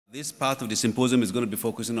This part of the symposium is going to be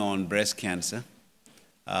focusing on breast cancer.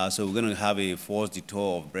 So we're going to have a force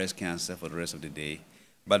detour of breast cancer for the rest of the day.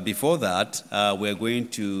 But before that, we're going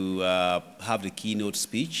to have the keynote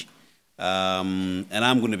speech. And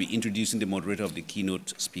I'm going to be introducing the moderator of the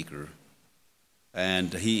keynote speaker.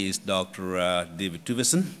 And he is Dr. David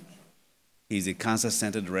Tuveson. He's a cancer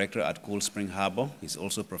center director at Cold Spring Harbor. He's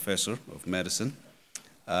also a professor of medicine.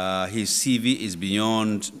 His CV is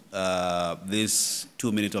beyond this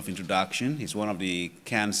 2 minutes of introduction. He's one of the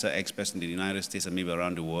cancer experts in the United States and maybe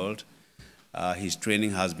around the world. His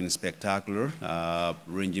training has been spectacular,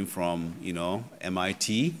 ranging from,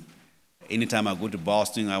 MIT. Anytime I go to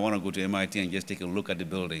Boston, I want to go to MIT and just take a look at the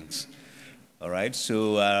buildings. All right,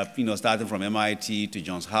 so, starting from MIT to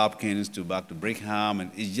Johns Hopkins to back to Brigham,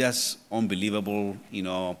 and it's just unbelievable,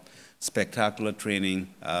 spectacular training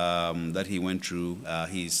that he went through.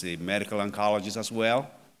 He's a medical oncologist as well,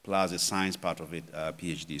 plus the science part of it,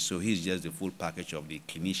 Ph.D. So he's just the full package of the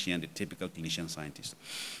clinician, the typical clinician scientist.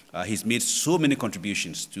 He's made so many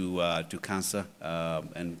contributions to cancer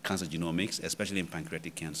and cancer genomics, especially in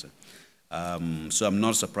pancreatic cancer. So I'm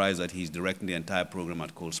not surprised that he's directing the entire program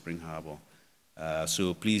at Cold Spring Harbor.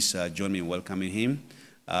 So please join me in welcoming him.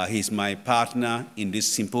 He's my partner in this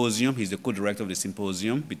symposium. He's the co-director of the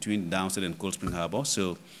symposium between Downstate and Cold Spring Harbor.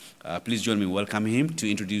 So please join me in welcoming him to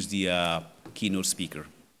introduce the keynote speaker.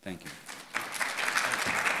 Thank you.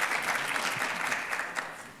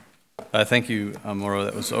 Thank you, Mauro.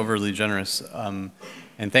 That was overly generous. And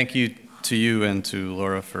thank you to you and to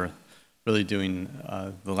Laura for really doing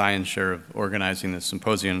the lion's share of organizing this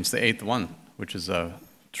symposium. It's the 8th one, which is a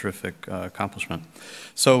terrific accomplishment.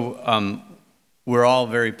 So we're all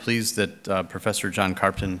very pleased that Professor John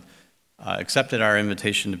Carpten accepted our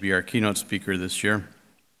invitation to be our keynote speaker this year.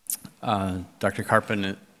 Dr.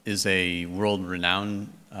 Carpten is a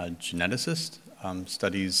world-renowned geneticist,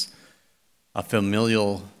 studies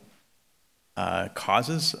familial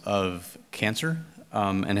causes of cancer,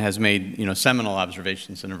 and has made seminal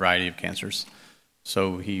observations in a variety of cancers.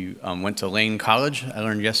 So he went to Lane College, I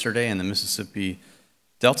learned yesterday, in the Mississippi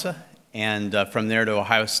Delta, and from there to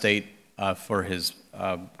Ohio State for his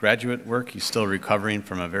graduate work. He's still recovering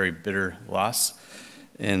from a very bitter loss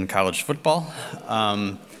in college football,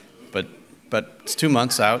 but it's 2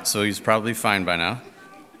 months out, so he's probably fine by now.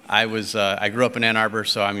 I grew up in Ann Arbor,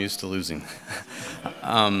 so I'm used to losing.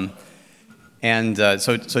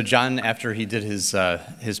 So John, after he did his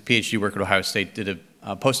PhD work at Ohio State, did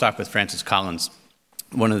a postdoc with Francis Collins,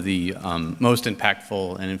 one of the most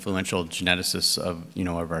impactful and influential geneticists of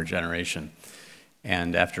our generation.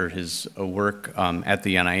 And after his work at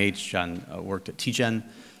the NIH, John worked at TGen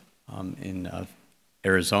in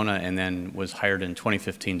Arizona, and then was hired in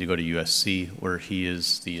 2015 to go to USC, where he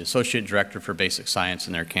is the Associate Director for Basic Science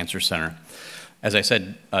in their Cancer Center. As I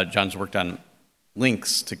said, John's worked on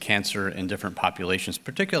links to cancer in different populations,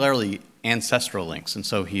 particularly ancestral links. And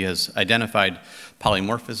so he has identified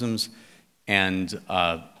polymorphisms and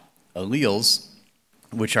alleles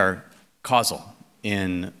which are causal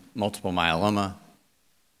in multiple myeloma,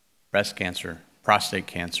 breast cancer, prostate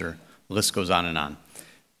cancer, the list goes on and on.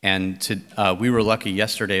 And we were lucky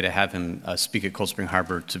yesterday to have him speak at Cold Spring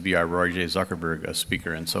Harbor to be our Roy J. Zuckerberg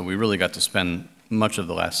speaker. And so we really got to spend much of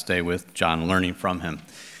the last day with John learning from him.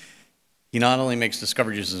 He not only makes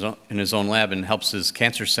discoveries in his own lab and helps his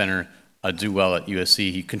cancer center do well at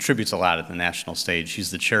USC, he contributes a lot at the national stage.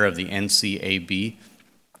 He's the chair of the NCAB,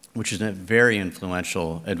 which is a very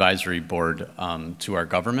influential advisory board to our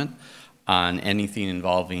government on anything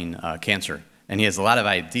involving cancer. And he has a lot of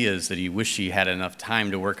ideas that he wished he had enough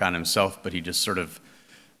time to work on himself, but he just sort of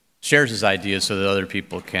shares his ideas so that other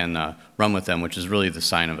people can run with them, which is really the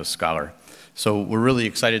sign of a scholar. So we're really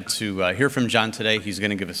excited to hear from John today. He's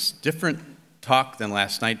going to give us a different talk than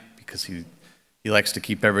last night because he likes to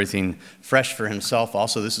keep everything fresh for himself.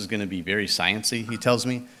 Also, this is going to be very sciencey, he tells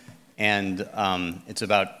me, and it's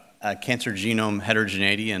about cancer genome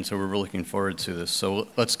heterogeneity, and so we're really looking forward to this. So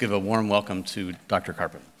let's give a warm welcome to Dr.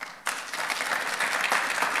 Carpten.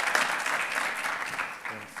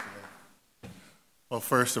 Well,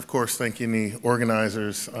 first, of course, thanking the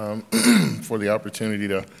organizers for the opportunity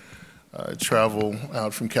to travel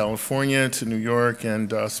out from California to New York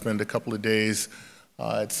and spend a couple of days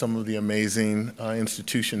at some of the amazing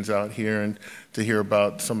institutions out here and to hear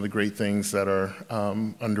about some of the great things that are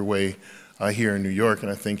underway here in New York. And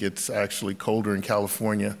I think it's actually colder in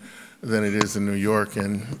California than it is in New York,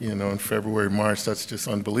 and in February, March, that's just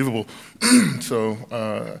unbelievable. So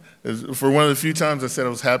for one of the few times I said I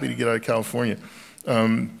was happy to get out of California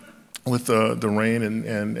with the rain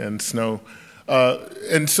and snow.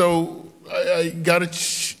 And so I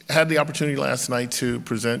had the opportunity last night to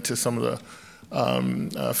present to some of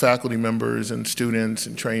the faculty members and students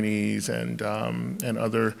and trainees and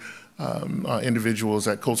other individuals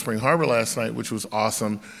at Cold Spring Harbor last night, which was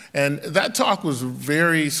awesome. And that talk was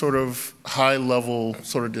very sort of high-level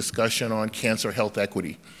sort of discussion on cancer health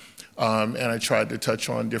equity. And I tried to touch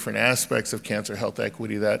on different aspects of cancer health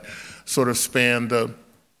equity that sort of span the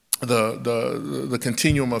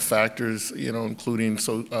continuum of factors, including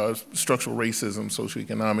structural racism,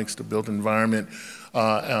 socioeconomics, the built environment,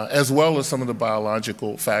 as well as some of the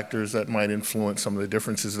biological factors that might influence some of the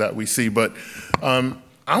differences that we see. But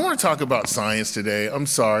I want to talk about science today. I'm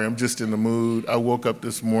sorry, I'm just in the mood. I woke up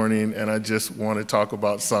this morning and I just want to talk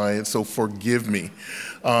about science, so forgive me.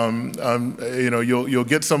 You'll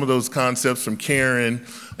get some of those concepts from Karen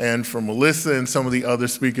and from Melissa and some of the other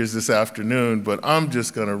speakers this afternoon, but I'm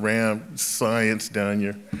just going to ram science down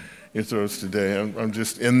your throats today. I'm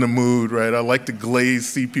just in the mood, right? I like to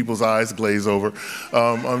see people's eyes glaze over.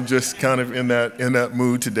 I'm just kind of in that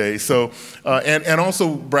mood today. So, and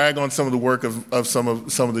also brag on some of the work of some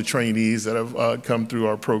of the trainees that have come through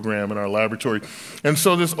our program in our laboratory. And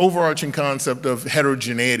so this overarching concept of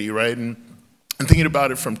heterogeneity, right? And thinking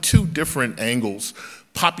about it from two different angles.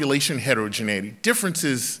 Population heterogeneity,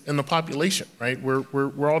 differences in the population, right?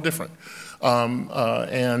 We're all different. And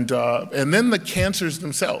then the cancers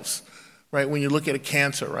themselves, right? When you look at a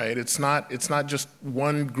cancer, right, it's not just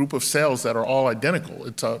one group of cells that are all identical.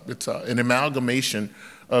 It's an amalgamation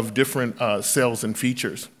of different cells and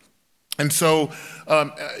features. And so,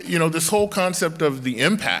 this whole concept of the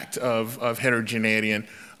impact of heterogeneity and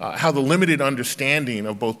how the limited understanding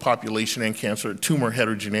of both population and cancer tumor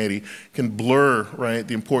heterogeneity can blur, right,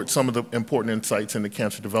 some of the important insights into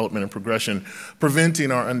cancer development and progression,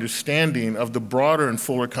 preventing our understanding of the broader and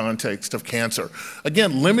fuller context of cancer.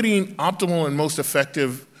 Again, limiting optimal and most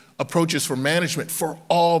effective approaches for management for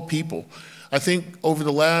all people. I think over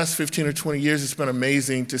the last 15 or 20 years, it's been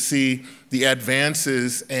amazing to see the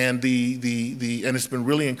advances and and it's been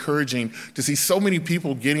really encouraging to see so many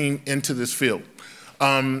people getting into this field.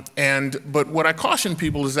 But what I caution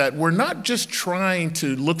people is that we're not just trying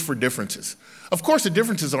to look for differences. Of course, the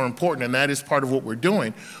differences are important, and that is part of what we're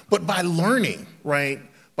doing. But by learning, right,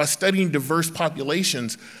 by studying diverse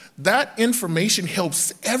populations, that information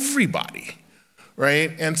helps everybody,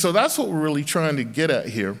 right? And so that's what we're really trying to get at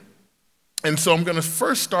here. And so I'm going to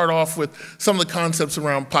first start off with some of the concepts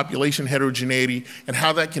around population heterogeneity and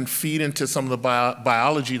how that can feed into some of the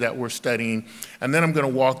biology that we're studying. And then I'm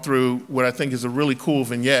going to walk through what I think is a really cool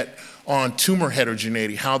vignette on tumor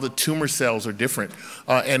heterogeneity, how the tumor cells are different.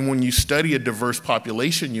 And when you study a diverse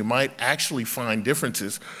population, you might actually find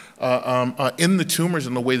differences in the tumors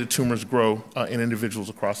and the way the tumors grow in individuals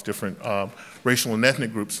across different racial and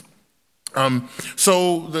ethnic groups.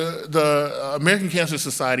 So the American Cancer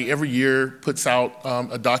Society every year puts out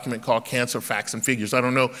a document called Cancer Facts and Figures. I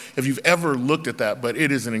don't know if you've ever looked at that, but it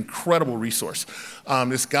is an incredible resource.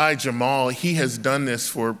 This guy, Jamal, he has done this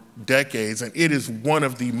for decades, and it is one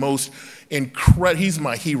of the most he's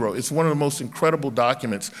my hero. It's one of the most incredible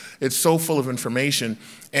documents. It's so full of information.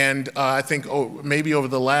 And I think maybe over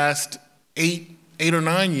the last 8 or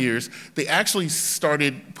 9 years, they actually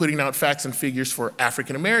started putting out facts and figures for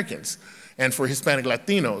African Americans and for Hispanic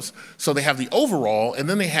Latinos. So they have the overall, and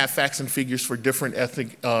then they have facts and figures for different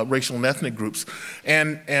ethnic, racial and ethnic groups.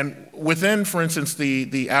 And within, for instance,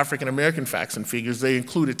 the African American facts and figures, they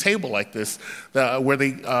include a table like this where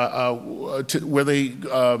they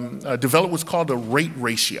develop what's called a rate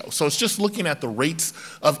ratio. So it's just looking at the rates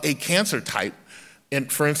of a cancer type,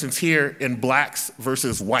 and for instance here in blacks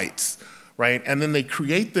versus whites, right? And then they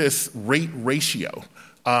create this rate ratio.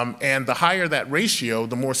 And the higher that ratio,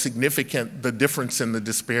 the more significant the difference in the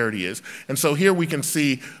disparity is. And so here we can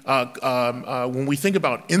see when we think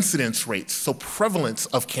about incidence rates, so prevalence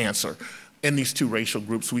of cancer in these two racial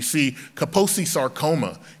groups, we see Kaposi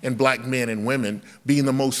sarcoma in black men and women being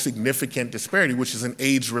the most significant disparity, which is an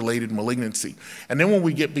AIDS-related malignancy. And then when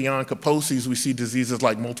we get beyond Kaposi's, we see diseases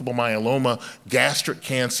like multiple myeloma, gastric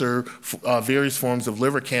cancer, various forms of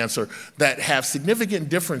liver cancer that have significant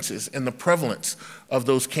differences in the prevalence of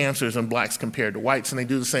those cancers in blacks compared to whites. And they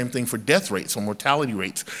do the same thing for death rates or mortality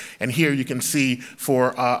rates. And here you can see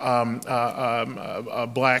for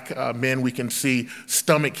black men, we can see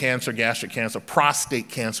stomach cancer, gastric cancer, prostate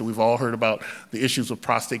cancer. We've all heard about the issues with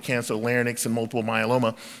prostate cancer, larynx, and multiple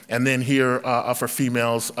myeloma. And then here for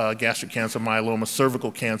females, gastric cancer, myeloma,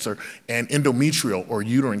 cervical cancer, and endometrial or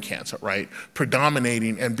uterine cancer, right?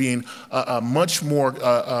 Predominating and being much more,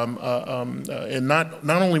 and not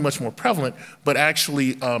only much more prevalent, but actually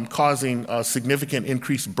actually causing a significant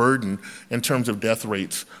increased burden in terms of death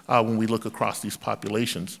rates when we look across these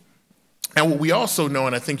populations. And what we also know,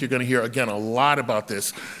 and I think you're going to hear, again, a lot about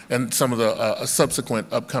this in some of the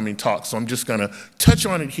subsequent upcoming talks, so I'm just going to touch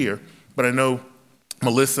on it here, but I know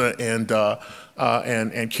Melissa and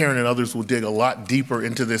Karen and others will dig a lot deeper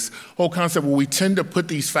into this whole concept where we tend to put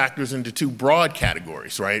these factors into two broad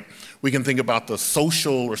categories, right? We can think about the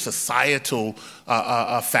social or societal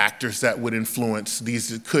factors that would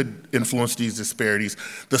could influence these disparities,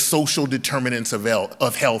 the social determinants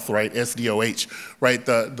of health, right, SDOH, right,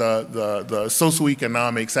 the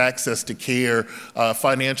socioeconomics, access to care,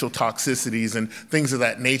 financial toxicities, and things of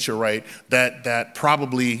that nature, right, that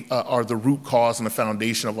probably are the root cause and the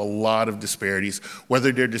foundation of a lot of disparities,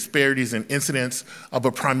 whether they're disparities in incidence,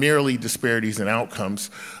 but primarily disparities in outcomes.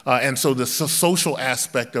 And so the social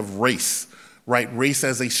aspect of race, right? Race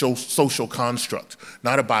as a social construct,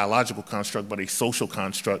 not a biological construct, but a social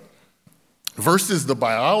construct, versus the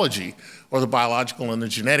biology or the biological and the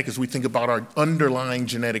genetic as we think about our underlying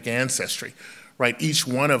genetic ancestry, right? Each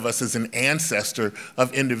one of us is an ancestor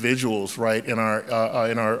of individuals, right, in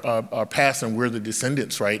our past, and we're the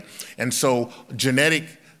descendants, right? And so genetic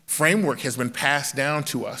framework has been passed down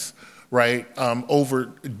to us, right,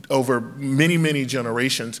 over many, many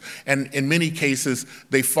generations. And in many cases,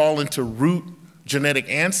 they fall into root genetic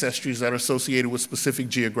ancestries that are associated with specific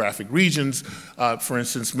geographic regions. For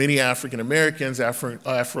instance, many African Americans,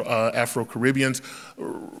 Afro-Caribbeans,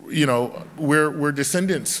 you know, we're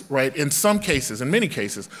descendants, right, in some cases, in many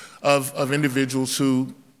cases, of individuals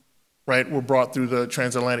who, right, were brought through the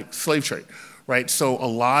transatlantic slave trade. Right, so a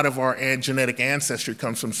lot of our genetic ancestry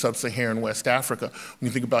comes from sub-Saharan West Africa. When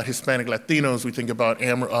you think about Hispanic Latinos, we think about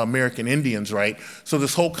American Indians, right? So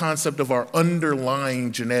this whole concept of our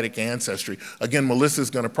underlying genetic ancestry. Again, Melissa's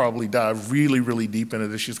going to probably dive really, really deep into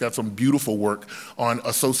this. She's got some beautiful work on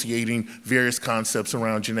associating various concepts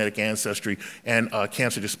around genetic ancestry and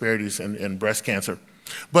cancer disparities and breast cancer.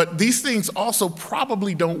 But these things also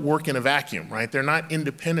probably don't work in a vacuum, right? They're not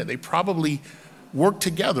independent. They probably work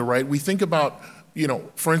together, right? We think about, you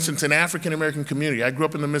know, for instance, an African-American community. I grew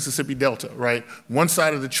up in the Mississippi Delta, right? One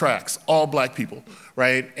side of the tracks, all black people,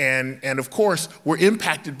 right? And of course, we're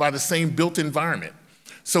impacted by the same built environment.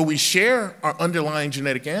 So we share our underlying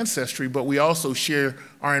genetic ancestry, but we also share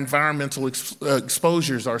our environmental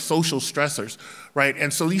exposures, our social stressors, right?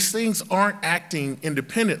 And so these things aren't acting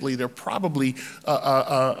independently. They're probably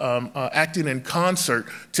acting in concert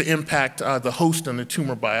to impact the host and the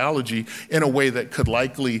tumor biology in a way that could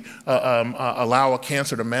likely allow a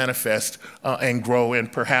cancer to manifest and grow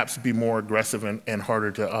and perhaps be more aggressive and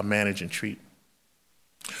harder to manage and treat.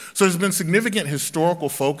 So there's been significant historical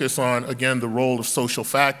focus on, again, the role of social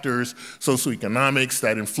factors, socioeconomics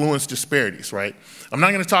that influence disparities, right? I'm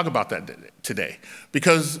not going to talk about that today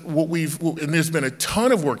because and there's been a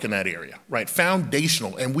ton of work in that area, right?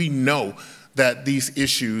 Foundational, and we know that these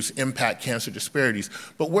issues impact cancer disparities.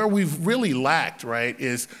 But where we've really lagged, right,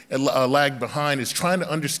 is lagged behind is trying to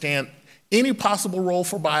understand any possible role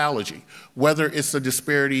for biology, whether it's a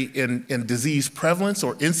disparity in disease prevalence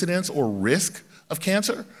or incidence or risk of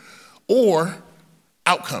cancer, or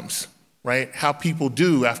outcomes, right? How people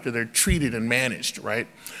do after they're treated and managed, right?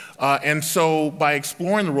 And so by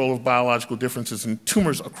exploring the role of biological differences in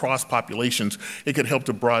tumors across populations, it could help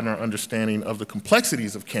to broaden our understanding of the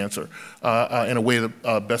complexities of cancer in a way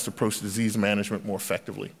that best approach disease management more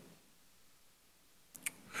effectively.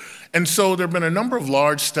 And so there have been a number of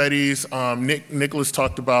large studies. Nicholas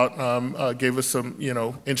talked about, gave us some,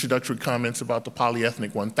 introductory comments about the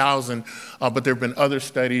polyethnic 1000, but there have been other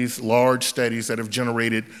studies, large studies that have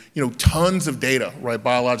generated, tons of data, right,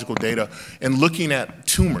 biological data, and looking at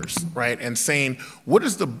tumors, right, and saying,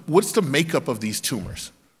 what's the makeup of these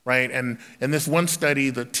tumors? Right, and in this one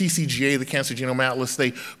study, the TCGA, the Cancer Genome Atlas,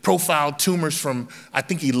 they profiled tumors from, I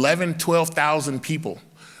think, 12,000 people,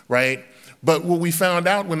 right? But what we found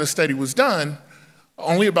out when the study was done,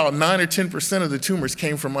 only about 9 or 10% of the tumors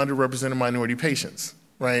came from underrepresented minority patients,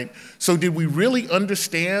 right? So did we really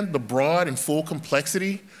understand the broad and full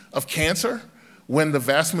complexity of cancer when the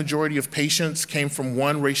vast majority of patients came from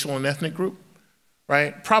one racial and ethnic group?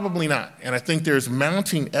 Right? Probably not. And I think there's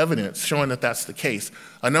mounting evidence showing that that's the case.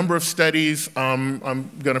 A number of studies, I'm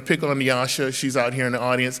going to pick on Nyasha, she's out here in the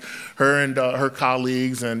audience. Her and her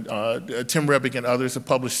colleagues and Tim Rebick and others have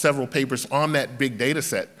published several papers on that big data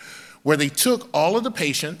set where they took all of the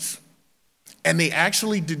patients and they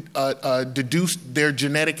actually deduced their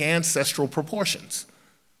genetic ancestral proportions,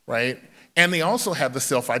 right? And they also have the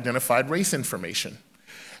self-identified race information.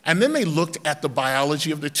 And then they looked at the biology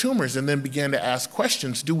of the tumors and then began to ask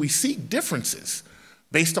questions. Do we see differences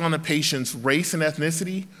based on the patient's race and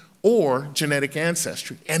ethnicity or genetic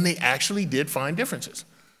ancestry. And they actually did find differences,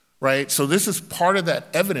 right? So this is part of that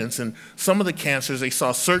evidence. In some of the cancers, they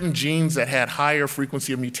saw certain genes that had higher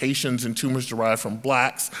frequency of mutations in tumors derived from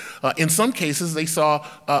blacks. In some cases, they saw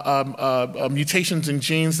mutations in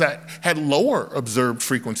genes that had lower observed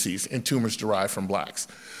frequencies in tumors derived from blacks.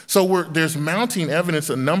 So there's mounting evidence,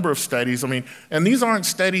 a number of studies. I mean, and these aren't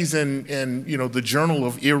studies in the Journal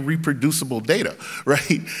of Irreproducible Data,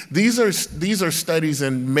 right? These are studies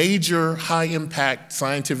in major high-impact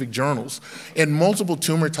scientific journals in multiple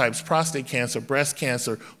tumor types: prostate cancer, breast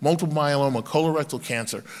cancer, multiple myeloma, colorectal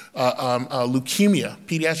cancer, leukemia,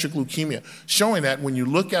 pediatric leukemia, showing that when you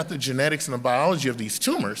look at the genetics and the biology of these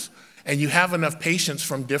tumors, and you have enough patients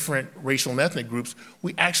from different racial and ethnic groups,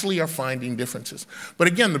 we actually are finding differences. But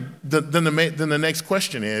again, then the next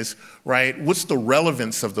question is, right, what's the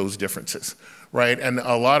relevance of those differences, right? And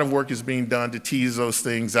a lot of work is being done to tease those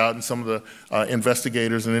things out, and some of the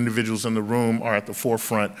investigators and individuals in the room are at the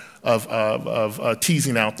forefront of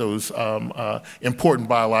teasing out those important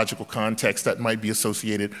biological contexts that might be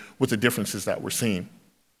associated with the differences that we're seeing.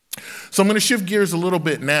 So I'm going to shift gears a little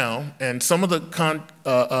bit now, and some of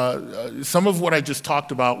what I just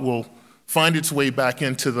talked about will find its way back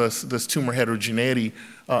into this tumor heterogeneity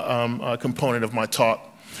component of my talk.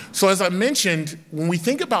 So as I mentioned, when we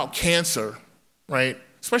think about cancer, right,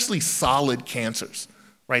 especially solid cancers,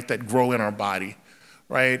 right, that grow in our body,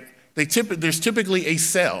 right, there's typically a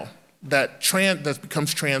cell that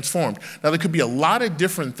becomes transformed. Now, there could be a lot of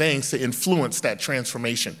different things to influence that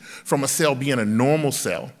transformation, from a cell being a normal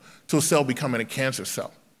cell to a cell becoming a cancer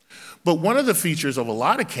cell. But one of the features of a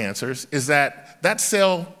lot of cancers is that that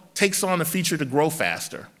cell takes on a feature to grow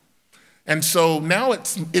faster. And so now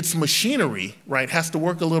its machinery, right, has to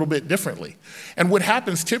work a little bit differently. And what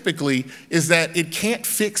happens typically is that it can't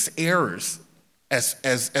fix errors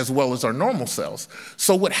as well as our normal cells.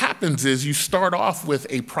 So what happens is you start off with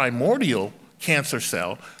a primordial cancer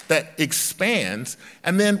cell that expands,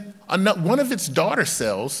 and then one of its daughter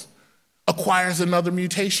cells acquires another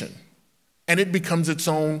mutation, and it becomes its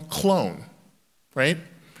own clone, right?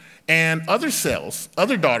 And other cells,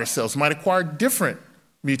 other daughter cells, might acquire different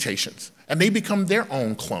mutations, and they become their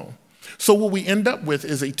own clone. So what we end up with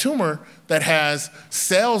is a tumor that has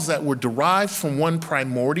cells that were derived from one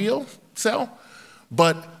primordial cell,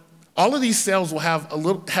 but all of these cells will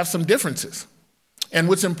have some differences. And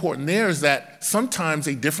what's important there is that sometimes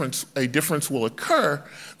a difference will occur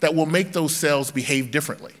that will make those cells behave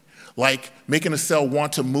differently, like making a cell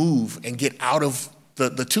want to move and get out of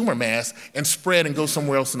the tumor mass and spread and go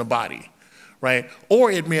somewhere else in the body, right? Or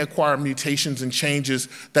it may acquire mutations and changes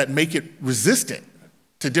that make it resistant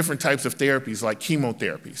to different types of therapies, like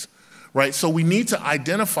chemotherapies, right? So we need to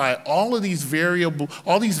identify all these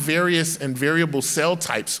various and variable cell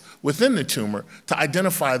types within the tumor to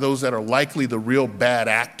identify those that are likely the real bad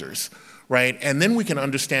actors, right? And then we can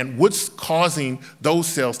understand what's causing those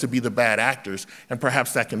cells to be the bad actors, and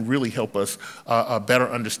perhaps that can really help us better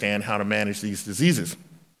understand how to manage these diseases.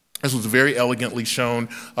 This was very elegantly shown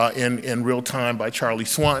in real time by Charlie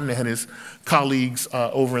Swanton and his colleagues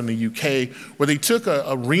over in the UK, where they took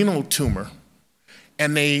a renal tumor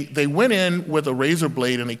and they went in with a razor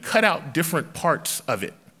blade and they cut out different parts of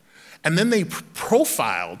it. And then they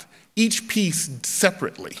profiled each piece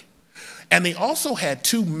separately. And they also had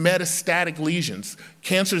 2 metastatic lesions,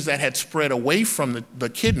 cancers that had spread away from the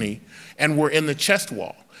kidney and were in the chest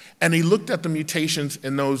wall. And they looked at the mutations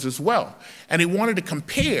in those as well. And they wanted to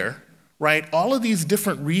compare, right, all of these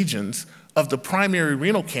different regions of the primary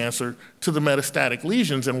renal cancer to the metastatic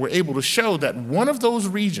lesions, and were able to show that one of those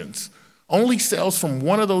regions, only cells from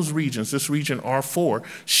one of those regions, this region R4,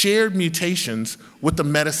 shared mutations with the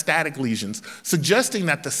metastatic lesions, suggesting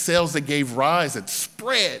that the cells that gave rise, that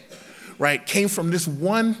spread, right, came from this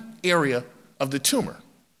one area of the tumor.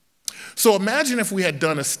 So imagine if we had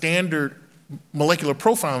done a standard molecular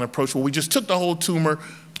profiling approach where we just took the whole tumor,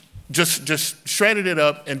 just shredded it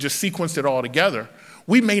up and just sequenced it all together.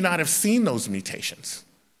 We may not have seen those mutations,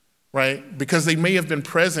 right? Because they may have been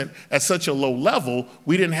present at such a low level,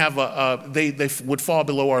 we didn't have they would fall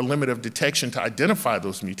below our limit of detection to identify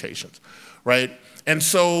those mutations, right? And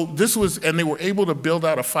so and they were able to build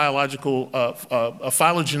out a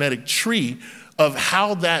phylogenetic tree of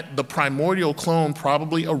how the primordial clone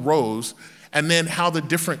probably arose, and then how the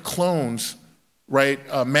different clones, right,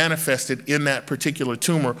 manifested in that particular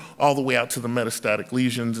tumor all the way out to the metastatic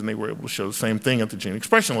lesions, and they were able to show the same thing at the gene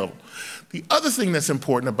expression level. The other thing that's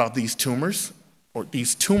important about these tumors, or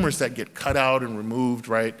these tumors that get cut out and removed,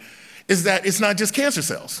 right, is that it's not just cancer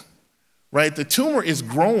cells, right? The tumor is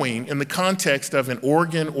growing in the context of an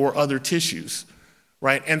organ or other tissues,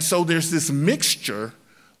 right? And so there's this mixture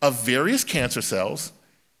of various cancer cells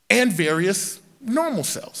and various normal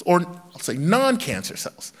cells, or I'll say non-cancer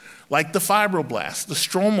cells, like the fibroblasts, the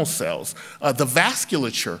stromal cells, the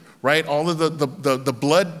vasculature, right? All of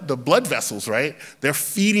the blood vessels, right? They're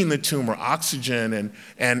feeding the tumor oxygen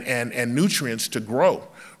and nutrients to grow,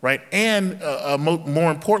 right? And more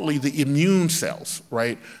importantly, the immune cells,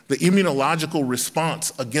 right? The immunological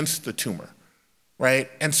response against the tumor, right?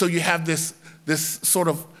 And so you have this sort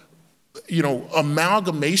of,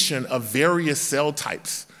 amalgamation of various cell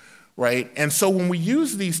types, right? And so when we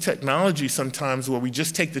use these technologies sometimes where we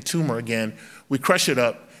just take the tumor again, we crush it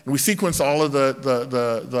up, and we sequence all of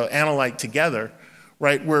the analyte together,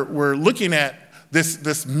 right? We're looking at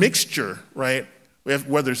this mixture, right?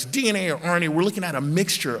 Whether it's DNA or RNA, we're looking at a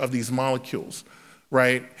mixture of these molecules,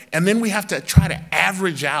 right? And then we have to try to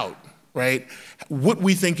average out, right, what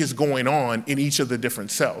we think is going on in each of the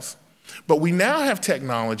different cells. But we now have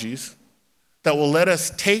technologies that will let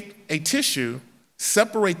us take a tissue,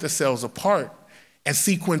 separate the cells apart, and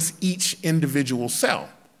sequence each individual cell.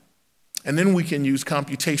 And then we can use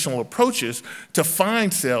computational approaches to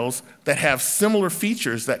find cells that have similar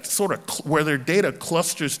features that sort of where their data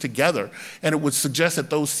clusters together, and it would suggest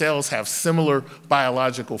that those cells have similar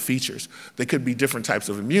biological features. They could be different types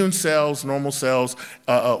of immune cells, normal cells,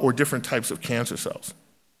 or different types of cancer cells.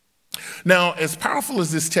 Now, as powerful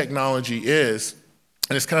as this technology is,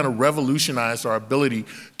 and it's kind of revolutionized our ability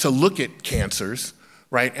to look at cancers,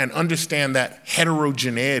 right, and understand that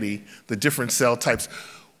heterogeneity, the different cell types.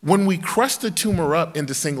 When we crush the tumor up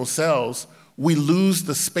into single cells, we lose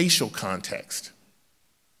the spatial context,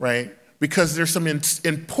 right? Because there's some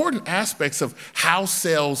important aspects of how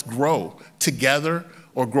cells grow together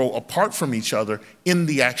or grow apart from each other in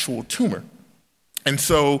the actual tumor. And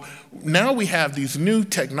so now we have these new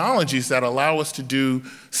technologies that allow us to do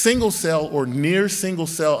single cell or near single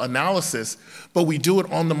cell analysis, but we do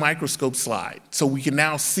it on the microscope slide. So we can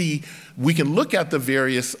now see, we can look at the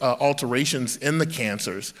various alterations in the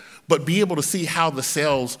cancers, but be able to see how the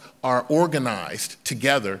cells are organized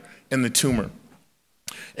together in the tumor.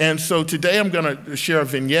 And so today I'm going to share a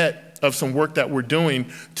vignette of some work that we're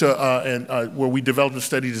doing where we developed a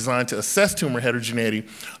study designed to assess tumor heterogeneity,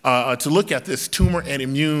 to look at this tumor and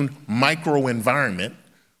immune microenvironment.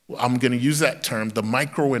 I'm going to use that term, the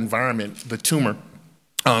microenvironment, the tumor,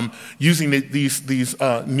 using these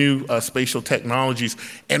new spatial technologies,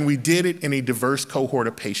 and we did it in a diverse cohort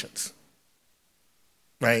of patients,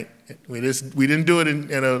 right? We didn't do it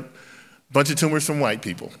in a bunch of tumors from white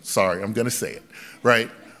people. Sorry, I'm going to say it, right?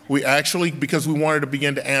 We actually, because we wanted to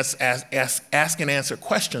begin to ask and answer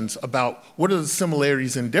questions about what are the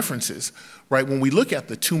similarities and differences, right, when we look at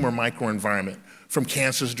the tumor microenvironment from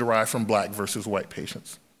cancers derived from Black versus white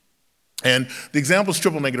patients. And the example is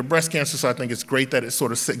triple-negative breast cancer, so I think it's great that it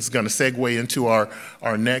sort of is going to segue into our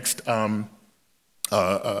next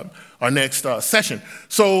session.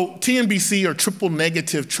 So TNBC, or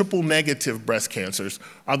triple-negative breast cancers,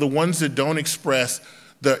 are the ones that don't express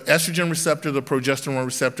the estrogen receptor, the progesterone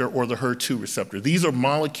receptor, or the HER2 receptor. These are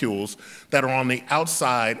molecules that are on the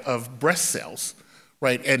outside of breast cells,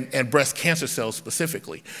 right, and breast cancer cells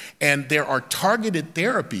specifically. And there are targeted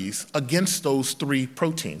therapies against those three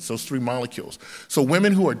proteins, those three molecules. So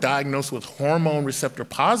women who are diagnosed with hormone receptor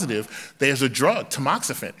positive, there's a drug,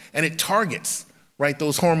 tamoxifen, and it targets, right,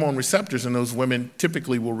 those hormone receptors, and those women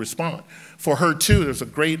typically will respond. For HER2, there's a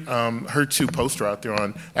great HER2 poster out there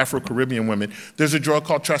on Afro-Caribbean women. There's a drug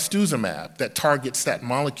called trastuzumab that targets that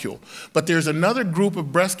molecule. But there's another group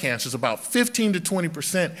of breast cancers, about 15 to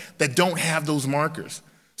 20%, that don't have those markers.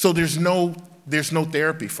 So there's no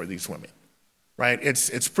therapy for these women, right?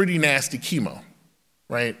 It's pretty nasty chemo,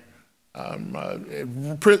 right?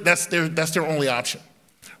 That's their only option.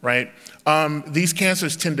 Right? These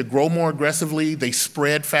cancers tend to grow more aggressively, they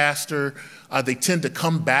spread faster, they tend to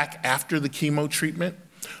come back after the chemo treatment.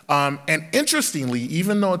 And interestingly,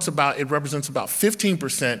 even though it represents about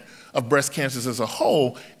 15% of breast cancers as a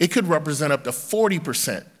whole, it could represent up to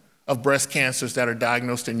 40% of breast cancers that are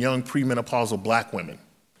diagnosed in young premenopausal Black women.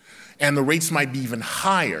 And the rates might be even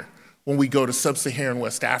higher when we go to sub-Saharan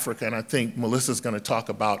West Africa, and I think Melissa's going to talk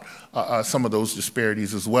about some of those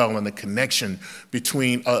disparities as well, and the connection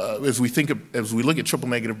between, as we look at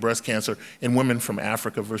triple-negative breast cancer in women from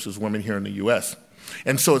Africa versus women here in the U.S.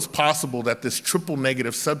 And so it's possible that this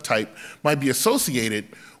triple-negative subtype might be associated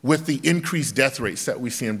with the increased death rates that we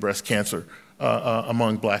see in breast cancer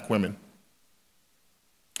among Black women.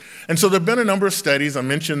 And so there have been a number of studies. I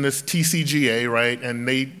mentioned this TCGA, right, and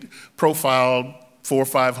they profiled 400 or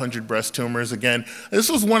 500 breast tumors. Again, this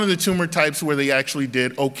was one of the tumor types where they actually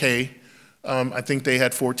did okay. I think they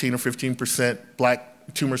had 14 or 15% Black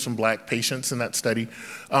tumors from black patients in that study,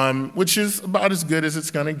 which is about as good as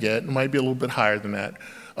it's going to get. It might be a little bit higher than that.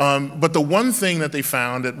 But the one thing that they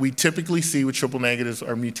found that we typically see with triple negatives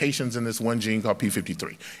are mutations in this one gene called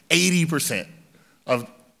P53. 80% of,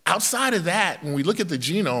 outside of that, when we look at the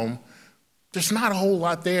genome, there's not a whole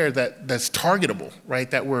lot there that's targetable,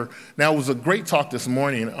 right? Now it was a great talk this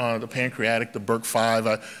morning on the pancreatic, the BRCA5.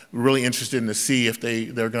 I'm really interested to see if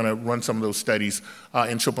they're gonna run some of those studies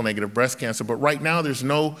in triple negative breast cancer. But right now there's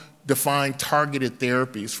no defined targeted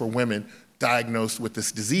therapies for women diagnosed with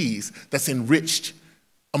this disease that's enriched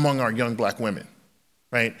among our young black women,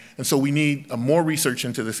 right? And so we need more research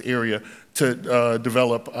into this area to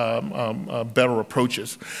develop better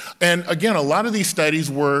approaches. And again, a lot of these studies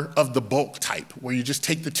were of the bulk type, where you just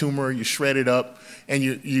take the tumor, you shred it up, and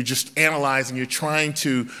you just analyze, and you're trying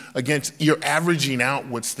to, you're averaging out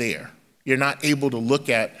what's there. You're not able to look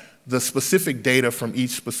at the specific data from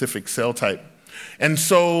each specific cell type. And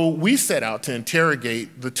so we set out to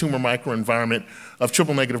interrogate the tumor microenvironment of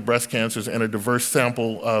triple negative breast cancers and a diverse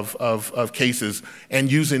sample of cases, and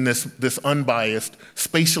using this unbiased,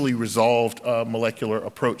 spatially resolved molecular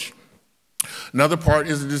approach. Another part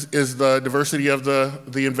is the diversity of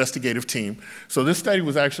the investigative team. So this study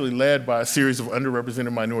was actually led by a series of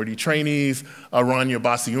underrepresented minority trainees, Rania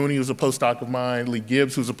Bassiuni, who's a postdoc of mine, Lee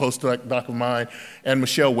Gibbs, who's a postdoc of mine, and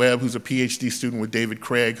Michelle Webb, who's a Ph.D. student with David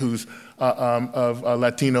Craig, who's of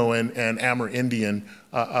Latino and Amerindian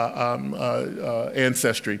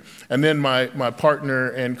ancestry. And then my partner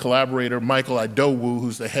and collaborator, Michael Idowu,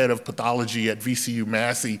 who's the head of pathology at VCU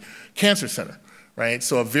Massey Cancer Center. Right?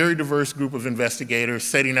 So a very diverse group of investigators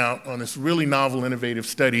setting out on this really novel, innovative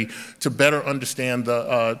study to better understand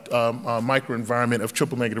the microenvironment of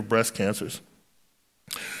triple negative breast cancers.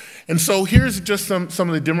 And so here's just some of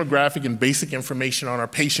the demographic and basic information on our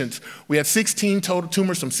patients. We had 16 total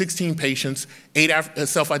tumors from 16 patients, 8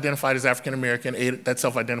 self-identified as African American, 8 that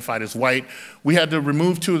self-identified as white. We had to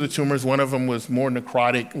remove 2 of the tumors. One of them was more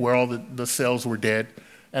necrotic, where all the cells were dead.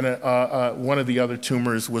 And one of the other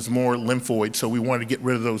tumors was more lymphoid, so we wanted to get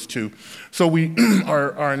rid of those 2. So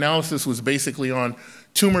our analysis was basically on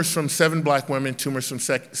tumors from 7 black women, tumors from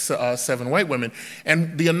 7 white women.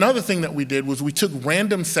 And another thing that we did was we took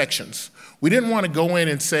random sections. We didn't want to go in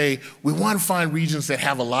and say, we want to find regions that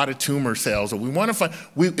have a lot of tumor cells, or we want to find,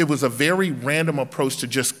 it was a very random approach to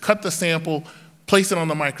just cut the sample, place it on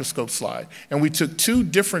the microscope slide. And we took 2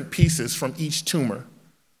 different pieces from each tumor.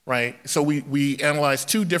 Right? So we analyzed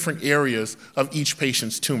 2 different areas of each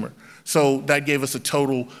patient's tumor. So that gave us a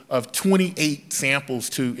total of 28 samples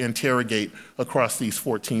to interrogate across these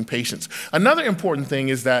 14 patients. Another important thing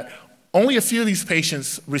is that only a few of these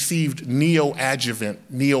patients received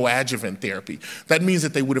neoadjuvant therapy. That means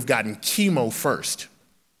that they would have gotten chemo first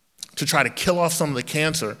to try to kill off some of the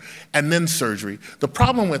cancer, and then surgery. The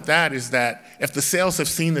problem with that is that if the cells have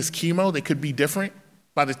seen this chemo, they could be different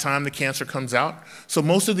by the time the cancer comes out. So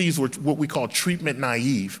most of these were what we call treatment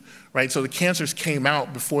naive, right? So the cancers came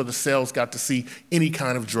out before the cells got to see any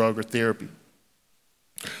kind of drug or therapy.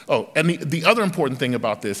 Oh, and the other important thing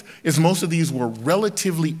about this is most of these were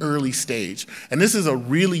relatively early stage. And this is a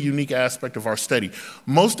really unique aspect of our study.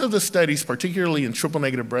 Most of the studies, particularly in triple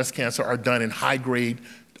negative breast cancer, are done in high-grade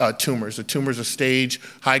tumors. The tumors are stage,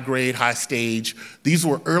 high grade, high stage. These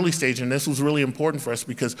were early stage, and this was really important for us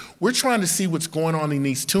because we're trying to see what's going on in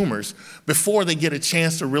these tumors before they get a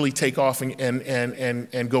chance to really take off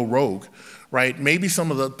and go rogue, right? Maybe some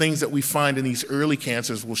of the things that we find in these early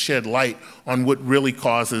cancers will shed light on what really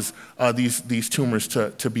causes these tumors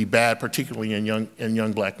to be bad, particularly in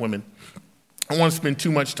young black women. I don't want to spend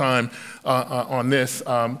too much time on this,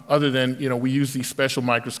 other than, we use these special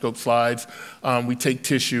microscope slides. We take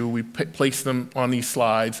tissue, we place them on these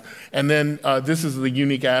slides, and then this is the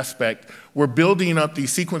unique aspect. We're building up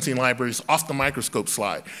these sequencing libraries off the microscope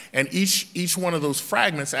slide, and each one of those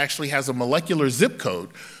fragments actually has a molecular zip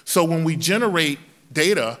code. So when we generate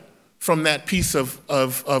data from that piece of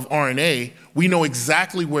RNA, we know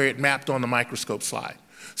exactly where it mapped on the microscope slide.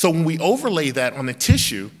 So when we overlay that on the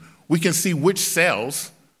tissue, we can see which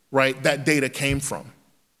cells, right, that data came from,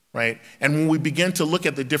 right? And when we begin to look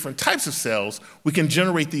at the different types of cells, we can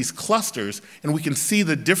generate these clusters, and we can see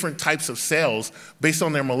the different types of cells based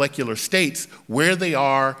on their molecular states, where they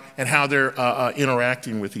are and how they're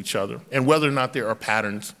interacting with each other, and whether or not there are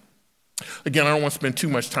patterns. Again, I don't want to spend too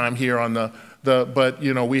much time here on but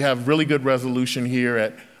we have really good resolution here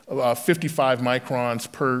at 55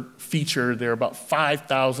 microns per feature. There are about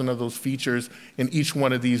 5,000 of those features in each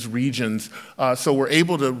one of these regions. So we're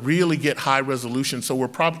able to really get high resolution. So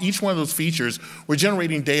each one of those features, we're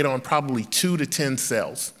generating data on probably 2 to 10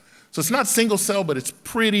 cells. So it's not single cell, but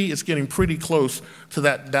it's getting pretty close to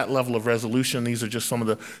that level of resolution. These are just some of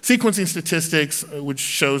the sequencing statistics, which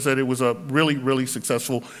shows that it was a really, really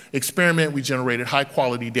successful experiment. We generated high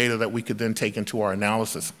quality data that we could then take into our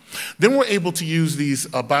analysis. Then we're able to use these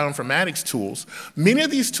bioinformatics tools. Many of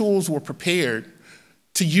these tools were prepared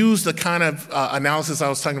to use the kind of analysis I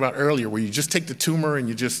was talking about earlier, where you just take the tumor and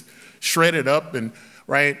you just shred it up and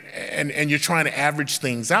right? And you're trying to average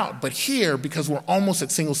things out. But here, because we're almost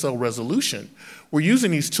at single cell resolution, we're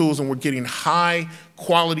using these tools and we're getting high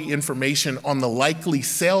quality information on the likely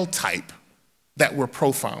cell type that we're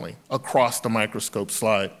profiling across the microscope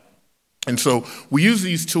slide. And so we use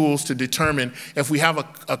these tools to determine if we have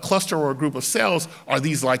a cluster or a group of cells, are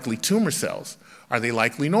these likely tumor cells? Are they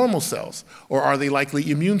likely normal cells? Or are they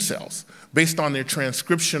likely immune cells based on their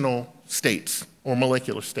transcriptional states or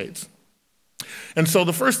molecular states? And so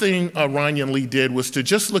the first thing Rania and Lee did was to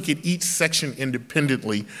just look at each section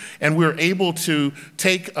independently, and we were able to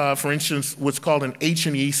take, for instance, what's called an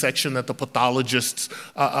H&E section that the pathologists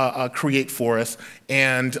create for us,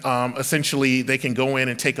 and essentially they can go in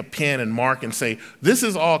and take a pen and mark and say, this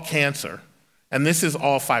is all cancer, and this is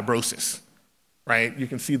all fibrosis, right? You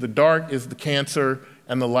can see the dark is the cancer,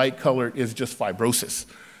 and the light color is just fibrosis.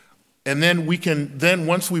 And then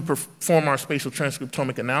once we perform our spatial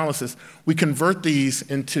transcriptomic analysis, we convert these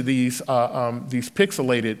into this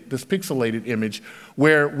pixelated image,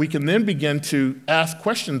 where we can then begin to ask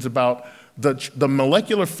questions about the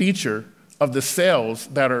molecular feature of the cells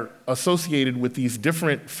that are associated with these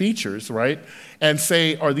different features, right? And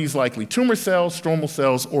say, are these likely tumor cells, stromal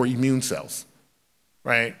cells, or immune cells,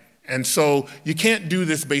 right? And so you can't do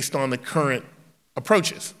this based on the current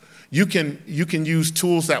approaches. You can use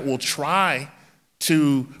tools that will try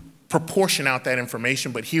to proportion out that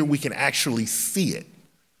information, but here we can actually see it,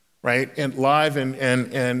 right? And live and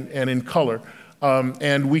in color.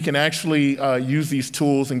 And we can actually use these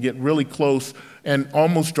tools and get really close and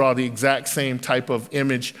almost draw the exact same type of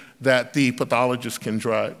image that the pathologist can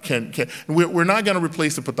draw. We're not going to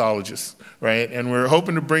replace the pathologists, right? And we're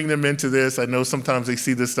hoping to bring them into this. I know sometimes they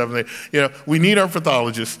see this stuff and we need our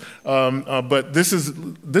pathologists, but this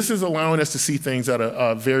is allowing us to see things at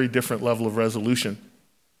a very different level of resolution.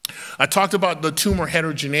 I talked about the tumor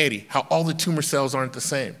heterogeneity, how all the tumor cells aren't the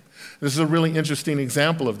same. This is a really interesting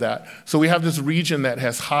example of that. So we have this region that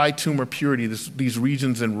has high tumor purity, these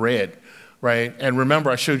regions in red, right? And remember,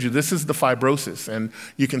 I showed you this is the fibrosis, and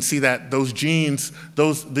you can see that those genes,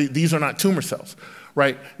 these are not tumor cells,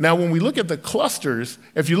 right? Now, when we look at the clusters,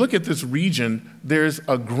 if you look at this region, there's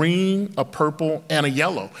a green, a purple, and a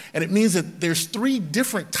yellow. And it means that there's 3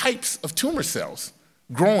 different types of tumor cells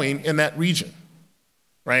growing in that region,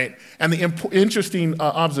 right? And the interesting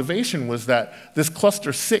observation was that this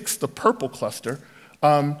cluster 6, the purple cluster,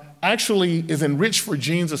 actually is enriched for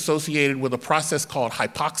genes associated with a process called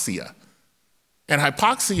hypoxia. And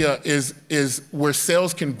hypoxia is where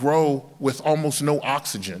cells can grow with almost no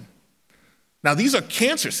oxygen. Now, these are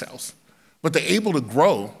cancer cells, but they're able to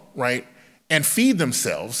grow, right, and feed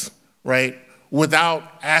themselves, right, without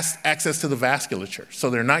access to the vasculature. So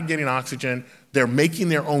they're not getting oxygen. They're making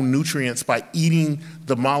their own nutrients by eating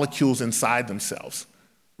the molecules inside themselves,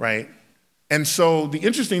 right? And so the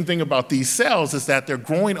interesting thing about these cells is that they're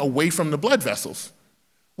growing away from the blood vessels,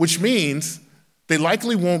 which means they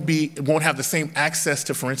likely won't have the same access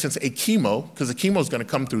to, for instance, a chemo, because the chemo is going to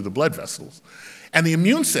come through the blood vessels. And the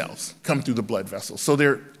immune cells come through the blood vessels. So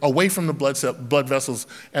they're away from the blood vessels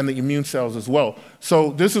and the immune cells as well.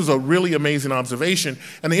 So this is a really amazing observation.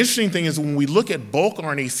 And the interesting thing is when we look at bulk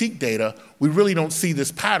RNA-seq data, we really don't see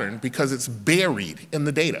this pattern because it's buried in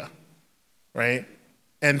the data, right?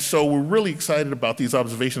 And so we're really excited about these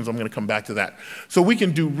observations. I'm going to come back to that. So we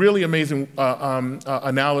can do really amazing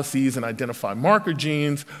analyses and identify marker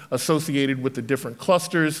genes associated with the different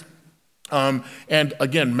clusters. And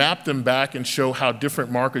again, map them back and show how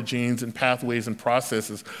different marker genes and pathways and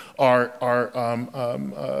processes are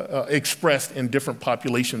expressed in different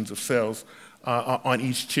populations of cells on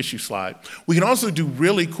each tissue slide. We can also do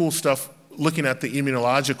really cool stuff looking at the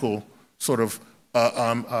immunological sort of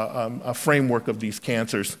a framework of these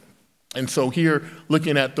cancers. And so here,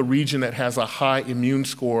 looking at the region that has a high immune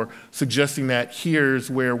score, suggesting that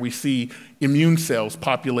here's where we see immune cells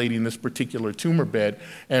populating this particular tumor bed,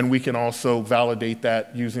 and we can also validate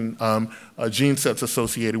that using gene sets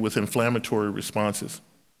associated with inflammatory responses.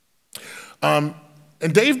 And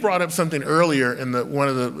Dave brought up something earlier in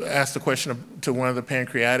asked the question to one of the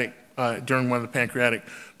pancreatic, during one of the pancreatic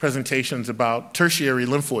presentations about tertiary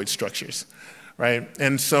lymphoid structures. Right?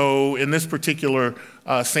 And so in this particular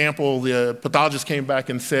sample, the pathologist came back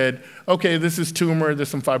and said, okay, this is tumor, there's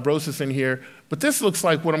some fibrosis in here, but this looks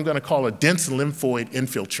like what I'm going to call a dense lymphoid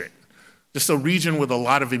infiltrate, just a region with a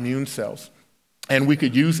lot of immune cells. And we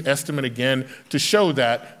could use estimate again to show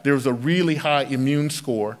that there was a really high immune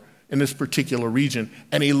score in this particular region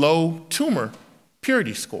and a low tumor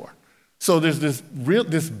purity score. So there's this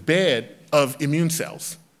bed of immune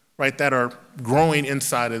cells, right, that are growing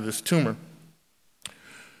inside of this tumor.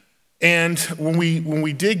 And when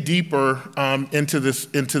we dig deeper into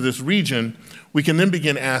this region, we can then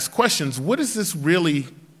begin to ask questions. What does this really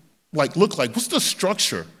look like? What's the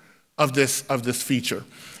structure of this feature?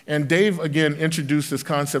 And Dave, again, introduced this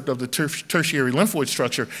concept of the tertiary lymphoid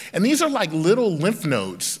structure. And these are like little lymph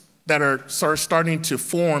nodes that are starting to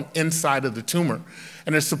form inside of the tumor.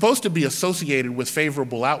 And they're supposed to be associated with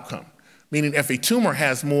favorable outcome, meaning if a tumor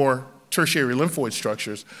has more tertiary lymphoid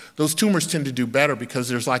structures, those tumors tend to do better because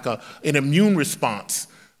there's like an immune response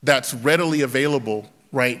that's readily available,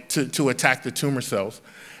 right, to attack the tumor cells.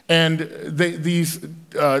 And these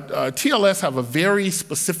TLS have a very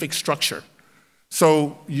specific structure.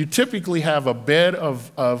 So you typically have a bed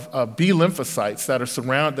of B lymphocytes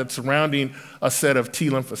that's surrounding a set of T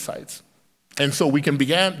lymphocytes. And so we can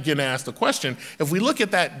begin to ask the question, if we look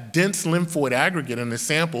at that dense lymphoid aggregate in this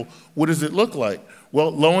sample, what does it look like?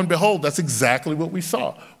 Well, lo and behold, that's exactly what we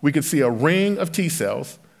saw. We could see a ring of T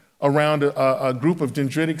cells around a group of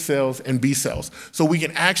dendritic cells and B cells. So we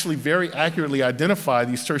can actually very accurately identify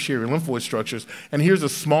these tertiary lymphoid structures. And here's a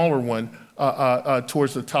smaller one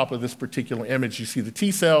towards the top of this particular image. You see the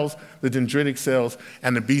T cells, the dendritic cells,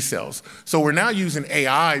 and the B cells. So we're now using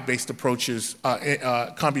AI-based approaches,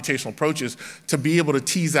 computational approaches, to be able to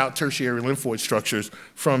tease out tertiary lymphoid structures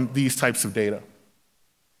from these types of data.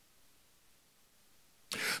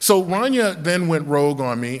 So Rania then went rogue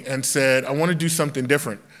on me and said, I want to do something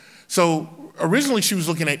different. So originally she was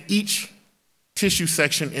looking at each tissue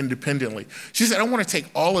section independently. She said, I want to take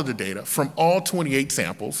all of the data from all 28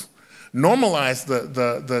 samples, normalize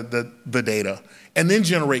the data, and then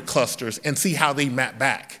generate clusters and see how they map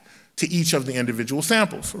back to each of the individual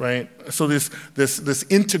samples, right? So this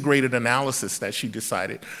integrated analysis that she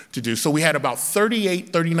decided to do. So we had about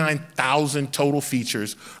 39,000 total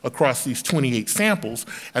features across these 28 samples,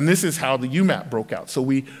 and this is how the UMAP broke out. So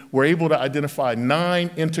we were able to identify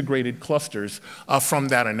 9 integrated clusters from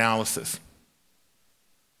that analysis.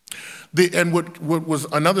 And what was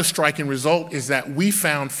another striking result is that we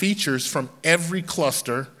found features from every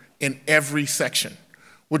cluster in every section,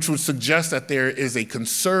 which would suggest that there is a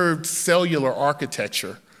conserved cellular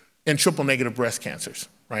architecture in triple-negative breast cancers,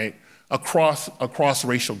 right, across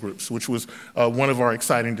racial groups, which was one of our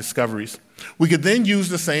exciting discoveries. We could then use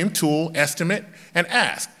the same tool, estimate, and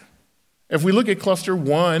ask, if we look at cluster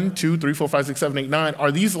 1, 2, 3, 4, 5, 6, 7, 8, 9,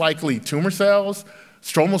 are these likely tumor cells,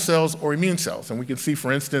 stromal cells, or immune cells? And we can see,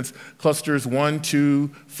 for instance, clusters 1, 2,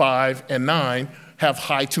 5, and 9 have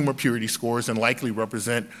high tumor purity scores and likely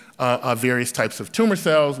represent various types of tumor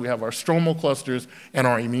cells. We have our stromal clusters and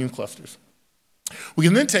our immune clusters. We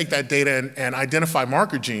can then take that data and identify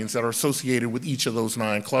marker genes that are associated with each of those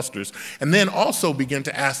 9 clusters, and then also begin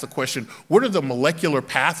to ask the question, what are the molecular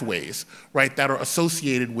pathways, right, that are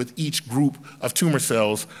associated with each group of tumor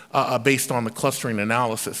cells based on the clustering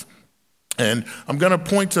analysis? And I'm going to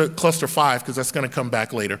point to cluster 5 because that's going to come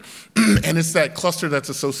back later, and it's that cluster that's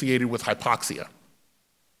associated with hypoxia.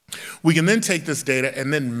 We can then take this data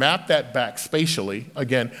and then map that back spatially.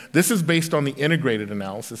 Again, this is based on the integrated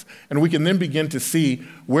analysis, and we can then begin to see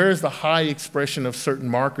where is the high expression of certain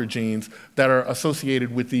marker genes that are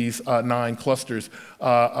associated with these 9 clusters.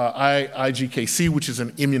 IGKC, which is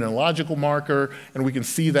an immunological marker, and we can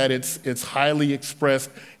see that it's highly expressed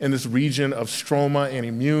in this region of stroma and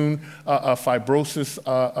immune fibrosis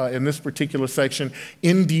in this particular section.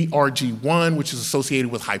 NDRG1, which is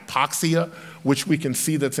associated with hypoxia, which we can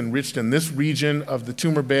see that's enriched in this region of the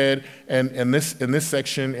tumor bed and in this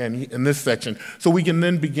section and in this section. So we can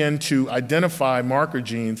then begin to identify marker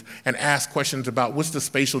genes and ask questions about what's the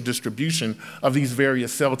spatial distribution of these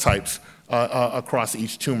various cell types across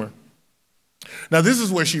each tumor. Now this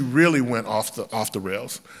is where she really went off the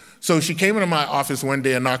rails. So she came into my office one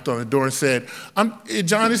day and knocked on the door and said,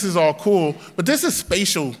 John, this is all cool, but this is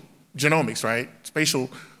spatial genomics, right?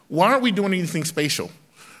 Spatial, why aren't we doing anything spatial?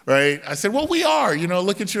 Right? I said, well, we are,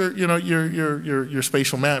 look at your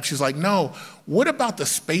spatial map. She's like, no, what about the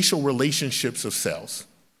spatial relationships of cells?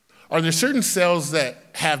 Are there certain cells that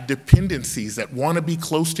have dependencies that want to be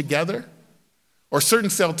close together? Or certain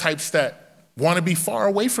cell types that want to be far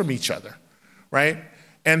away from each other, right?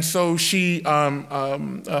 And so she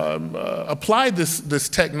applied this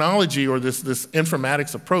technology or this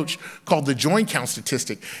informatics approach called the joint count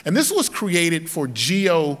statistic. And this was created for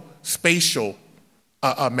geospatial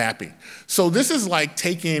mapping. So this is like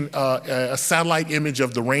taking a satellite image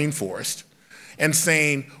of the rainforest and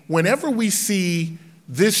saying, whenever we see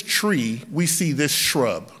this tree, we see this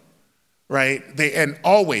shrub, right? And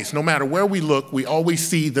always, no matter where we look, we always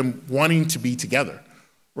see them wanting to be together,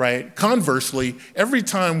 right? Conversely, every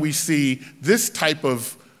time we see this type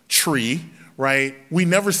of tree, right, we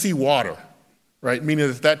never see water, right? Meaning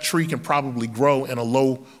that that tree can probably grow in a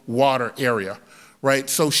low water area, right?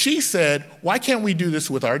 So she said, why can't we do this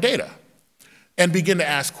with our data? And begin to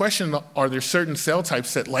ask questions, are there certain cell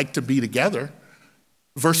types that like to be together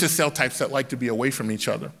versus cell types that like to be away from each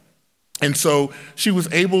other? And so she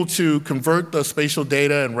was able to convert the spatial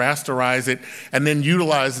data and rasterize it, and then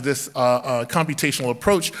utilize this computational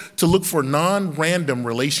approach to look for non-random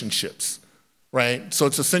relationships, right? So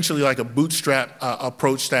it's essentially like a bootstrap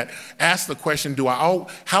approach that asks the question,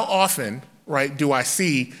 how often, right, do I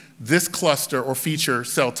see this cluster or feature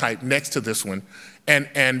cell type next to this one?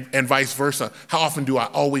 And vice versa. How often do I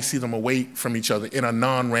always see them away from each other in a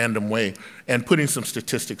non-random way, and putting some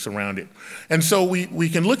statistics around it. And so we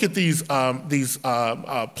can look at these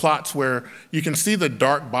plots where you can see the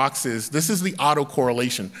dark boxes. This is the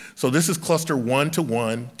autocorrelation. So this is cluster 1 to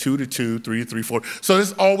 1, 2 to 2, 3 to 3, 4. So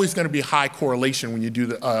there's always going to be high correlation when you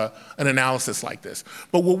do an analysis like this.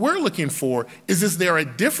 But what we're looking for is there a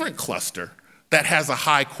different cluster that has a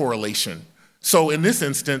high correlation? So in this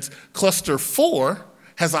instance, cluster 4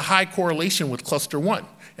 has a high correlation with cluster 1.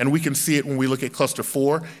 And we can see it when we look at cluster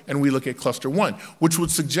 4 and we look at cluster 1, which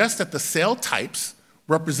would suggest that the cell types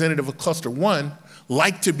representative of cluster 1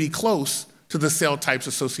 like to be close to the cell types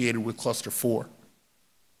associated with cluster 4.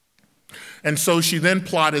 And so she then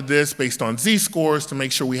plotted this based on z-scores to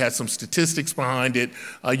make sure we had some statistics behind it,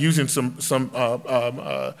 using some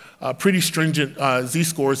pretty stringent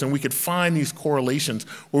z-scores, and we could find these correlations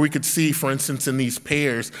where we could see, for instance, in these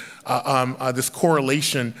pairs, this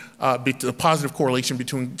correlation, the positive correlation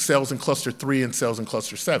between cells in cluster 3 and cells in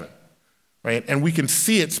cluster 7, right? And we can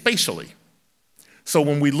see it spatially. So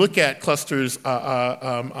when we look at clusters,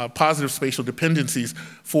 positive spatial dependencies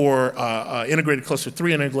for integrated cluster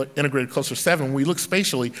 3 and integrated cluster 7, when we look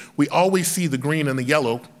spatially, we always see the green and the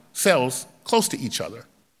yellow cells close to each other,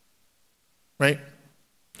 right?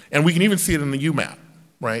 And we can even see it in the UMAP,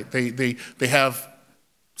 right? They have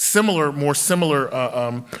more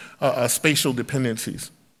similar spatial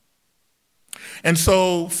dependencies. And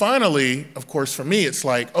so finally, of course, for me, it's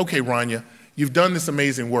like, okay, Rania, you've done this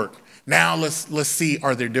amazing work. Now let's see,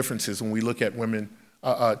 are there differences when we look at women,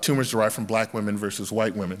 tumors derived from black women versus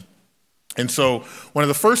white women? And so one of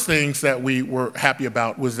the first things that we were happy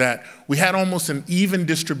about was that we had almost an even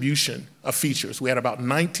distribution of features. We had about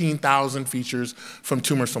 19,000 features from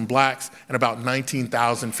tumors from blacks and about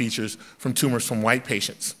 19,000 features from tumors from white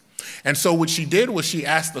patients. And so what she did was she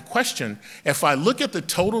asked the question, if I look at the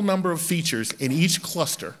total number of features in each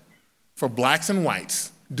cluster for blacks and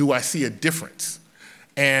whites, do I see a difference?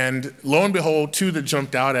 And lo and behold, two that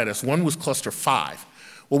jumped out at us. One was cluster 5,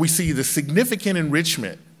 where we see the significant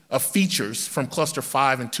enrichment of features from cluster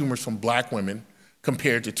 5 in tumors from black women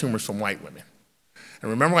compared to tumors from white women.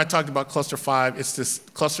 And remember I talked about cluster 5, it's this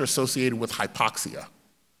cluster associated with hypoxia,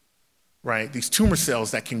 right? These tumor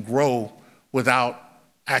cells that can grow without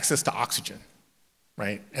access to oxygen,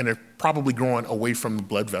 right? And they're probably growing away from the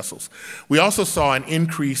blood vessels. We also saw an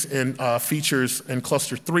increase in features in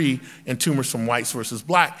cluster 3 in tumors from whites versus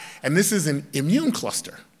black, and this is an immune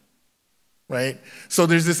cluster, right? So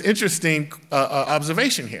there's this interesting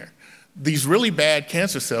observation here. These really bad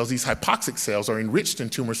cancer cells, these hypoxic cells, are enriched in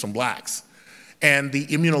tumors from blacks, and the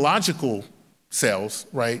immunological cells,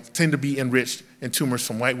 right, tend to be enriched in tumors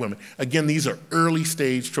from white women. Again, these are early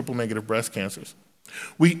stage triple-negative breast cancers.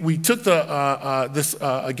 We took this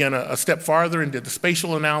again a step farther and did the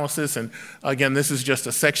spatial analysis, and again this is just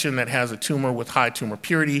a section that has a tumor with high tumor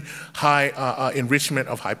purity, high enrichment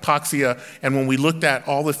of hypoxia, and when we looked at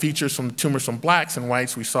all the features from tumors from blacks and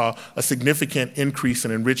whites, we saw a significant increase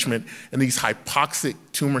in enrichment in these hypoxic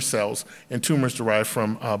tumor cells in tumors derived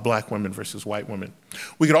from black women versus white women.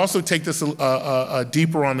 We could also take this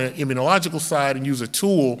deeper on the immunological side and use a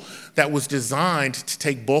tool that was designed to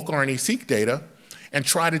take bulk RNA-seq data and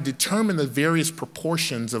try to determine the various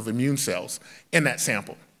proportions of immune cells in that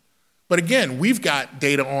sample. But again, we've got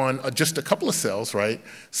data on just a couple of cells, right?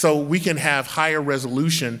 So we can have higher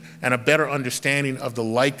resolution and a better understanding of the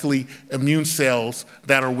likely immune cells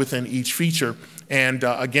that are within each feature. And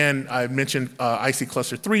again, I mentioned IC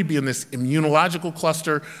cluster 3 being this immunological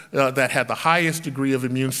cluster that had the highest degree of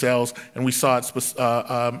immune cells, and we saw it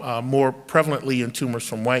more prevalently in tumors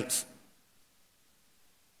from whites.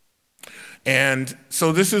 And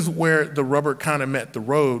so this is where the rubber kind of met the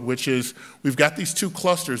road, which is we've got these two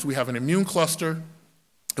clusters. We have an immune cluster,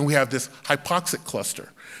 and we have this hypoxic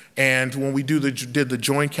cluster. And when we did the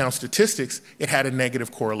joint count statistics, it had a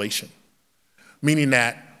negative correlation, meaning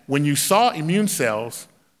that when you saw immune cells,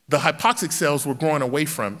 the hypoxic cells were growing away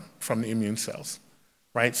from the immune cells,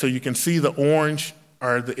 right? So you can see the orange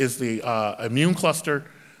is the immune cluster,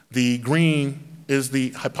 the green is the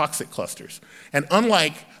hypoxic clusters. And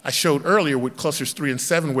unlike I showed earlier with clusters 3 and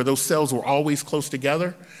 7, where those cells were always close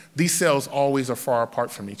together, these cells always are far apart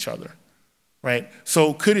from each other, right?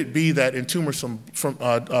 So could it be that in tumors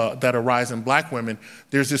that arise in black women,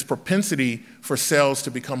 there's this propensity for cells to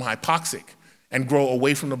become hypoxic and grow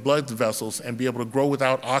away from the blood vessels and be able to grow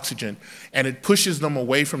without oxygen, and it pushes them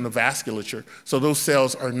away from the vasculature, so those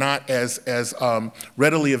cells are not as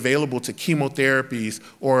readily available to chemotherapies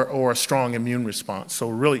or a strong immune response. So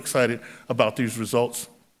we're really excited about these results.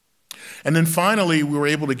 And then finally, we were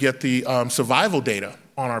able to get the survival data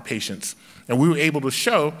on our patients, and we were able to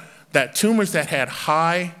show that tumors that had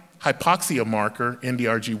high hypoxia marker,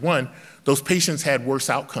 NDRG1, those patients had worse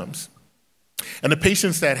outcomes. And the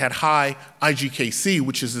patients that had high IGKC,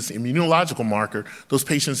 which is this immunological marker, those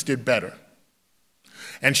patients did better.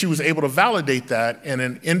 And she was able to validate that in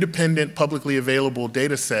an independent, publicly available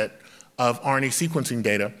data set of RNA sequencing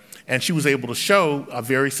data. And she was able to show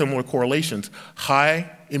very similar correlations.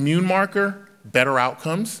 High immune marker, better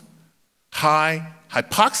outcomes. High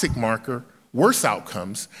hypoxic marker, worse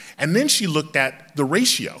outcomes. And then she looked at the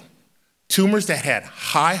ratio. Tumors that had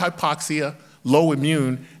high hypoxia, low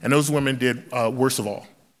immune, and those women did worse of all,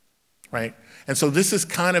 right? And so this is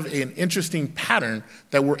kind of an interesting pattern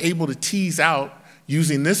that we're able to tease out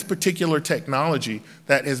using this particular technology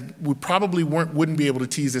that we probably wouldn't be able to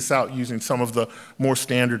tease this out using some of the more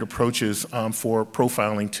standard approaches for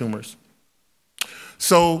profiling tumors.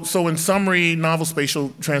 So in summary, novel spatial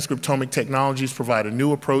transcriptomic technologies provide a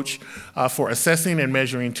new approach for assessing and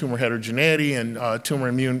measuring tumor heterogeneity and tumor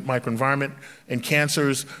immune microenvironment in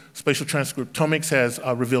cancers. Spatial transcriptomics has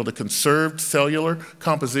revealed a conserved cellular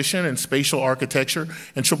composition and spatial architecture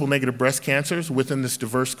in triple-negative breast cancers within this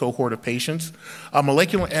diverse cohort of patients.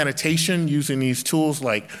 Molecular annotation using these tools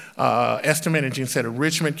like estimate and gene set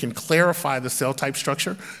enrichment can clarify the cell type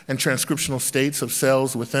structure and transcriptional states of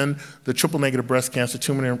cells within the triple-negative breast cancer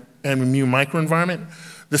tumor and immune microenvironment.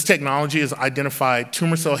 This technology has identified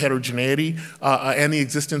tumor cell heterogeneity and the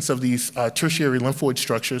existence of these tertiary lymphoid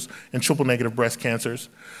structures in triple-negative breast cancers.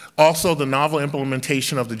 Also, the novel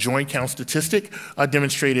implementation of the joint count statistic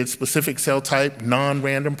demonstrated specific cell type,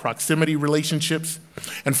 non-random proximity relationships.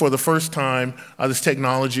 And for the first time, this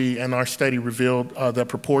technology and our study revealed that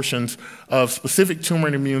proportions of specific tumor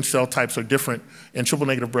and immune cell types are different in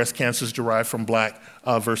triple-negative breast cancers derived from black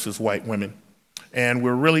versus white women. And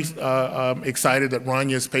we're really excited that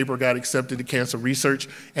Ranya's paper got accepted to Cancer Research,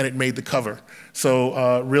 and it made the cover.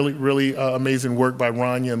 So really amazing work by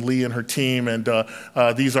Ranya and Lee and her team, and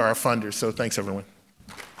these are our funders. So thanks, everyone.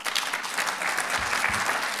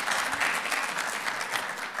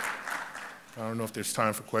 I don't know if there's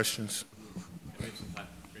time for questions.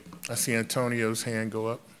 I see Antonio's hand go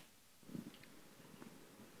up.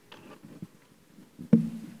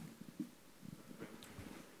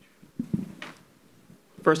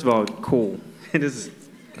 First of all, cool.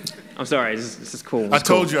 I'm sorry, this is cool. I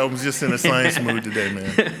told you I was just in a science mood today,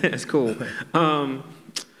 man. It's cool. Yeah,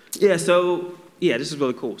 this is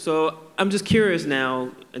really cool. So I'm just curious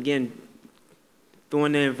now, again,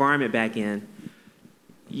 throwing the environment back in,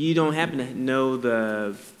 you don't happen to know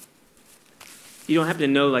the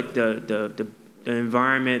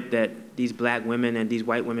environment that these black women and these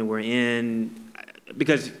white women were in,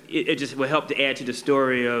 because it just will help to add to the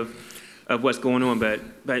story of what's going on, but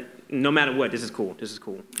no matter what, this is cool. This is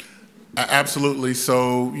cool. Absolutely.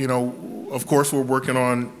 So, of course, we're working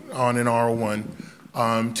on an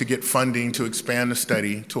R01 to get funding to expand the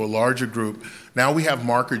study to a larger group. Now we have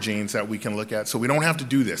marker genes that we can look at, so we don't have to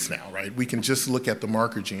do this now, right? We can just look at the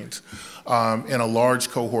marker genes in a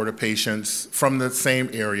large cohort of patients from the same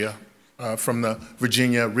area, from the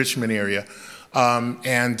Virginia, Richmond area.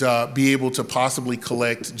 And be able to possibly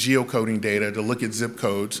collect geocoding data to look at zip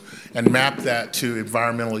codes and map that to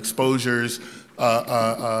environmental exposures,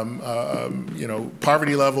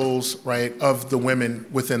 poverty levels, right, of the women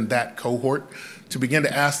within that cohort, to begin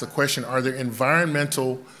to ask the question, are there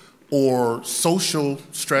environmental or social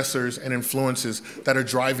stressors and influences that are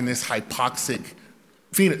driving this hypoxic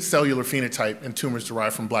cellular phenotype in tumors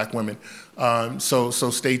derived from Black women? So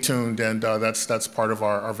stay tuned, and that's part of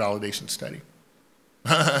our validation study.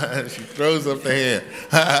 She throws up the hand.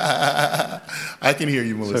 I can hear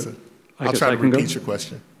you, Melissa. I'll try to repeat your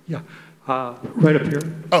question. Yeah, right up here.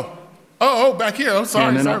 Oh, back here. I'm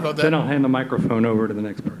sorry. Sorry about that. Then I'll hand the microphone over to the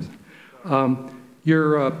next person.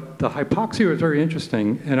 The hypoxia was very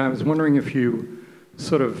interesting, and I was wondering if you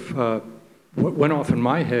sort of, what went off in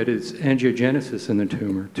my head is angiogenesis in the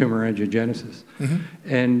tumor angiogenesis.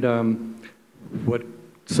 Mm-hmm. And what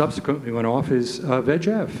subsequently went off is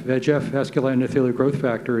VEGF. VEGF, vascular endothelial growth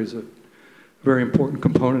factor, is a very important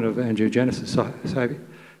component of angiogenesis. So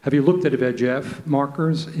have you looked at VEGF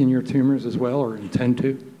markers in your tumors as well, or intend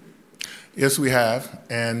to? Yes, we have,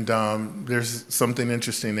 and there's something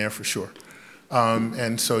interesting there for sure.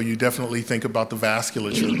 And so you definitely think about the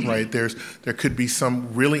vasculature, right? There could be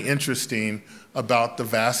some really interesting about the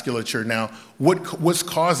vasculature. Now, what's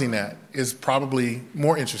causing that is probably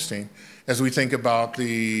more interesting as we think about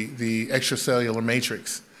the extracellular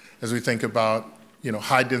matrix, as we think about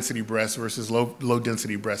high density breast versus low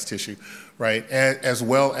density breast tissue, right? As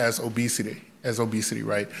well as obesity.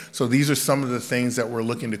 Right? So these are some of the things that we're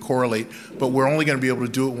looking to correlate, but we're only going to be able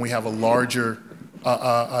to do it when we have a larger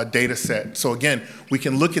data set. So again, we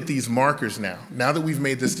can look at these markers now. Now that we've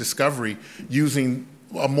made this discovery using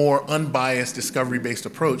a more unbiased discovery-based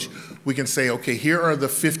approach, we can say, okay, here are the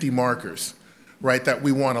 50 markers, right, that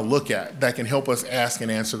we want to look at that can help us ask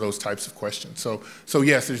and answer those types of questions. So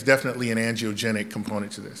yes, there's definitely an angiogenic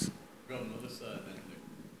component to this.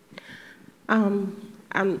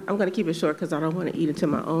 I'm going to keep it short because I don't want to eat into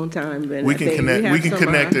my own time. But we can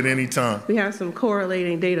connect at any time. We have some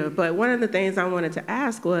correlating data. But one of the things I wanted to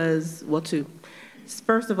ask was, well, two.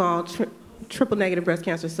 First of all, triple-negative breast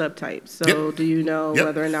cancer subtypes. So do you know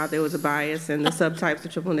whether or not there was a bias in the subtypes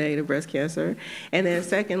of triple-negative breast cancer? And then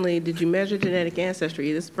secondly, did you measure genetic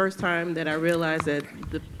ancestry? This is the first time that I realized that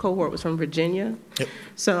the cohort was from Virginia. Yep.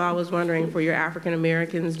 So I was wondering, for your African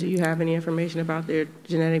Americans, do you have any information about their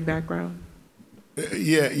genetic background?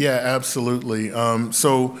 Yeah, absolutely.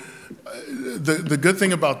 So the good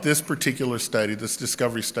thing about this particular study, this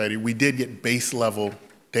discovery study, we did get base level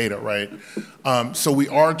data, right? So we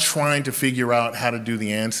are trying to figure out how to do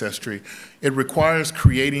the ancestry. It requires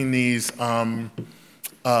creating these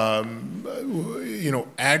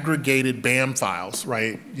aggregated BAM files,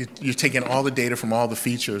 right? You're taking all the data from all the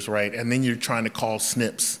features, right? And then you're trying to call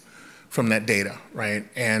SNPs from that data, right?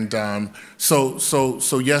 And so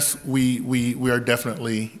yes, we are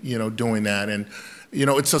definitely doing that, and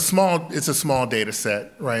it's a small data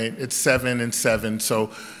set, right? It's 7 and 7,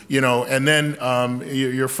 so and then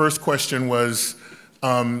your first question was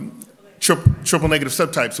triple negative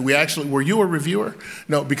subtypes. Were you a reviewer?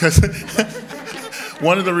 No, because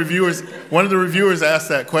one of the reviewers asked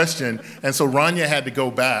that question, and so Rania had to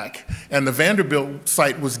go back, and the Vanderbilt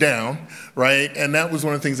site was down, right? And that was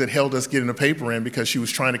one of the things that held us getting the paper in, because she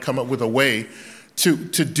was trying to come up with a way to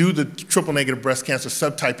do the triple negative breast cancer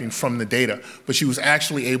subtyping from the data, but she was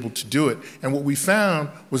actually able to do it. And what we found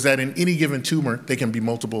was that in any given tumor, they can be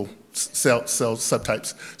multiple cell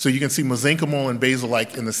subtypes. So you can see mesenchymal and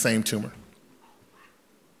basal-like in the same tumor.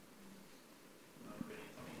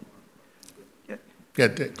 Yeah.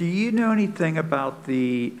 Do you know anything about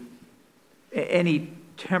any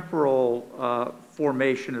temporal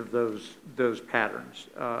formation of those patterns?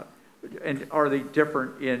 And are they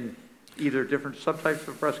different in either different subtypes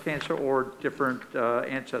of breast cancer or different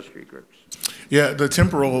ancestry groups? Yeah, the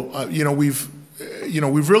temporal, we've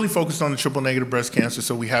really focused on the triple negative breast cancer,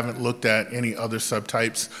 so we haven't looked at any other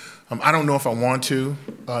subtypes. I don't know if I want to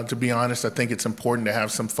be honest. I think it's important to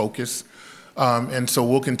have some focus. And so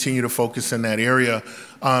we'll continue to focus in that area.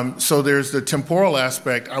 So there's the temporal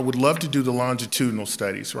aspect. I would love to do the longitudinal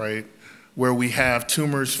studies, right, where we have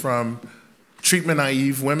tumors from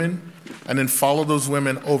treatment-naive women and then follow those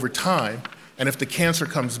women over time. And if the cancer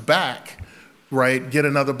comes back, right, get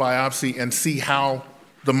another biopsy and see how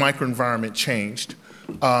the microenvironment changed.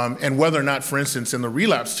 And whether or not, for instance, in the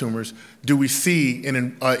relapse tumors, do we see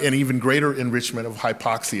an even greater enrichment of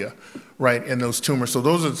hypoxia, right, in those tumors? So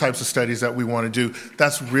those are the types of studies that we want to do.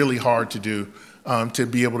 That's really hard to do, to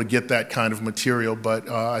be able to get that kind of material, but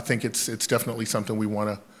I think it's definitely something we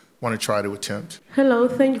want to try to attempt. Hello,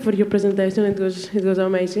 thank you for your presentation. It was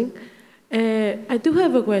amazing. I do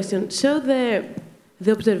have a question. So the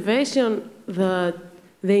observation that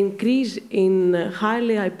the increase in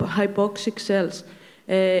highly hypoxic cells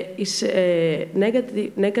is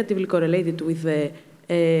negatively correlated with the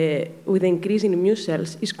increase in immune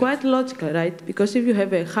cells is quite logical, right? Because if you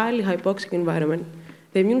have a highly hypoxic environment,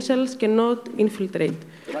 the immune cells cannot infiltrate.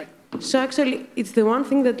 Right. So actually, it's the one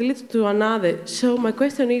thing that leads to another. So my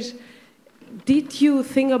question is, did you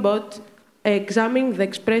think about examining the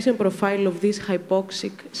expression profile of these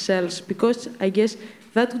hypoxic cells? Because I guess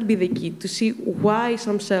that would be the key, to see why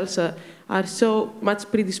some cells are so much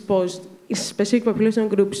predisposed in specific population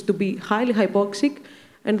groups to be highly hypoxic,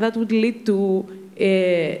 and that would lead to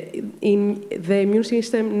in the immune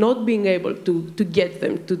system not being able to get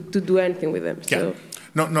them, to do anything with them. Yeah. So,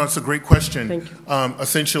 No, it's a great question. Thank you.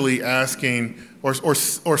 Essentially asking, or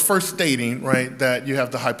first stating, right, that you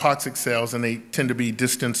have the hypoxic cells and they tend to be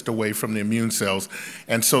distanced away from the immune cells.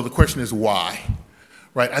 And so the question is why,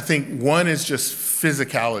 right? I think one is just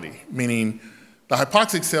physicality, meaning the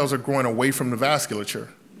hypoxic cells are growing away from the vasculature,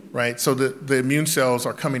 right? So the immune cells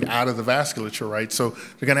are coming out of the vasculature, right? So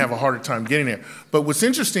they're gonna have a harder time getting there. But what's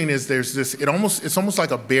interesting is there's this, it's almost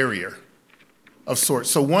like a barrier of sorts.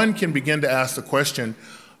 So one can begin to ask the question,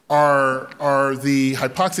 are the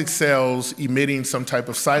hypoxic cells emitting some type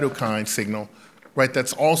of cytokine signal, right,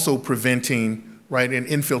 that's also preventing, right, an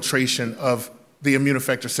infiltration of the immune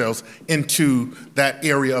effector cells into that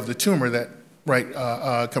area of the tumor that, right,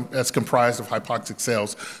 that's comprised of hypoxic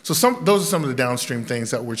cells. So those are some of the downstream things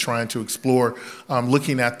that we're trying to explore,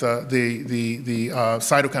 looking at the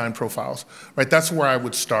cytokine profiles, right? That's where I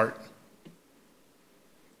would start.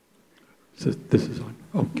 So this is on.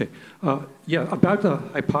 Okay. Yeah, about the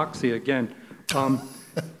hypoxia again.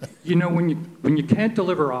 You know, when you can't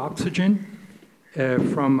deliver oxygen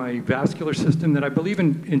from a vascular system that I believe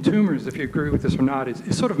in tumors, if you agree with this or not,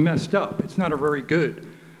 is sort of messed up. It's not a very good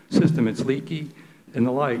system. It's leaky and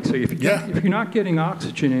the like. So if you're not getting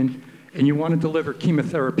oxygen in and you want to deliver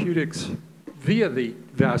chemotherapeutics via the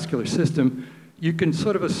vascular system, you can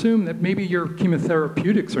sort of assume that maybe your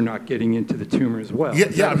chemotherapeutics are not getting into the tumor as well.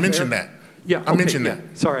 Yeah, I mentioned that. Yeah, I mentioned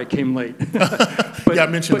that. Sorry, I came late. But, yeah, I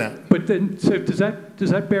mentioned that. But then, so does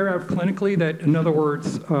that bear out clinically that, in other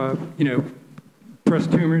words, you know,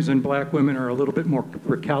 breast tumors in black women are a little bit more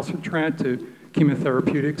recalcitrant to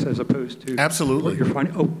chemotherapeutics as opposed to Absolutely. what you're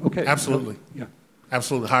finding? Oh, okay. Absolutely. Yeah.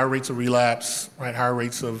 Absolutely. Higher rates of relapse, right? Higher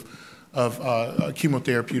rates of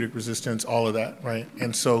chemotherapeutic resistance, all of that, right?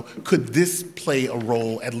 And so could this play a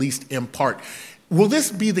role, at least in part? Will this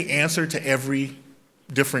be the answer to every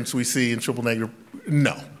difference we see in triple negative?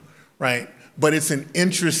 No, right? But it's an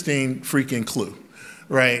interesting freaking clue,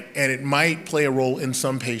 right? And it might play a role in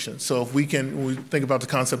some patients. So if when we think about the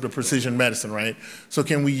concept of precision medicine, right? So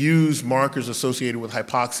can we use markers associated with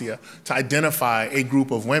hypoxia to identify a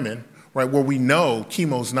group of women, right, where we know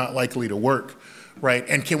chemo is not likely to work, right?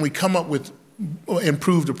 And can we come up with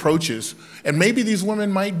improved approaches? And maybe these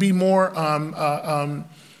women might be more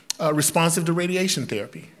responsive to radiation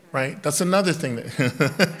therapy, right? That's another thing that...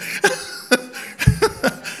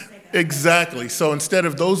 Exactly. So instead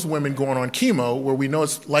of those women going on chemo, where we know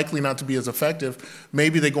it's likely not to be as effective,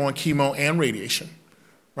 maybe they go on chemo and radiation,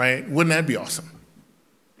 right? Wouldn't that be awesome?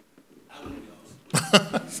 That would be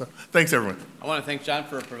awesome. So, thanks, everyone. I want to thank John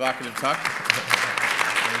for a provocative talk.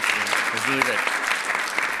 It was really great.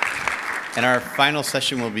 And our final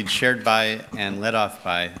session will be chaired by and led off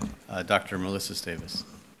by Dr. Melissa Davis.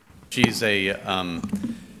 She's a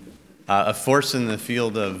force in the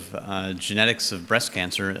field of genetics of breast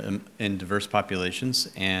cancer in diverse populations,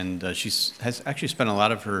 and she has actually spent a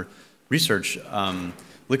lot of her research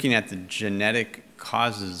looking at the genetic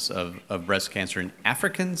causes of breast cancer in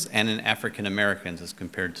Africans and in African Americans as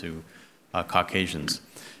compared to Caucasians.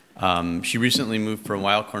 She recently moved from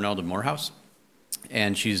Weill Cornell to Morehouse,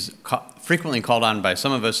 and she's frequently called on by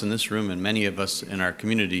some of us in this room and many of us in our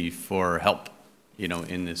community for help, you know,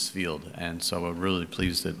 in this field. And so we're really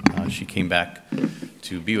pleased that she came back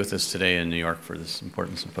to be with us today in New York for this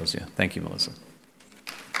important symposium. Thank you, Melissa.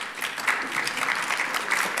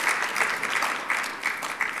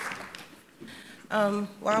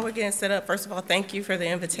 While we're getting set up, first of all, thank you for the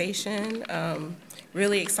invitation.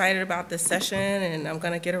 Really excited about this session, and I'm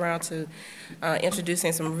going to get around to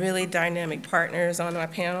introducing some really dynamic partners on my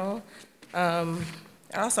panel.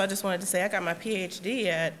 Also, I just wanted to say I got my Ph.D.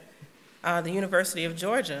 at the University of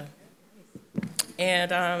Georgia.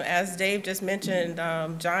 And as Dave just mentioned,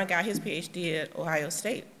 John got his Ph.D. at Ohio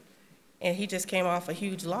State. And he just came off a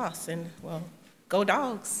huge loss, and, well, go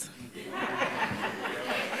Dogs.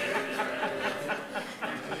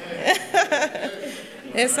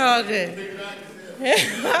 It's all good.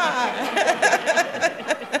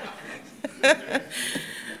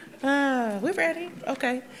 We're ready?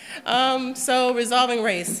 Okay. So resolving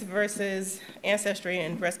race versus ancestry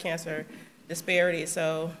and breast cancer disparities.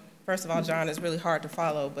 So first of all, John is really hard to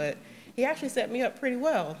follow, but he actually set me up pretty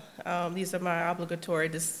well. These are my obligatory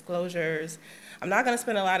disclosures. I'm not going to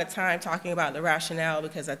spend a lot of time talking about the rationale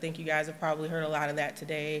because I think you guys have probably heard a lot of that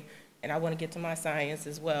today, and I want to get to my science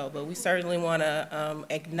as well. But we certainly want to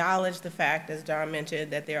acknowledge the fact, as John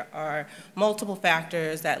mentioned, that there are multiple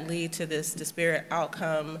factors that lead to this disparate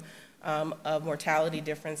outcome of mortality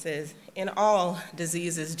differences in all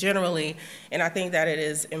diseases generally. And I think that it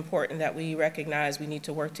is important that we recognize we need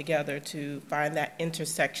to work together to find that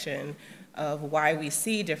intersection of why we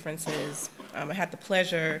see differences. I had the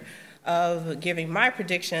pleasure of giving my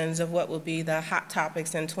predictions of what will be the hot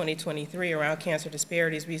topics in 2023 around cancer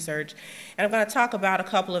disparities research. And I'm going to talk about a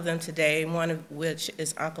couple of them today, one of which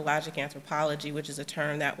is oncologic anthropology, which is a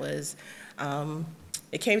term that was,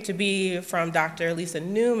 it came to be from Dr. Lisa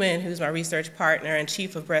Newman, who's my research partner and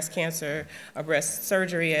chief of breast cancer, breast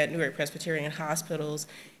surgery at Newark Presbyterian Hospitals.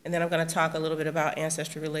 And then I'm going to talk a little bit about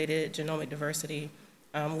ancestry-related genomic diversity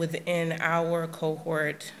within our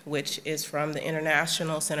cohort, which is from the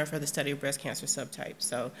International Center for the Study of Breast Cancer Subtypes.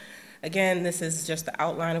 So again, this is just the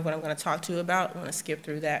outline of what I'm going to talk to you about. I want to skip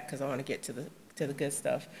through that because I want to get to the good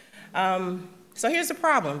stuff. So here's the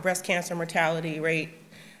problem. Breast cancer mortality rate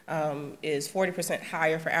is 40%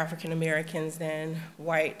 higher for African Americans than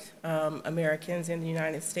white Americans in the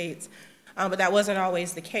United States. But that wasn't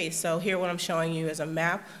always the case. So here what I'm showing you is a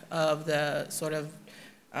map of the sort of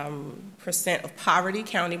percent of poverty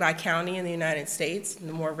county by county in the United States.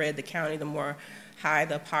 The more red the county, the more high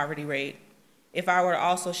the poverty rate. If I were to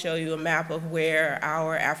also show you a map of where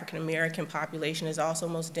our African American population is also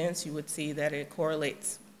most dense, you would see that it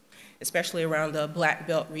correlates, especially around the Black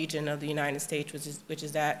Belt region of the United States, which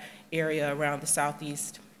is that area around the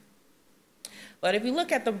Southeast. But if you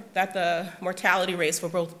look at the mortality rates for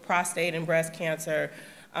both prostate and breast cancer,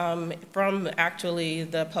 from actually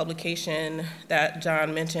the publication that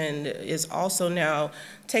John mentioned is also now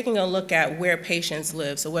taking a look at where patients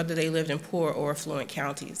live, so whether they lived in poor or affluent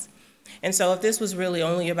counties. And so if this was really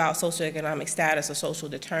only about socioeconomic status or social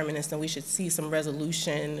determinants, then we should see some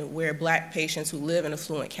resolution where Black patients who live in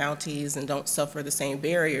affluent counties and don't suffer the same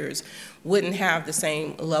barriers wouldn't have the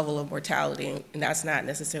same level of mortality, and that's not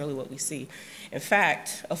necessarily what we see. In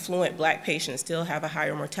fact, affluent Black patients still have a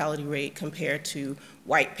higher mortality rate compared to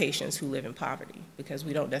white patients who live in poverty, because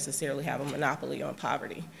we don't necessarily have a monopoly on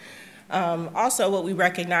poverty. Also, what we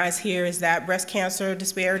recognize here is that breast cancer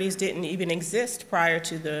disparities didn't even exist prior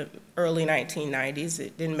to the early 1990s.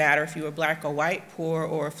 It didn't matter if you were Black or white, poor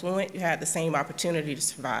or affluent, you had the same opportunity to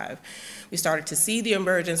survive. We started to see the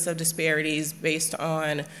emergence of disparities based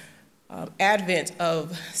on advent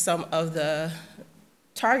of some of the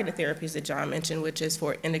targeted therapies that John mentioned, which is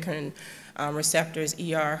for endocrine receptors,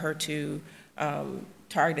 ER, HER2,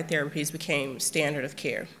 targeted therapies became standard of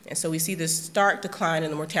care. And so we see this stark decline in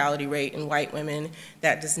the mortality rate in white women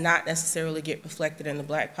that does not necessarily get reflected in the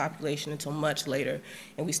Black population until much later,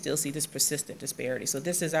 and we still see this persistent disparity. So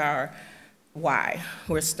this is our why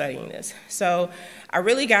we're studying this. So I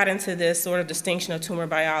really got into this sort of distinction of tumor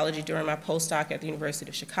biology during my postdoc at the University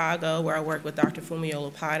of Chicago, where I worked with Dr.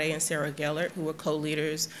 Fumio Lopade and Sarah Gellert, who were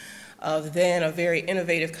co-leaders of then a very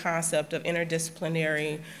innovative concept of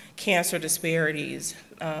interdisciplinary cancer disparities.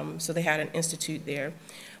 So they had an institute there.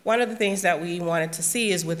 One of the things that we wanted to see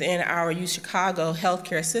is within our UChicago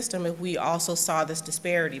healthcare system, if we also saw this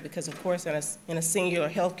disparity, because of course in a singular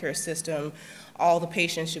healthcare system, all the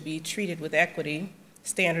patients should be treated with equity,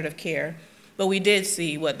 standard of care. But we did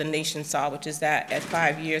see what the nation saw, which is that at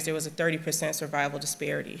 5 years, there was a 30% survival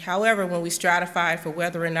disparity. However, when we stratified for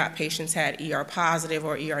whether or not patients had ER positive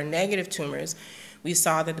or ER negative tumors, we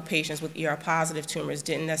saw that the patients with ER positive tumors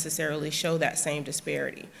didn't necessarily show that same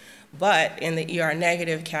disparity. But in the ER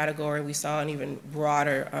negative category, we saw an even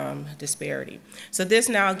broader disparity. So this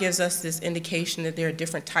now gives us this indication that there are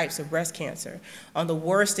different types of breast cancer. On the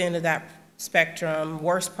worst end of that spectrum,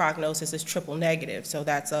 worst prognosis is triple negative. So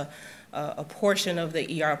that's a portion of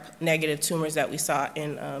the ER negative tumors that we saw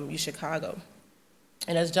in UChicago.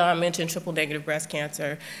 And as John mentioned, triple negative breast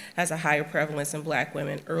cancer has a higher prevalence in Black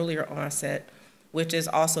women, earlier onset, which is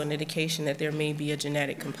also an indication that there may be a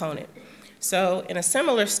genetic component. So in a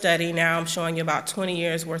similar study, now I'm showing you about 20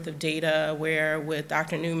 years worth of data where with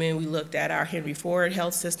Dr. Newman, we looked at our Henry Ford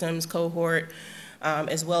Health Systems cohort,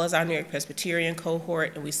 as well as our New York Presbyterian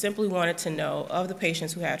cohort, and we simply wanted to know of the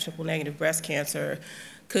patients who had triple negative breast cancer,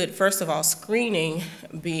 could, first of all, screening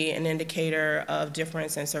be an indicator of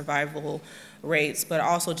difference in survival rates, but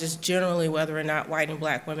also just generally whether or not white and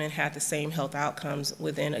Black women had the same health outcomes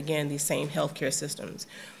within, again, these same healthcare systems.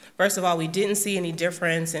 First of all, we didn't see any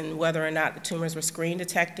difference in whether or not the tumors were screen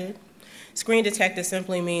detected. Screen detected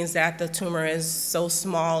simply means that the tumor is so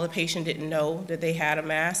small the patient didn't know that they had a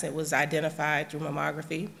mass. It was identified through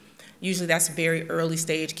mammography. Usually that's very early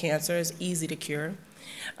stage cancer. It's easy to cure.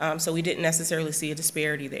 So we didn't necessarily see a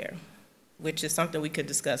disparity there, which is something we could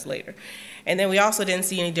discuss later. And then we also didn't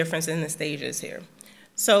see any difference in the stages here.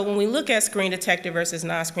 So when we look at screen detected versus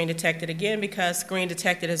non-screen detected, again, because screen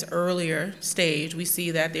detected is earlier stage, we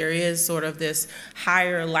see that there is sort of this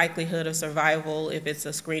higher likelihood of survival if it's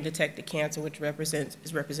a screen detected cancer, which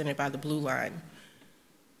is represented by the blue line.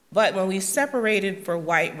 But when we separated for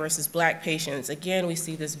white versus black patients, again, we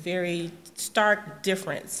see this very stark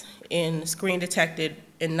difference in screen detected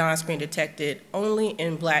and non-screen detected only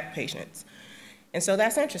in black patients. And so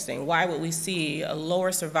that's interesting. Why would we see a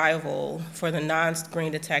lower survival for the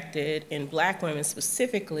non-screen detected in black women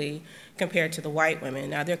specifically compared to the white women?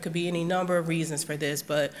 Now, there could be any number of reasons for this,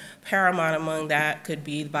 but paramount among that could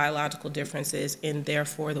be biological differences and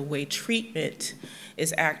therefore the way treatment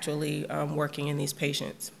is actually working in these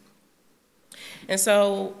patients. And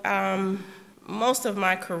so most of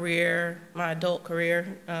my career, my adult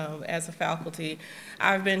career as a faculty,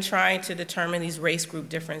 I've been trying to determine these race group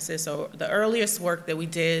differences. So the earliest work that we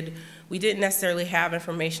didn't necessarily have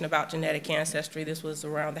information about genetic ancestry. This was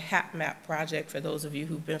around the HapMap project for those of you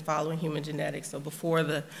who've been following human genetics. So before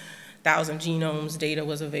the 1,000 genomes data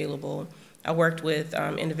was available. I worked with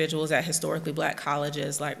individuals at historically black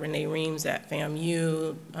colleges like Renee Reams at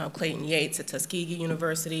FAMU, Clayton Yates at Tuskegee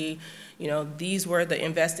University. You know, these were the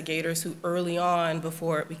investigators who early on,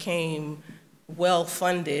 before it became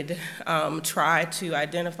well-funded, tried to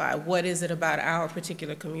identify what is it about our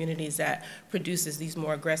particular communities that produces these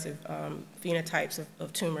more aggressive phenotypes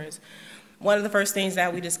of tumors. One of the first things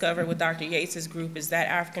that we discovered with Dr. Yates's group is that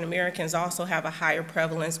African Americans also have a higher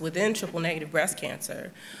prevalence within triple-negative breast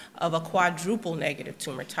cancer of a quadruple negative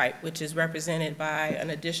tumor type, which is represented by an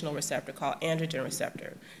additional receptor called androgen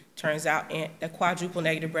receptor. Turns out that quadruple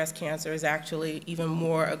negative breast cancer is actually even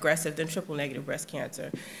more aggressive than triple negative breast cancer.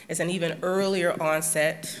 It's an even earlier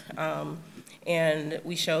onset, and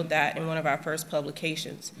we showed that in one of our first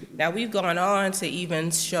publications. Now, we've gone on to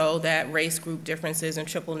even show that race group differences in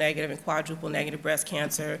triple negative and quadruple negative breast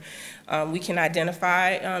cancer, we can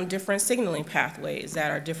identify different signaling pathways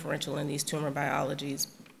that are differential in these tumor biologies.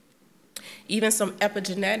 Even some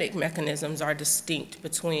epigenetic mechanisms are distinct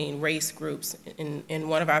between race groups. In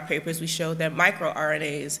one of our papers, we showed that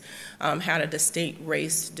microRNAs had a distinct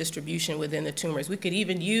race distribution within the tumors. We could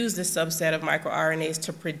even use this subset of microRNAs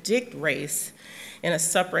to predict race in a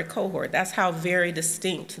separate cohort. That's how very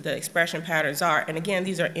distinct the expression patterns are. And again,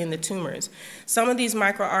 these are in the tumors. Some of these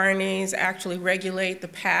microRNAs actually regulate the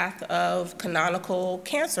path of canonical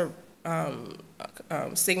cancer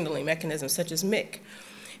signaling mechanisms, such as MYC.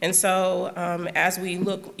 And so as we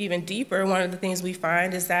look even deeper, one of the things we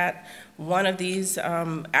find is that one of these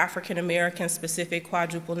African-American specific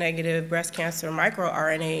quadruple negative breast cancer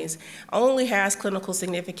microRNAs only has clinical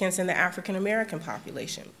significance in the African-American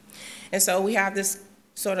population. And so we have this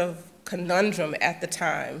sort of conundrum at the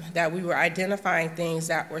time that we were identifying things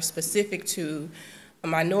that were specific to a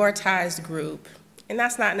minoritized group, and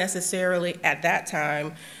that's not necessarily at that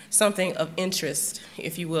time something of interest,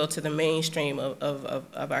 if you will, to the mainstream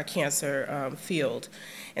of our cancer field.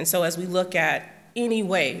 And so as we look at any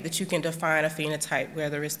way that you can define a phenotype,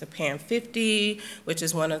 whether it's the PAM50, which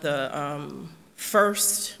is one of the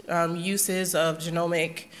first uses of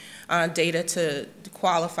genomic data to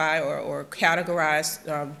qualify or categorize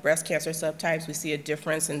breast cancer subtypes, we see a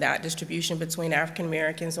difference in that distribution between African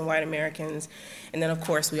Americans and white Americans. And then, of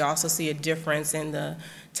course, we also see a difference in the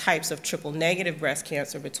types of triple negative breast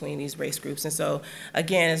cancer between these race groups. And so,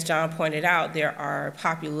 again, as John pointed out, there are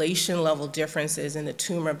population level differences in the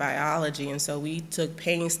tumor biology. And so we took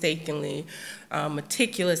painstakingly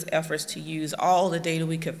meticulous efforts to use all the data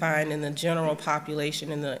we could find in the general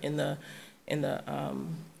population, in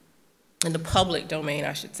the public domain,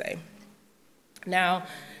 I should say. Now,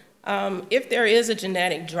 if there is a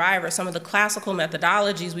genetic driver, some of the classical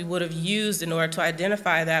methodologies we would have used in order to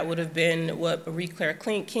identify that would have been what Marie-Claire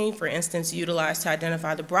King, for instance, utilized to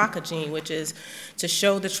identify the BRCA gene, which is to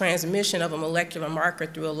show the transmission of a molecular marker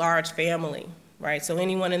through a large family. right? So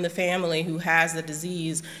anyone in the family who has the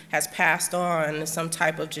disease has passed on some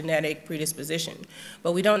type of genetic predisposition.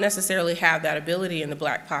 But we don't necessarily have that ability in the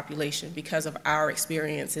Black population because of our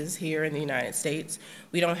experiences here in the United States.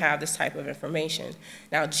 We don't have this type of information.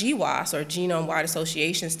 Now, GWAS, or genome-wide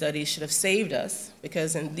association studies, should have saved us,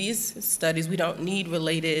 because in these studies, we don't need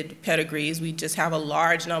related pedigrees. We just have a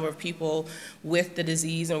large number of people with the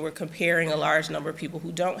disease, and we're comparing a large number of people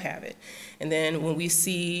who don't have it. And then when we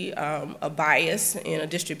see a bias in a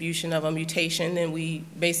distribution of a mutation, then we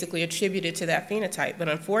basically attribute it to that phenotype. But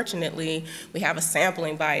unfortunately, we have a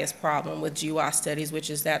sampling bias problem with GWAS studies, which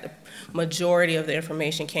is that the majority of the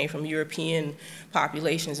information came from European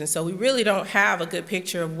populations. And so we really don't have a good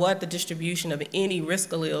picture of what the distribution of any risk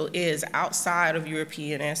allele is outside of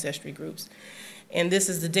European ancestry groups. And this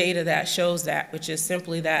is the data that shows that, which is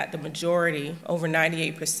simply that the majority, over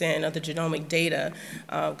 98% of the genomic data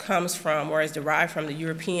comes from or is derived from the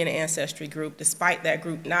European ancestry group, despite that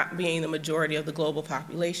group not being the majority of the global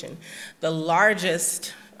population. The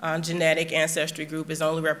largest genetic ancestry group is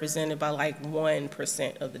only represented by like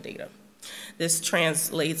 1% of the data. This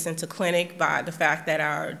translates into clinic by the fact that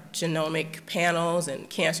our genomic panels and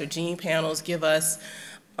cancer gene panels give us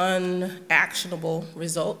unactionable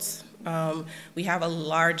results. We have a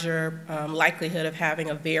larger likelihood of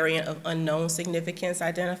having a variant of unknown significance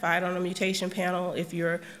identified on a mutation panel if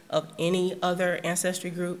you're of any other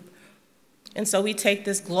ancestry group. And so we take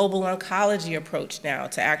this global oncology approach now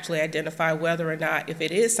to actually identify whether or not, if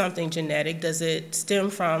it is something genetic, does it stem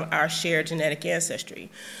from our shared genetic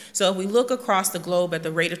ancestry. So if we look across the globe at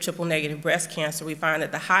the rate of triple-negative breast cancer, we find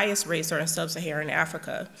that the highest rates are in sub-Saharan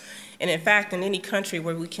Africa. And in fact, in any country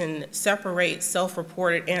where we can separate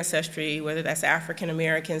self-reported ancestry, whether that's African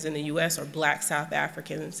Americans in the US or Black South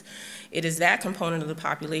Africans, it is that component of the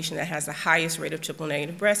population that has the highest rate of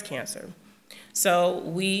triple-negative breast cancer. So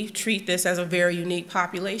we treat this as a very unique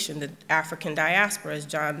population, the African diaspora, as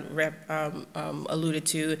John alluded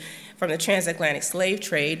to, from the transatlantic slave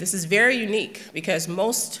trade. This is very unique because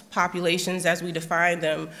most populations, as we define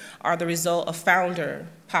them, are the result of founder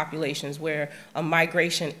populations where a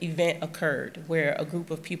migration event occurred, where a group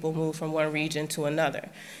of people moved from one region to another.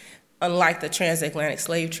 Unlike the transatlantic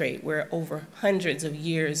slave trade, where over hundreds of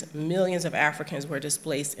years, millions of Africans were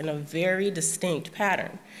displaced in a very distinct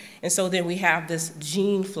pattern. And so then we have this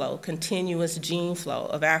gene flow, continuous gene flow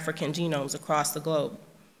of African genomes across the globe.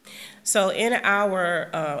 So in our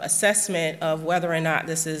assessment of whether or not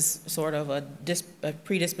this is sort of a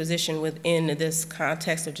predisposition within this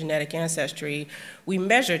context of genetic ancestry, we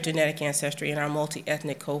measured genetic ancestry in our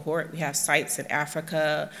multi-ethnic cohort. We have sites in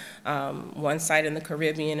Africa, one site in the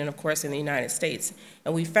Caribbean, and of course in the United States.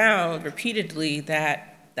 And we found repeatedly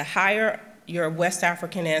that the higher your West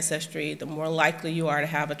African ancestry, the more likely you are to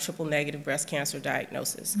have a triple-negative breast cancer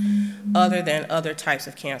diagnosis, other than other types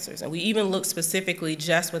of cancers. And we even looked specifically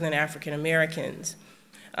just within African Americans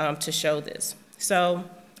to show this. So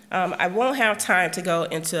I won't have time to go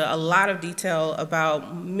into a lot of detail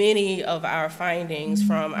about many of our findings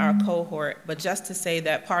from our cohort, but just to say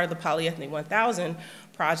that part of the Polyethnic 1000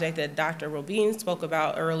 project that Dr. Robin spoke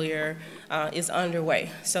about earlier is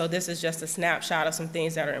underway. So this is just a snapshot of some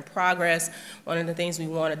things that are in progress. One of the things we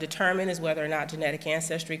want to determine is whether or not genetic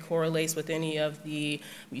ancestry correlates with any of the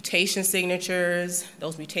mutation signatures,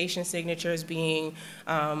 those mutation signatures being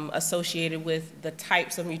associated with the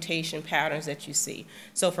types of mutation patterns that you see.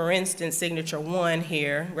 So for instance, signature 1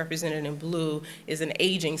 here, represented in blue, is an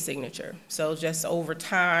aging signature. So just over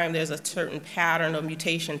time, there's a certain pattern of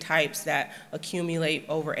mutation types that accumulate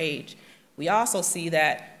over age. We also see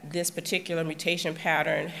that this particular mutation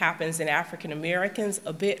pattern happens in African Americans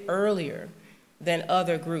a bit earlier than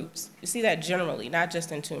other groups. You see that generally, not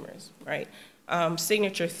just in tumors, right?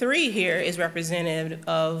 Signature 3 here is representative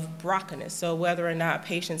of BRCA. So whether or not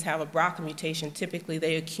patients have a BRCA mutation, typically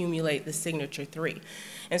they accumulate the signature 3.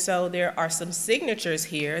 And so there are some signatures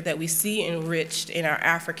here that we see enriched in our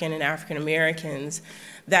African and African Americans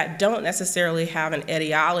that don't necessarily have an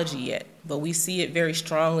etiology yet, but we see it very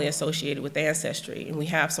strongly associated with ancestry. And we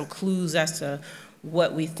have some clues as to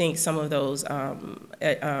what we think some of those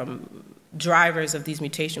drivers of these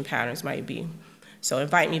mutation patterns might be. So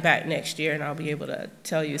invite me back next year and I'll be able to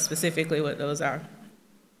tell you specifically what those are.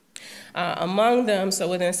 Among them, so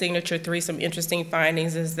within signature 3, some interesting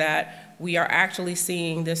findings is that we are actually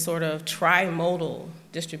seeing this sort of trimodal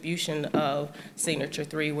distribution of signature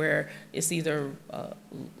 3, where it's either a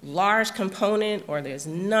large component or there's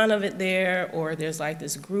none of it there, or there's like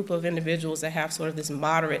this group of individuals that have sort of this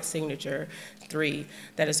moderate signature 3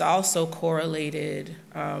 that is also correlated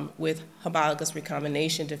with homologous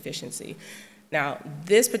recombination deficiency. Now,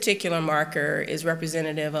 this particular marker is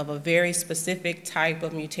representative of a very specific type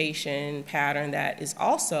of mutation pattern that is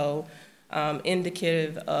also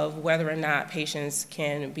indicative of whether or not patients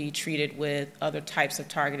can be treated with other types of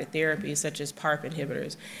targeted therapies, such as PARP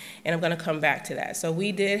inhibitors. And I'm going to come back to that. So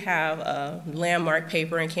we did have a landmark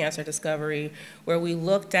paper in cancer discovery where we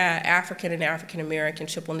looked at African and African American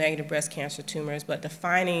triple-negative breast cancer tumors, but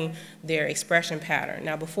defining their expression pattern.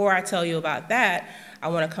 Now, before I tell you about that, I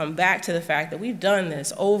want to come back to the fact that we've done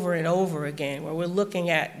this over and over again, where we're looking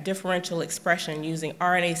at differential expression using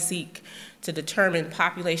RNA-seq to determine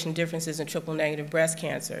population differences in triple-negative breast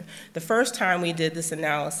cancer. The first time we did this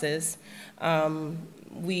analysis,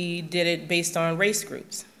 we did it based on race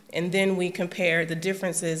groups. And then we compared the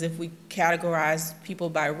differences if we categorize people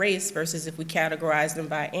by race versus if we categorize them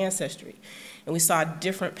by ancestry. And we saw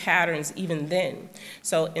different patterns even then.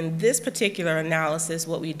 So in this particular analysis,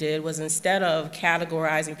 what we did was instead of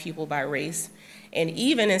categorizing people by race, and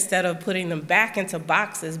even instead of putting them back into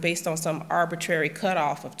boxes based on some arbitrary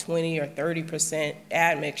cutoff of 20 or 30%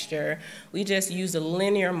 admixture, we just used a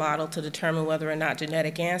linear model to determine whether or not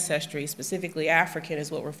genetic ancestry, specifically African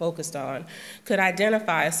is what we're focused on, could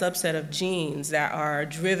identify a subset of genes that are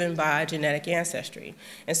driven by genetic ancestry.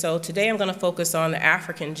 And so today I'm going to focus on the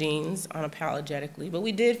African genes unapologetically, but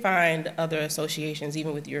we did find other associations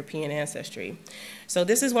even with European ancestry. So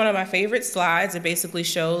this is one of my favorite slides. It basically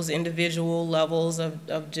shows individual levels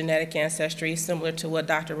of genetic ancestry, similar to what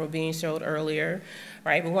Dr. Robin showed earlier,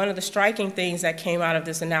 right? But one of the striking things that came out of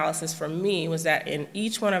this analysis for me was that in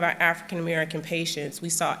each one of our African American patients, we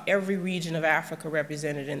saw every region of Africa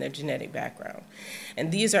represented in their genetic background.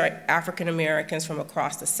 And these are African Americans from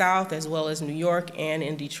across the South, as well as New York and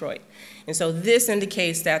in Detroit. And so this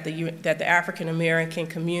indicates that the African American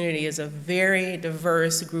community is a very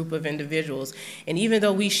diverse group of individuals. And even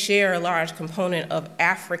though we share a large component of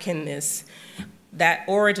Africanness, that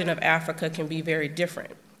origin of Africa can be very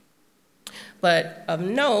different. But of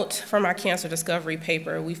note, from our cancer discovery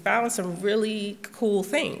paper, we found some really cool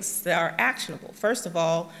things that are actionable. First of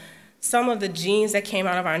all, some of the genes that came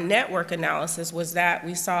out of our network analysis was that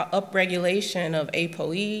we saw upregulation of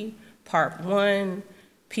ApoE, PARP1,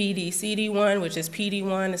 PDCD1, which is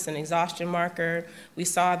PD1, it's an exhaustion marker. We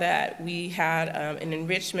saw that we had an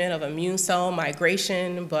enrichment of immune cell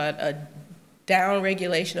migration, but a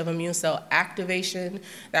downregulation of immune cell activation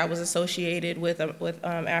that was associated with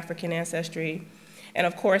African ancestry. And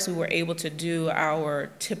of course, we were able to do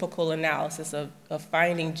our typical analysis of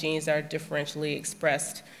finding genes that are differentially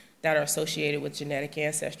expressed that are associated with genetic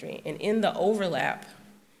ancestry. And in the overlap,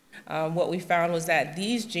 what we found was that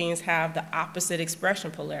these genes have the opposite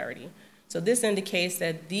expression polarity. So this indicates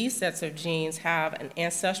that these sets of genes have an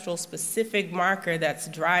ancestral specific marker that's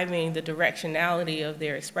driving the directionality of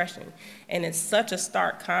their expression. And it's such a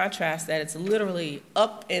stark contrast that it's literally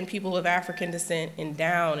up in people of African descent and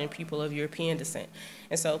down in people of European descent.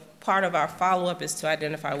 And so part of our follow-up is to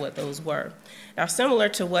identify what those were. Now, similar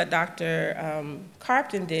to what Dr.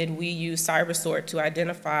 Carpten did, we used CyberSort to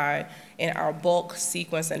identify in our bulk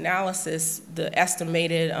sequence analysis the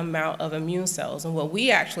estimated amount of immune cells. And what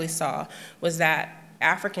we actually saw was that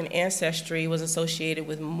African ancestry was associated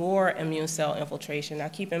with more immune cell infiltration. Now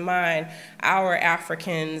keep in mind, our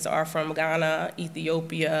Africans are from Ghana,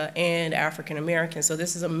 Ethiopia, and African Americans. So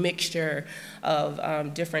this is a mixture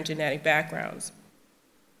of different genetic backgrounds.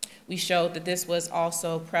 We showed that this was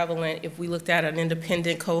also prevalent if we looked at an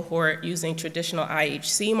independent cohort using traditional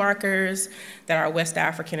IHC markers, that our West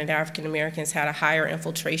African and African Americans had a higher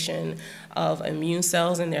infiltration of immune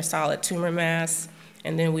cells in their solid tumor mass.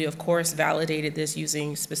 And then we, of course, validated this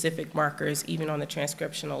using specific markers, even on the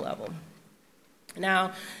transcriptional level.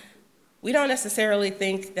 Now, we don't necessarily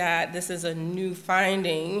think that this is a new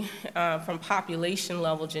finding from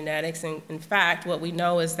population-level genetics. In fact, what we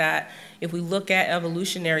know is that if we look at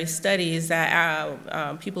evolutionary studies,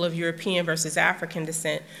 that people of European versus African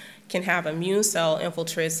descent can have immune cell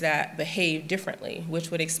infiltrates that behave differently,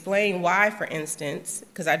 which would explain why, for instance,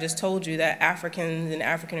 because I just told you that Africans and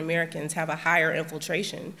African Americans have a higher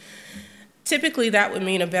infiltration. Typically, that would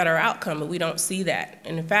mean a better outcome, but we don't see that.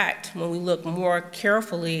 And in fact, when we look more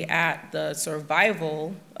carefully at the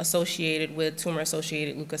survival associated with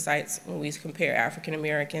tumor-associated leukocytes, when we compare African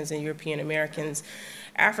Americans and European Americans,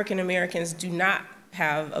 African Americans do not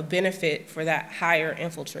have a benefit for that higher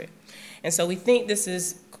infiltrate. And so we think this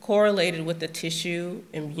is correlated with the tissue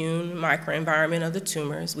immune microenvironment of the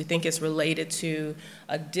tumors. We think it's related to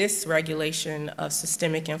a dysregulation of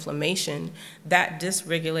systemic inflammation. That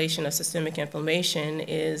dysregulation of systemic inflammation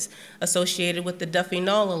is associated with the Duffy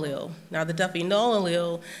null allele. Now, the Duffy null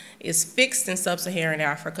allele is fixed in sub-Saharan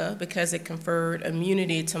Africa because it conferred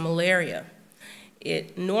immunity to malaria.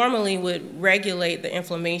 It normally would regulate the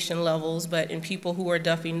inflammation levels, but in people who are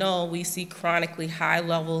Duffy null, we see chronically high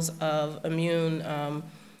levels of immune,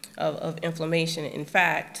 of inflammation. In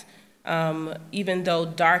fact, even though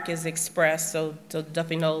DARK is expressed, so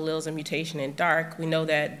Duffy null alleles a mutation in DARK, we know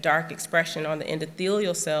that DARK expression on the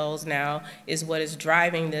endothelial cells now is what is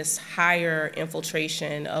driving this higher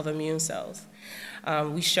infiltration of immune cells.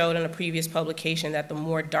 We showed in a previous publication that the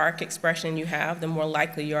more DARK expression you have, the more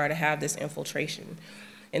likely you are to have this infiltration.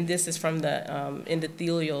 And this is from the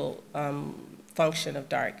endothelial function of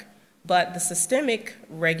DARK. But the systemic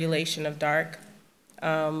regulation of DARK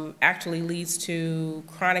actually leads to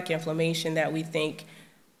chronic inflammation that we think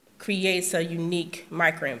creates a unique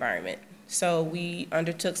microenvironment. So we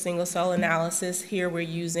undertook single cell analysis. Here we're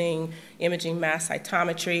using imaging mass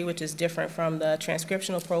cytometry, which is different from the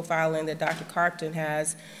transcriptional profiling that Dr. Carpten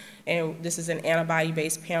has. And this is an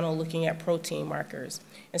antibody-based panel looking at protein markers.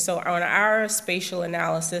 And so on our spatial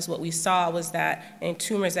analysis, what we saw was that in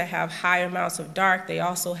tumors that have high amounts of DARK, they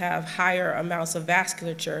also have higher amounts of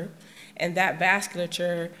vasculature. And that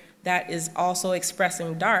vasculature that is also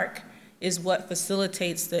expressing DARK is what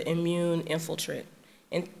facilitates the immune infiltrate.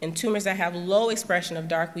 In tumors that have low expression of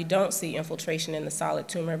DARK, we don't see infiltration in the solid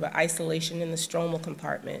tumor, but isolation in the stromal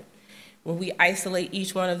compartment. When we isolate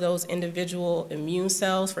each one of those individual immune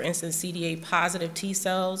cells, for instance, CD8 positive T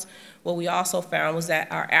cells, what we also found was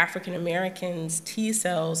that our African Americans' T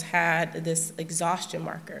cells had this exhaustion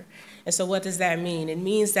marker. And so what does that mean? It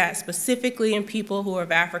means that specifically in people who are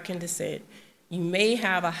of African descent, you may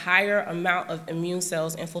have a higher amount of immune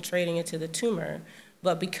cells infiltrating into the tumor,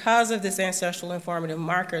 but because of this ancestral informative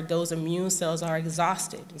marker, those immune cells are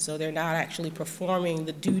exhausted, and so they're not actually performing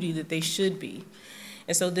the duty that they should be.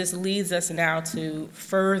 And so this leads us now to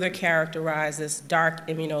further characterize this DARK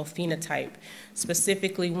immunophenotype,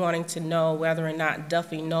 specifically wanting to know whether or not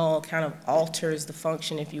Duffy null kind of alters the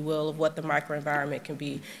function, if you will, of what the microenvironment can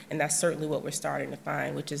be. And that's certainly what we're starting to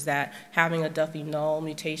find, which is that having a Duffy null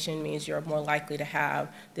mutation means you're more likely to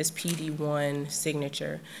have this PD-1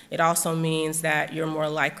 signature. It also means that you're more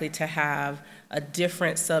likely to have a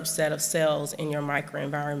different subset of cells in your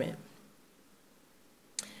microenvironment.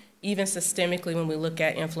 Even systemically, when we look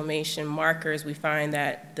at inflammation markers, we find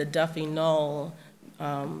that the Duffy null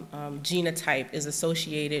genotype is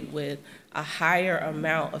associated with a higher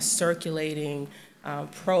amount of circulating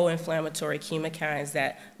pro-inflammatory chemokines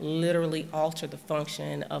that literally alter the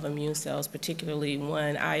function of immune cells, particularly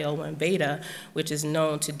one IL-1 beta, which is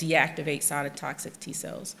known to deactivate cytotoxic T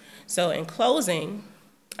cells. So in closing,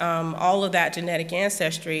 all of that genetic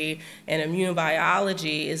ancestry and immune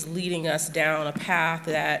biology is leading us down a path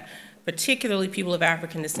that particularly people of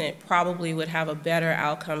African descent probably would have a better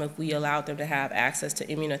outcome if we allowed them to have access to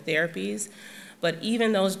immunotherapies. But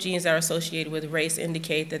even those genes that are associated with race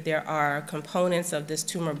indicate that there are components of this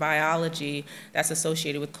tumor biology that's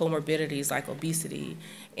associated with comorbidities like obesity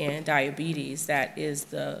and diabetes that is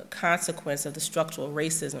the consequence of the structural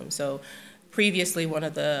racism. So previously, one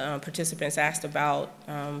of the participants asked about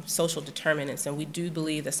social determinants, and we do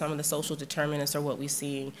believe that some of the social determinants are what we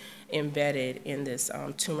see embedded in this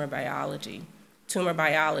tumor biology. Tumor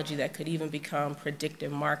biology that could even become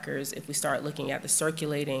predictive markers if we start looking at the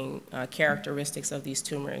circulating characteristics of these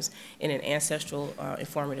tumors in an ancestral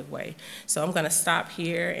informative way. So I'm going to stop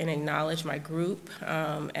here and acknowledge my group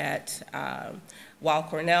at Weill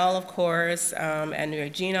Cornell, of course, at New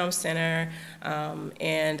York Genome Center,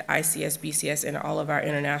 and ICS, BCS, and all of our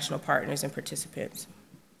international partners and participants.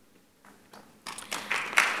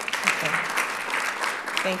 Okay.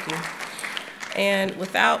 Thank you. And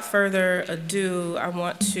without further ado, I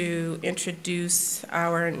want to introduce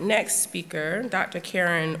our next speaker, Dr.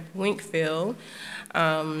 Karen Winkfield,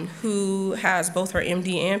 who has both her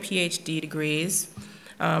MD and PhD degrees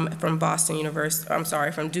from Boston University, I'm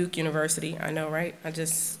sorry, from Duke University. I know, right? I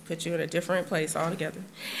just put you in a different place altogether.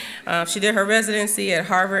 She did her residency at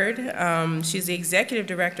Harvard. She's the executive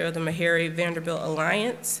director of the Meharry Vanderbilt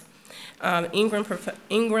Alliance, Ingram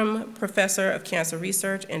Professor of Cancer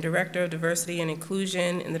Research and Director of Diversity and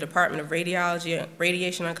Inclusion in the Department of Radiology,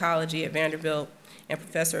 Radiation Oncology at Vanderbilt, and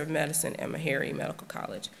Professor of Medicine at Meharry Medical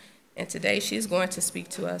College. And today she's going to speak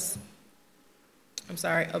to us,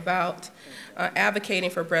 about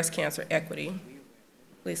advocating for breast cancer equity.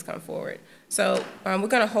 Please come forward. So we're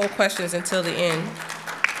going to hold questions until the end.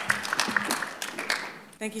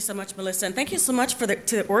 Thank you so much, Melissa, and thank you so much to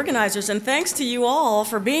the organizers, and thanks to you all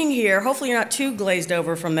for being here. Hopefully you're not too glazed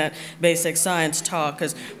over from that basic science talk,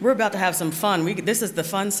 because we're about to have some fun. This is the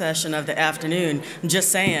fun session of the afternoon,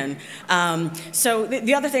 just saying. So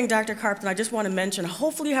the other thing, Dr. Carpten, I just want to mention,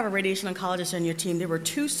 hopefully you have a radiation oncologist on your team. There were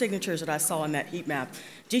 2 signatures that I saw on that heat map.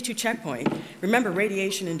 G2 checkpoint. Remember,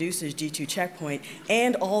 radiation induces G2 checkpoint,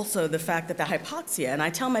 and also the fact that the hypoxia, and I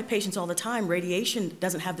tell my patients all the time, radiation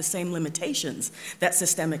doesn't have the same limitations that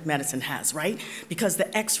systemic medicine has, right? Because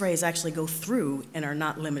the X-rays actually go through and are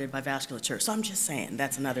not limited by vasculature. So I'm just saying,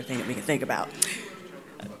 that's another thing that we can think about.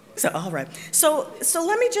 So, all right. So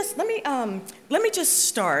let me just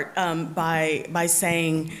start by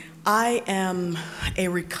saying I am a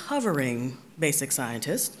recovering basic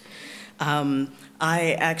scientist.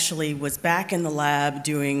 I actually was back in the lab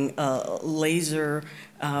doing laser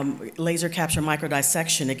capture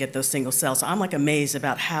microdissection to get those single cells. So I'm like amazed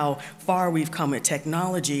about how far we've come with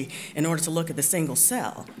technology in order to look at the single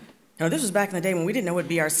cell. Now, this was back in the day when we didn't know what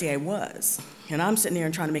BRCA was. And I'm sitting there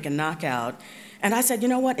and trying to make a knockout. And I said, you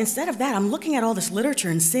know what, instead of that, I'm looking at all this literature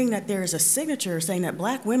and seeing that there is a signature saying that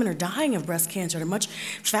black women are dying of breast cancer at a much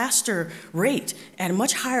faster rate, at a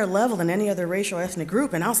much higher level than any other racial or ethnic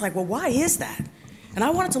group. And I was like, well, why is that? And I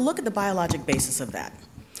wanted to look at the biologic basis of that.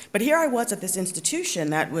 But here I was at this institution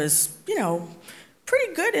that was, you know,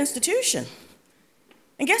 pretty good institution.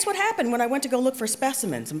 And guess what happened when I went to go look for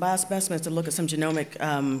specimens and biospecimens to look at some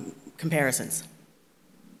genomic comparisons?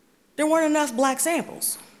 There weren't enough black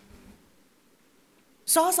samples.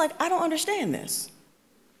 So I was like, I don't understand this.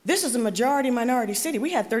 This is a majority-minority city.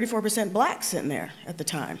 We had 34% blacks sitting there at the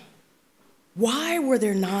time. Why were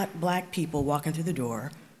there not black people walking through the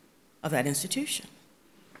door of that institution?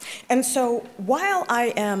 And so while I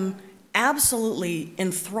am absolutely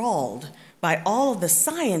enthralled by all of the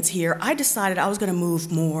science here, I decided I was going to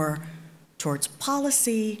move more towards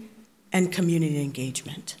policy and community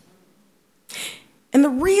engagement. And the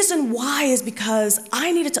reason why is because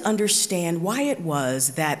I needed to understand why it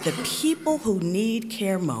was that the people who need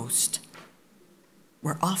care most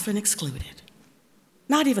were often excluded,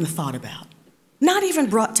 not even thought about, not even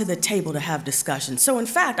brought to the table to have discussions. So in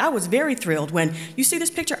fact, I was very thrilled when, you see this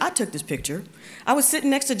picture? I took this picture. I was sitting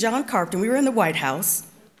next to John Carpten. We were in the White House,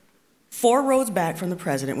 4 rows back from the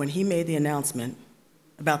president when he made the announcement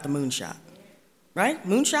about the moonshot, right?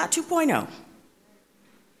 Moonshot 2.0.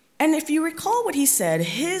 And if you recall what he said,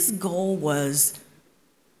 his goal was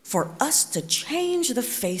for us to change the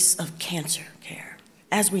face of cancer care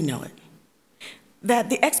as we know it.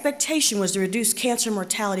 That the expectation was to reduce cancer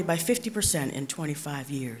mortality by 50% in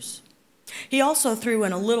 25 years. He also threw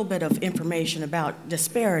in a little bit of information about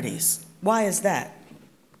disparities. Why is that?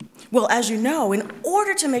 Well, as you know, in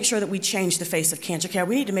order to make sure that we change the face of cancer care,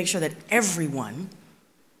 we need to make sure that everyone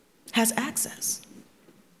has access.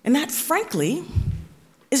 And that, frankly,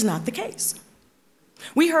 is not the case.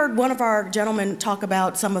 We heard one of our gentlemen talk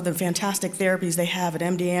about some of the fantastic therapies they have at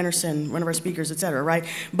MD Anderson, one of our speakers, et cetera, right?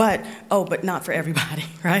 But not for everybody,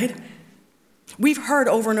 right? We've heard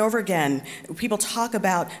over and over again, people talk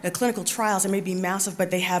about clinical trials that may be massive, but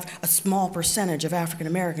they have a small percentage of African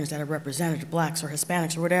Americans that are represented, blacks or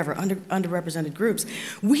Hispanics or whatever, underrepresented groups.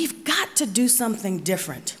 We've got to do something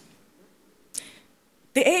different.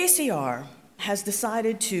 The AACR has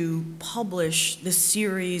decided to publish this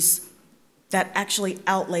series that actually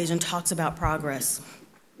outlays and talks about progress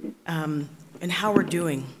and how we're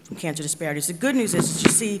doing from cancer disparities. The good news is,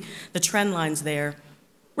 you see the trend lines there,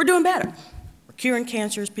 we're doing better. We're curing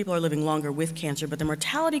cancers, people are living longer with cancer, but the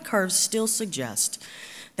mortality curves still suggest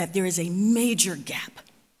that there is a major gap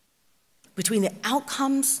between the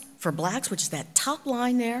outcomes for blacks, which is that top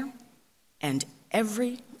line there, and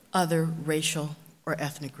every other racial or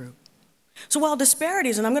ethnic group. So while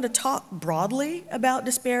disparities, and I'm going to talk broadly about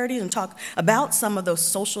disparities and talk about some of those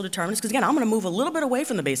social determinants, because again, I'm going to move a little bit away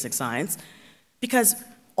from the basic science, because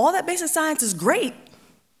all that basic science is great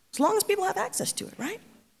as long as people have access to it, right?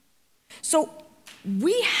 So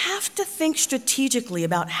we have to think strategically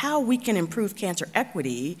about how we can improve cancer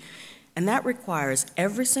equity, and that requires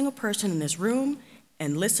every single person in this room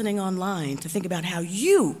and listening online to think about how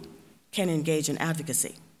you can engage in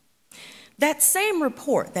advocacy. That same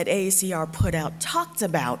report that AACR put out talked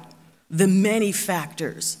about the many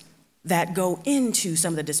factors that go into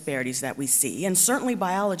some of the disparities that we see, and certainly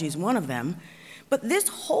biology is one of them, but this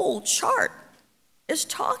whole chart is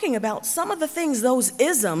talking about some of the things, those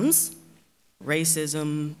isms,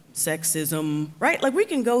 racism, sexism, right? Like we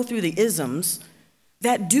can go through the isms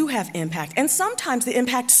that do have impact, and sometimes the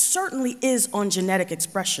impact certainly is on genetic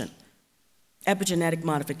expression. epigenetic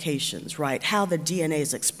modifications, right? How the DNA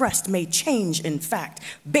is expressed may change, in fact,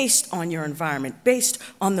 based on your environment, based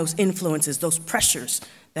on those influences, those pressures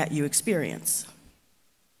that you experience.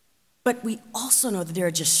 But we also know that there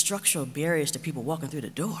are just structural barriers to people walking through the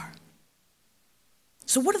door.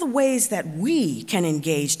 So what are the ways that we can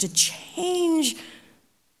engage to change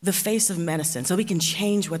the face of medicine so we can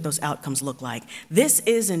change what those outcomes look like? This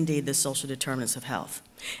is indeed the social determinants of health.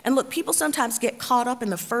 And look, people sometimes get caught up in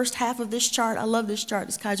the first half of this chart. I love this chart,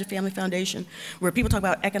 this Kaiser Family Foundation, where people talk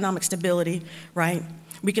about economic stability, right?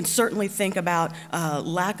 We can certainly think about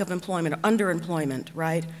lack of employment or underemployment,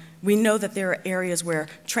 right? We know that there are areas where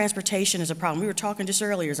transportation is a problem. We were talking just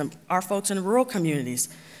earlier, our folks in rural communities,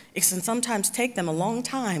 it can sometimes take them a long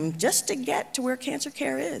time just to get to where cancer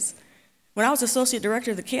care is. When I was associate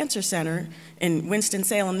director of the Cancer Center in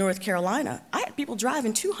Winston-Salem, North Carolina, I had people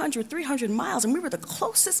driving 200, 300 miles, and we were the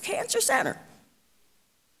closest cancer center.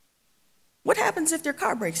 What happens if their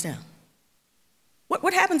car breaks down?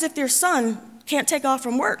 What happens if their son can't take off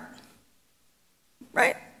from work?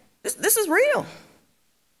 Right? This is real.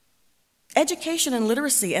 Education and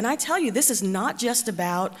literacy, and I tell you, this is not just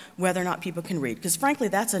about whether or not people can read, because frankly,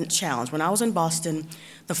 that's a challenge. When I was in Boston,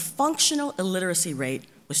 the functional illiteracy rate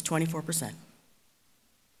was 24%.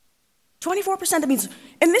 24%, that means,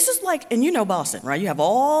 and this is like, and you know Boston, right? You have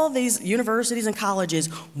all these universities and colleges,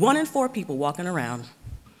 1 in 4 people walking around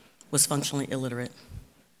was functionally illiterate,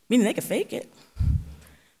 meaning they could fake it.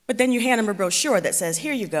 But then you hand them a brochure that says,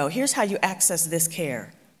 here you go, here's how you access this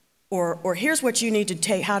care, or here's what you need to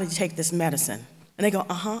take, how to take this medicine. And they go,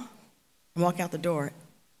 and walk out the door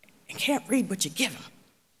and can't read what you give them.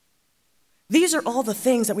 These are all the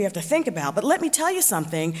things that we have to think about. But let me tell you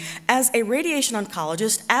something. As a radiation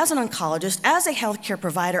oncologist, as an oncologist, as a healthcare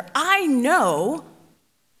provider, I know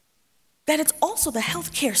that it's also the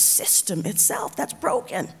healthcare system itself that's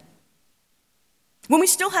broken. When we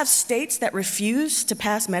still have states that refuse to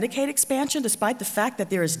pass Medicaid expansion, despite the fact that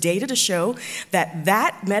there is data to show that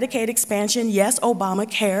that Medicaid expansion, yes,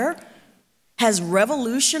 Obamacare, has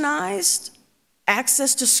revolutionized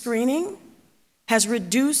access to screening, has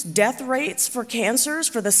reduced death rates for cancers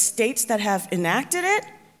for the states that have enacted it,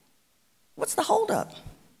 what's the holdup?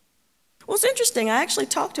 Well, it's interesting. I actually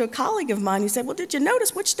talked to a colleague of mine who said, well, did you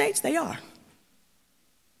notice which states they are?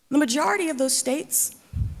 The majority of those states,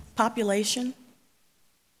 population,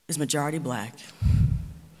 is majority black.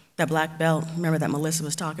 That black belt, remember that Melissa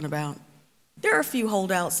was talking about? There are a few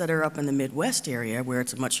holdouts that are up in the Midwest area where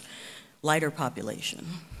it's a much lighter population.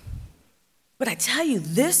 But I tell you,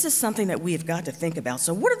 this is something that we have got to think about.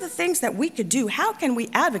 So what are the things that we could do? How can we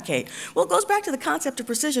advocate? Well, it goes back to the concept of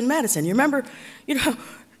precision medicine. You remember,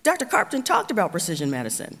 Dr. Carpten talked about precision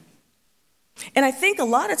medicine. And I think a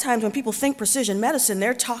lot of times when people think precision medicine,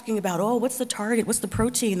 they're talking about, oh, what's the target? What's the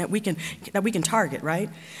protein that we can target, right?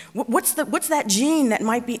 What's that gene that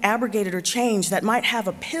might be abrogated or changed that might have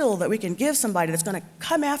a pill that we can give somebody that's going to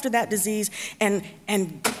come after that disease and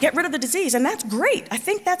get rid of the disease? And that's great. I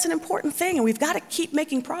think that's an important thing, and we've got to keep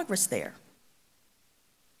making progress there.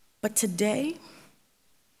 But today,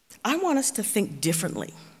 I want us to think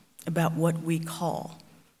differently about what we call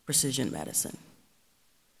precision medicine.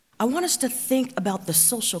 I want us to think about the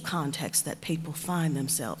social context that people find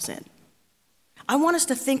themselves in. I want us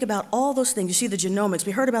to think about all those things. You see the genomics,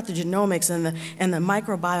 we heard about the genomics and the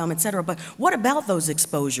microbiome, et cetera, but what about those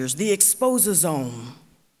exposures, the expososome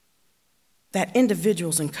that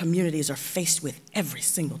individuals and communities are faced with every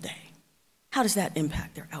single day? How does that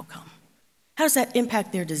impact their outcome? How does that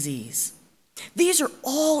impact their disease? These are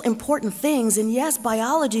all important things, and yes,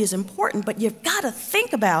 biology is important, but you've got to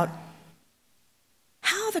think about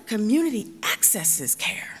how the community accesses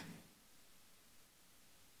care.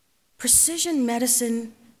 Precision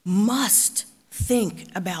medicine must think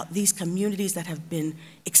about these communities that have been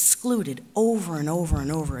excluded over and over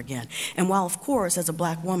and over again. And while, of course, as a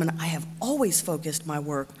black woman, I have always focused my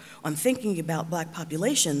work on thinking about black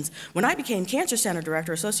populations, when I became Cancer Center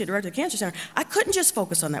Director, Associate Director of the Cancer Center, I couldn't just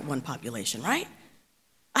focus on that one population, right?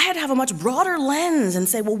 I had to have a much broader lens and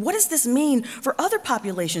say, well, what does this mean for other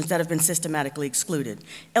populations that have been systematically excluded?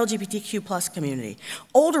 LGBTQ plus community,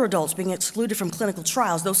 older adults being excluded from clinical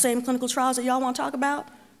trials, those same clinical trials that y'all want to talk about?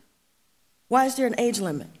 Why is there an age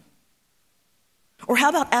limit? Or how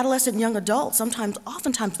about adolescent young adults,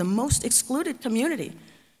 oftentimes the most excluded community,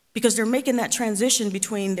 because they're making that transition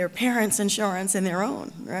between their parents' insurance and their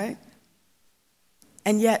own, right?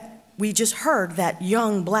 And yet, we just heard that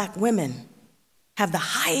young black women have the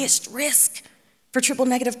highest risk for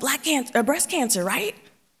triple-negative breast cancer, right?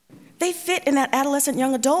 They fit in that adolescent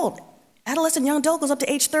young adult. Adolescent young adult goes up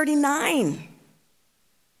to age 39.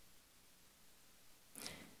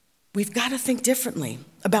 We've got to think differently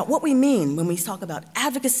about what we mean when we talk about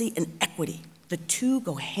advocacy and equity. The two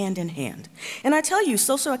go hand in hand. And I tell you,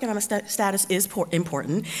 socioeconomic status is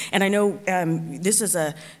important, and I know this is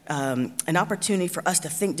an opportunity for us to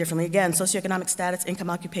think differently. Again, socioeconomic status, income,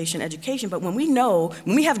 occupation, education, but when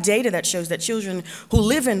we have data that shows that children who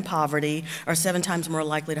live in poverty are 7 times more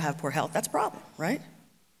likely to have poor health, that's a problem, right?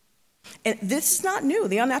 And this is not new.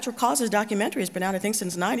 The Unnatural Causes documentary has been out, I think,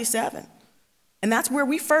 since '97. And that's where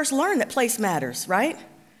we first learned that place matters, right?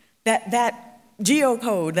 That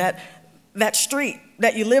geocode, that street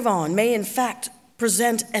that you live on may in fact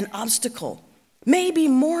present an obstacle, may be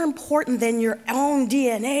more important than your own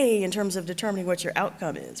DNA in terms of determining what your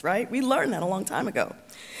outcome is, right? We learned that a long time ago.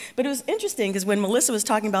 But it was interesting because when Melissa was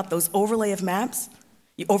talking about those overlay of maps,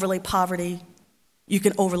 you overlay poverty, you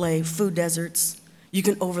can overlay food deserts, you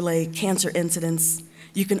can overlay cancer incidence,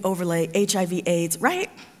 you can overlay HIV, AIDS, right?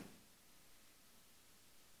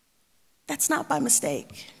 That's not by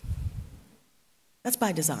mistake. That's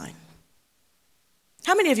by design.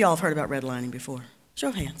 How many of y'all have heard about redlining before? Show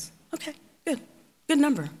of hands. Okay, good. Good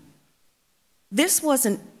number. This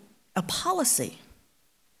wasn't a policy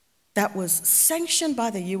that was sanctioned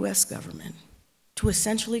by the US government to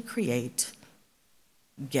essentially create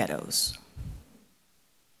ghettos,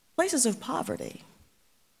 places of poverty.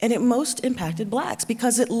 And it most impacted blacks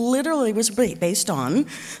because it literally was based on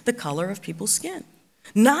the color of people's skin.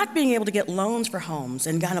 Not being able to get loans for homes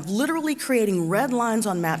and kind of literally creating red lines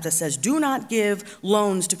on maps that says, do not give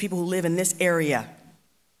loans to people who live in this area.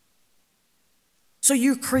 So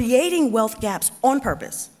you're creating wealth gaps on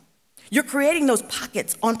purpose. You're creating those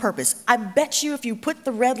pockets on purpose. I bet you if you put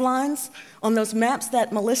the red lines on those maps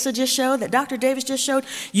that Melissa just showed, that Dr. Davis just showed,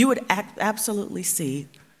 you would absolutely see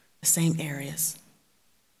the same areas.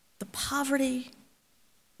 The poverty,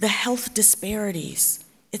 the health disparities,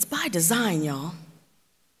 it's by design, y'all.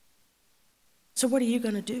 So what are you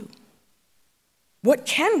going to do? What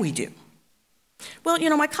can we do? Well, you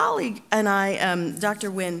know, my colleague and I, Dr.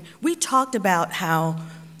 Nguyen, we talked about how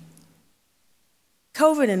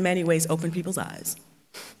COVID in many ways opened people's eyes.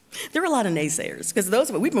 There were a lot of naysayers,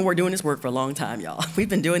 because we've been doing this work for a long time, y'all. We've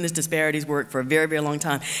been doing this disparities work for a very, very long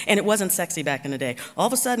time, and it wasn't sexy back in the day. All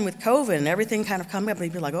of a sudden, with COVID and everything kind of coming up,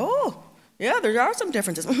 people are like, oh, yeah, there are some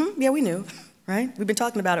differences. Yeah, we knew, right? We've been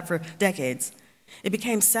talking about it for decades. It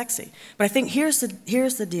became sexy. But I think here's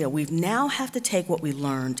the deal. We now have to take what we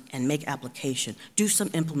learned and make application, do some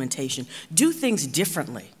implementation, do things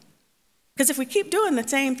differently. Because if we keep doing the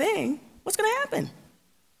same thing, what's going to happen?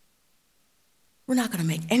 We're not going to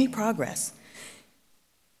make any progress.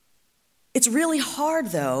 It's really hard,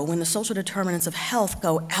 though, when the social determinants of health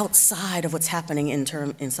go outside of what's happening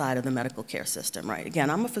inside of the medical care system, right? Again,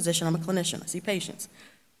 I'm a physician, I'm a clinician, I see patients.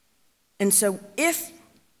 And so if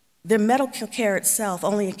the medical care itself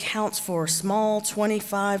only accounts for a small 20 to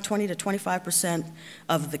 25%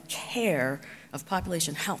 of the care of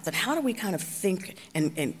population health, then how do we kind of think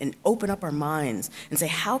and open up our minds and say,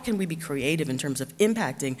 how can we be creative in terms of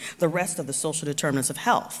impacting the rest of the social determinants of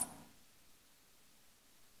health?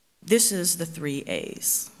 This is the 3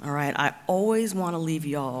 A's, all right? I always want to leave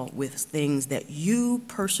y'all with things that you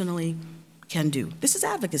personally can do. This is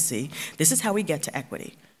advocacy. This is how we get to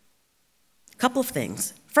equity. Couple of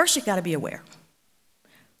things. First, you've got to be aware.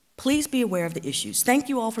 Please be aware of the issues. Thank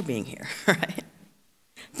you all for being here, right?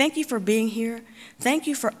 Thank you for being here. Thank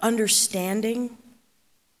you for understanding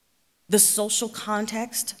the social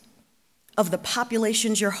context of the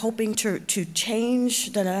populations you're hoping to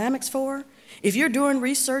change the dynamics for. If you're doing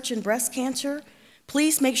research in breast cancer,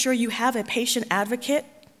 please make sure you have a patient advocate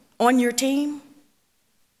on your team,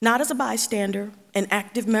 not as a bystander, an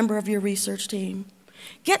active member of your research team.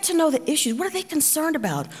 Get to know the issues. What are they concerned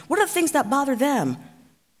about? What are the things that bother them?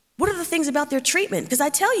 What are the things about their treatment? Because I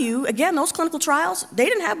tell you, again, those clinical trials, they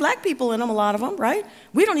didn't have black people in them, a lot of them, right?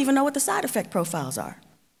 We don't even know what the side effect profiles are.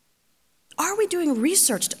 Are we doing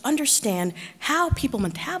research to understand how people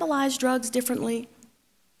metabolize drugs differently?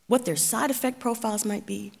 What their side effect profiles might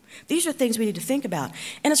be? These are things we need to think about.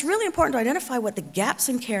 And it's really important to identify what the gaps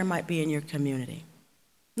in care might be in your community.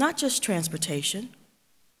 Not just transportation,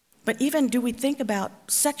 but even do we think about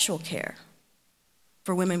sexual care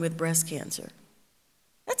for women with breast cancer?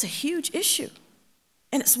 That's a huge issue.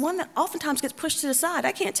 And it's one that oftentimes gets pushed to the side.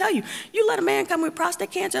 I can't tell you. You let a man come with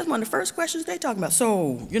prostate cancer, that's one of the first questions they talk about.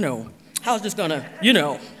 So, how's this gonna,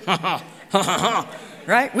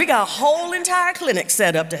 right? We got a whole entire clinic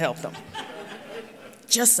set up to help them.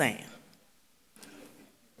 Just saying.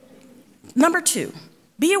 Number 2,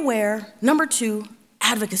 be aware. Number 2,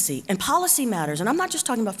 advocacy and policy matters. And I'm not just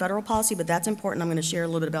talking about federal policy, but that's important. I'm going to share a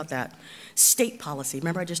little bit about that. State policy,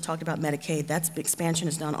 remember I just talked about Medicaid, that's expansion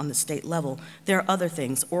is done on the state level. There are other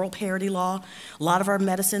things, oral parity law, a lot of our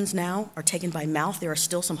medicines now are taken by mouth. There are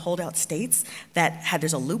still some holdout states that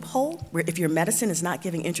there's a loophole where if your medicine is not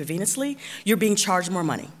given intravenously, you're being charged more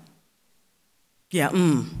money. Yeah,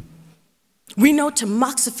 We know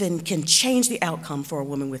tamoxifen can change the outcome for a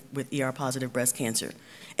woman with ER-positive breast cancer.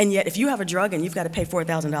 And yet, if you have a drug and you've got to pay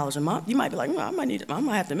 $4,000 a month, you might be like, well, I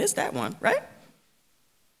might have to miss that one, right?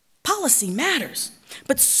 Policy matters,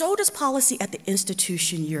 but so does policy at the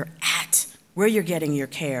institution you're at, where you're getting your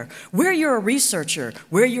care, where you're a researcher,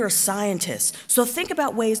 where you're a scientist. So think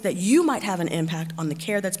about ways that you might have an impact on the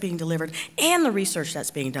care that's being delivered and the research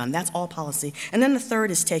that's being done. That's all policy. And then the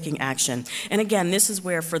third is taking action. And again, this is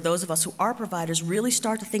where, for those of us who are providers, really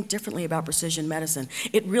start to think differently about precision medicine.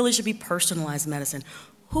 It really should be personalized medicine.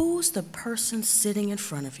 Who's the person sitting in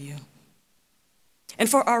front of you? And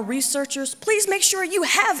for our researchers, please make sure you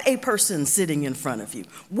have a person sitting in front of you.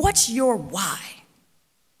 What's your why?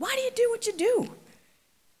 Why do you do what you do?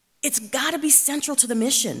 It's got to be central to the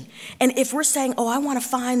mission. And if we're saying, oh, I want to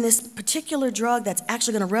find this particular drug that's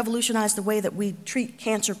actually going to revolutionize the way that we treat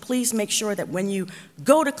cancer, please make sure that when you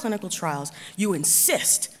go to clinical trials, you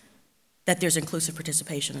insist that there's inclusive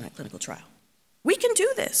participation in that clinical trial. We can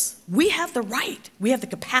do this. We have the right. We have the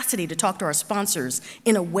capacity to talk to our sponsors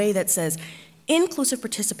in a way that says, inclusive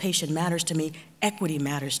participation matters to me, equity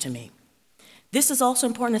matters to me. This is also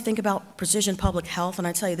important to think about precision public health, and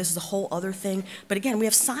I tell you, this is a whole other thing. But again, we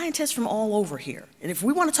have scientists from all over here. And if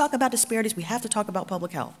we want to talk about disparities, we have to talk about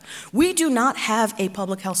public health. We do not have a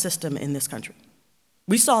public health system in this country.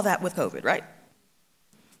 We saw that with COVID, right?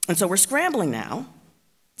 And so we're scrambling now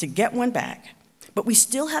to get one back. But we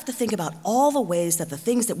still have to think about all the ways that the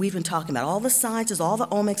things that we've been talking about, all the sciences, all the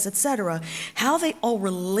omics, et cetera, how they all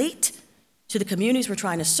relate to the communities we're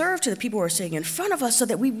trying to serve, to the people who are sitting in front of us, so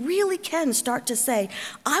that we really can start to say,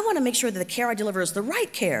 I want to make sure that the care I deliver is the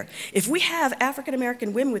right care. If we have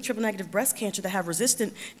African-American women with triple-negative breast cancer that have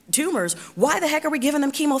resistant tumors, why the heck are we giving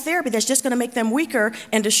them chemotherapy that's just going to make them weaker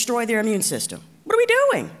and destroy their immune system? What are we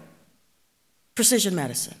doing? Precision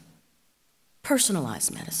medicine,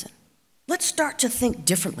 personalized medicine. Let's start to think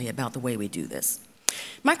differently about the way we do this.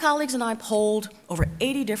 My colleagues and I polled over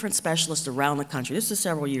 80 different specialists around the country. This is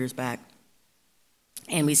several years back.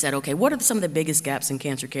 And we said, okay, what are some of the biggest gaps in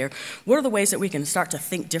cancer care? What are the ways that we can start to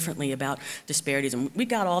think differently about disparities? And we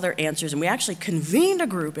got all their answers, and we actually convened a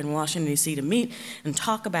group in Washington, D.C. to meet and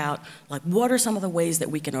talk about, like, what are some of the ways that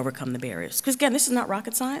we can overcome the barriers? Because, again, this is not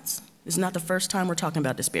rocket science. This is not the first time we're talking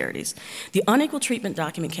about disparities. The unequal treatment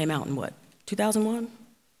document came out in what, 2001?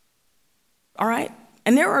 All right?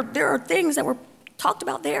 And there are things that were talked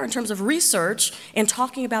about there in terms of research and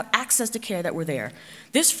talking about access to care that were there.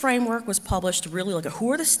 This framework was published to really look at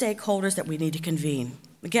who are the stakeholders that we need to convene.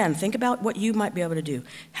 Again, think about what you might be able to do.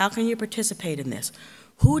 How can you participate in this?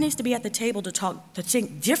 Who needs to be at the table to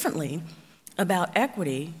think differently about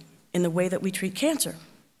equity in the way that we treat cancer?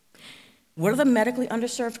 What are the medically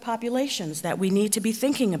underserved populations that we need to be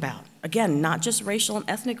thinking about? Again, not just racial and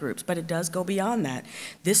ethnic groups, but it does go beyond that.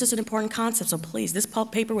 This is an important concept, so please, this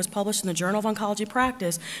paper was published in the Journal of Oncology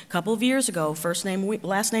Practice a couple of years ago. First name,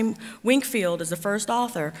 last name, Winkfield is the first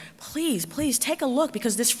author. Please, please take a look,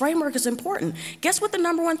 because this framework is important. Guess what the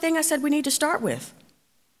number one thing I said we need to start with?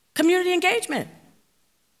 Community engagement.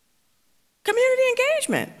 Community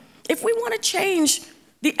engagement. If we want to change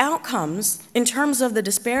the outcomes in terms of the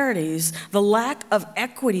disparities, the lack of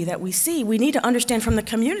equity that we see, we need to understand from the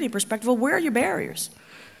community perspective, well, where are your barriers?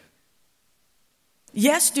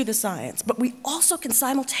 Yes, do the science, but we also can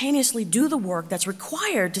simultaneously do the work that's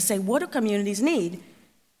required to say, what do communities need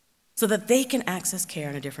so that they can access care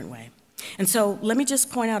in a different way? And so let me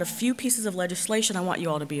just point out a few pieces of legislation I want you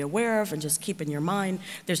all to be aware of and just keep in your mind.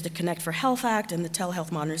 There's the Connect for Health Act and the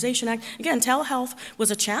Telehealth Modernization Act. Again, telehealth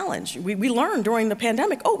was a challenge. We learned during the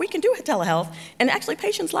pandemic, oh, we can do telehealth, and actually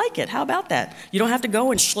patients like it. How about that? You don't have to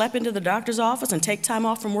go and schlep into the doctor's office and take time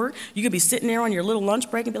off from work. You could be sitting there on your little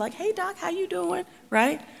lunch break and be like, hey, doc, how you doing,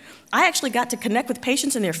 right? I actually got to connect with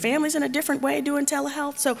patients and their families in a different way doing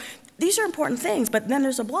telehealth. So these are important things, but then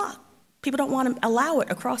there's a block. People don't want to allow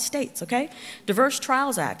it across states, okay? Diverse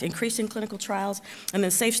Trials Act, increasing clinical trials, and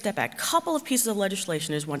then Safe Step Act. Couple of pieces of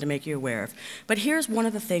legislation I just want to make you aware of. But here's one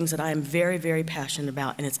of the things that I am very, very passionate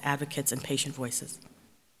about, and it's advocates and patient voices.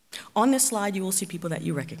 On this slide, you will see people that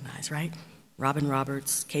you recognize, right? Robin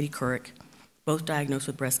Roberts, Katie Couric, both diagnosed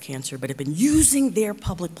with breast cancer, but have been using their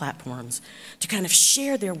public platforms to kind of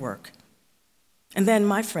share their work. And then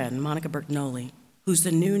my friend, Monica Bertagnolli, who's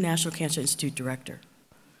the new National Cancer Institute director,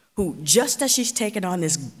 who, just as she's taken on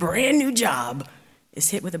this brand new job, is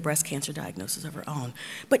hit with a breast cancer diagnosis of her own,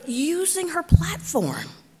 but using her platform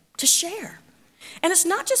to share. And it's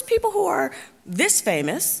not just people who are this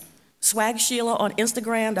famous. Swag Sheila on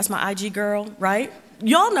Instagram, that's my IG girl, right?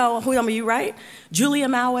 Y'all know who you, right? Julia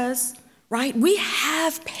Mauez, right? We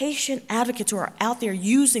have patient advocates who are out there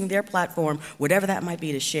using their platform, whatever that might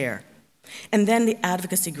be, to share. And then the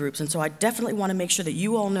advocacy groups. And so I definitely want to make sure that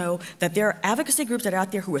you all know that there are advocacy groups that are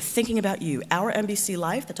out there who are thinking about you. Our MBC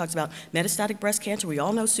Life, that talks about metastatic breast cancer. We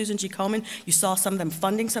all know Susan G. Komen. You saw some of them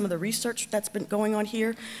funding some of the research that's been going on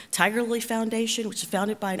here. Tiger Lily Foundation, which is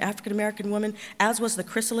founded by an African-American woman, as was the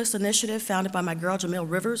Chrysalis Initiative, founded by my girl, Jamil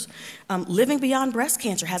Rivers. Living Beyond Breast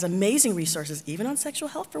Cancer has amazing resources, even on sexual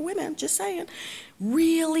health for women, just saying.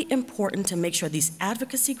 Really important to make sure these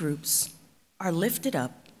advocacy groups are lifted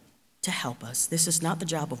up to help us. This is not the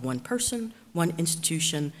job of one person, one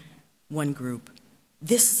institution, one group.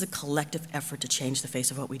 This is a collective effort to change the face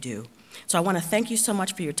of what we do. So I want to thank you so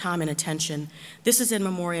much for your time and attention. This is in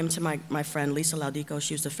memoriam to my friend Lisa Laudico.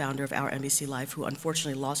 She was the founder of Our MBC Life, who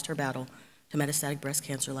unfortunately lost her battle to metastatic breast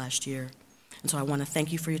cancer last year. And so I want to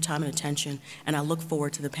thank you for your time and attention, and I look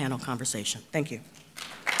forward to the panel conversation. Thank you.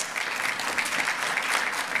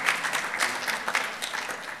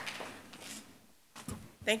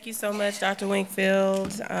 Thank you so much, Dr.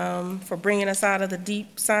 Winkfield, for bringing us out of the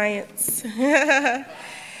deep science. But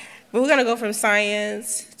we're going to go from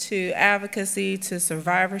science to advocacy to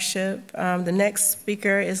survivorship. The next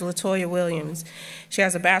speaker is LaToya Williams. She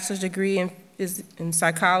has a bachelor's degree in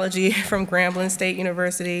psychology from Grambling State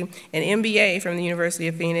University, an MBA from the University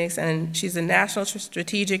of Phoenix, and she's the National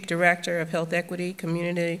Strategic Director of Health Equity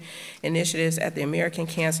Community Initiatives at the American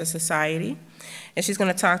Cancer Society. And she's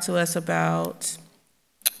going to talk to us about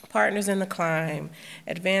Partners in the Climb,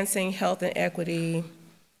 advancing health and equity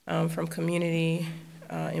from community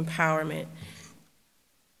empowerment.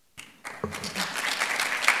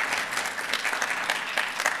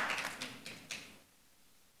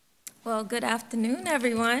 Well, good afternoon,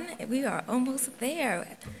 everyone. We are almost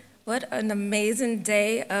there. What an amazing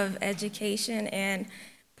day of education, and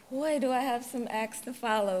boy, do I have some acts to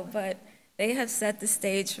follow, but they have set the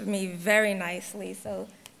stage for me very nicely. So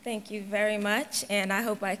thank you very much, and I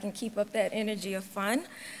hope I can keep up that energy of fun.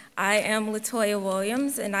 I am LaToya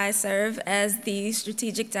Williams, and I serve as the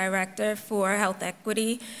Strategic Director for Health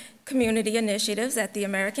Equity Community Initiatives at the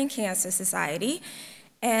American Cancer Society.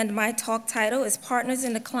 And my talk title is Partners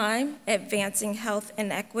in the Climb, Advancing Health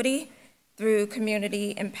and Equity Through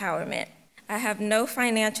Community Empowerment. I have no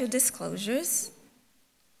financial disclosures.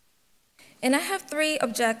 And I have 3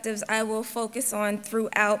 objectives I will focus on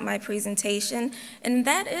throughout my presentation, and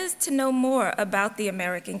that is to know more about the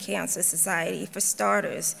American Cancer Society, for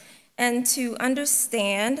starters, and to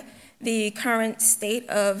understand the current state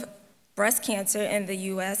of breast cancer in the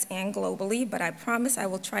US and globally, but I promise I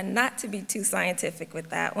will try not to be too scientific with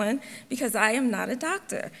that one, because I am not a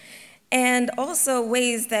doctor. And also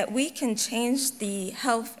ways that we can change the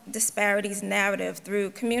health disparities narrative through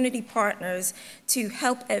community partners to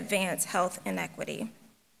help advance health inequity.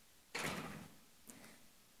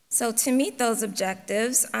 So to meet those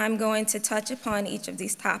objectives, I'm going to touch upon each of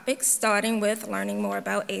these topics, starting with learning more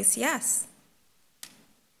about ACS.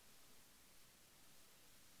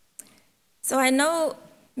 So I know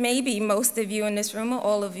maybe most of you in this room, or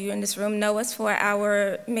all of you in this room, know us for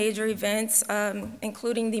our major events,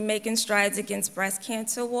 including the Making Strides Against Breast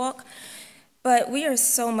Cancer Walk, but we are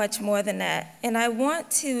so much more than that. And I want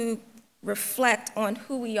to reflect on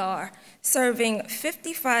who we are, serving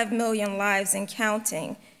 55 million lives and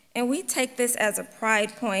counting. And we take this as a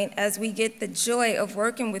pride point as we get the joy of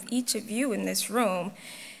working with each of you in this room.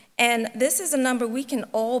 And this is a number we can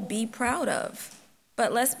all be proud of.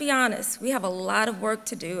 But let's be honest, we have a lot of work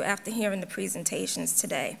to do after hearing the presentations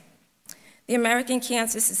today. The American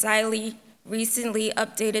Cancer Society recently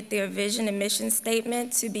updated their vision and mission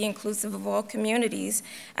statement to be inclusive of all communities.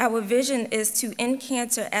 Our vision is to end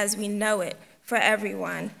cancer as we know it for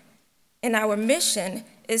everyone. And our mission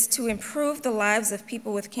is to improve the lives of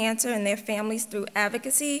people with cancer and their families through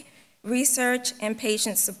advocacy, research, and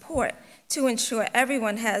patient support to ensure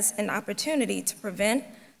everyone has an opportunity to prevent,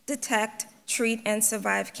 detect, treat, and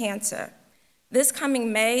survive cancer. This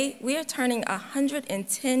coming May, we are turning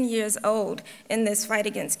 110 years old in this fight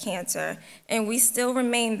against cancer, and we still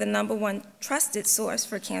remain the #1 trusted source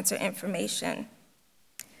for cancer information.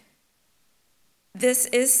 This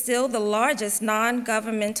is still the largest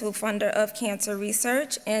non-governmental funder of cancer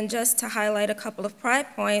research, and just to highlight a couple of pride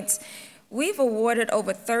points, we've awarded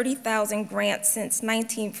over 30,000 grants since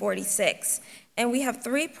 1946. And we have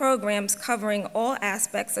 3 programs covering all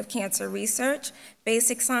aspects of cancer research: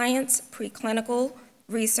 basic science, preclinical,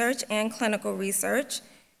 research and clinical research.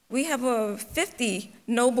 We have over 50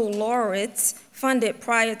 Nobel laureates funded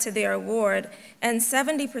prior to their award, and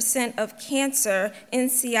 70% of cancer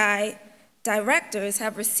NCI directors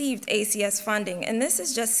have received ACS funding, and this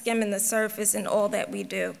is just skimming the surface in all that we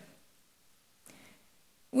do.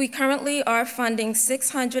 We currently are funding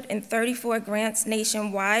 634 grants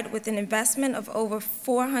nationwide with an investment of over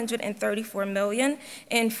 $434 million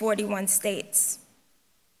in 41 states.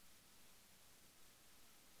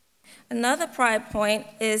 Another pride point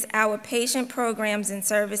is our patient programs and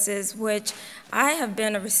services, which I have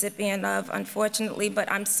been a recipient of, unfortunately,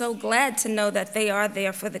 but I'm so glad to know that they are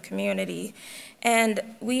there for the community. And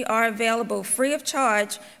we are available free of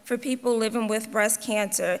charge for people living with breast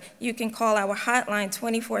cancer. You can call our hotline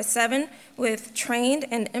 24/7 with trained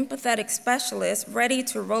and empathetic specialists ready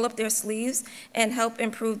to roll up their sleeves and help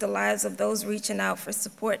improve the lives of those reaching out for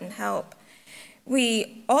support and help.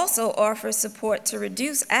 We also offer support to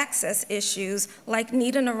reduce access issues like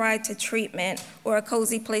needing a ride to treatment or a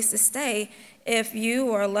cozy place to stay if you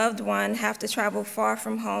or a loved one have to travel far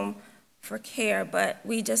from home for care. But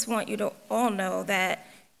we just want you to all know that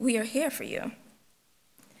we are here for you.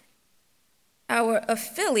 Our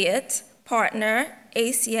affiliate partner,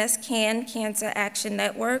 ACS CAN Cancer Action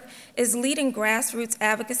Network, is leading grassroots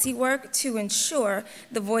advocacy work to ensure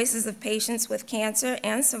the voices of patients with cancer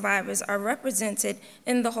and survivors are represented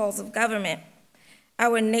in the halls of government.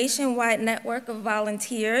 Our nationwide network of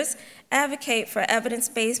volunteers advocate for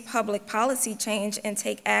evidence-based public policy change and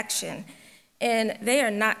take action. And they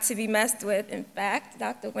are not to be messed with. In fact,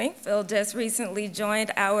 Dr. Winkfield just recently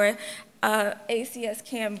joined our ACS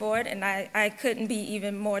CAN board, and I couldn't be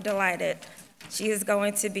even more delighted. She is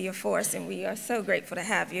going to be a force, and we are so grateful to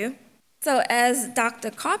have you. So as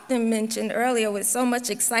Dr. Carpten mentioned earlier with so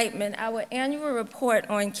much excitement, our annual report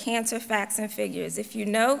on cancer facts and figures. If you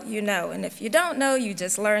know, you know. And if you don't know, you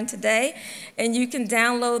just learned today. And you can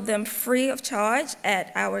download them free of charge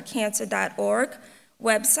at our cancer.org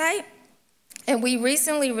website. And we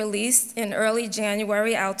recently released in early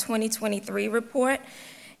January our 2023 report,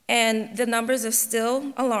 and the numbers are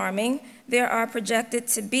still alarming. There are projected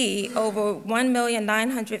to be over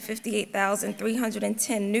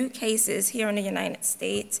 1,958,310 new cases here in the United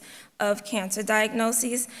States of cancer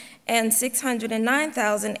diagnoses and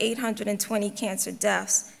 609,820 cancer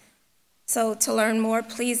deaths. So to learn more,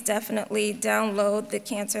 please definitely download the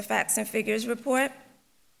Cancer Facts and Figures report.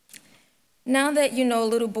 Now that you know a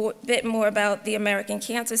little bit more about the American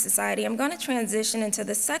Cancer Society, I'm going to transition into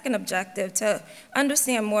the second objective to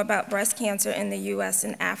understand more about breast cancer in the U.S.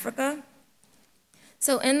 and Africa.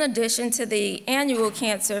 So in addition to the annual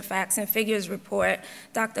Cancer Facts and Figures report,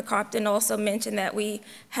 Dr. Carpten also mentioned that we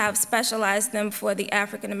have specialized them for the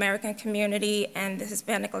African American community and the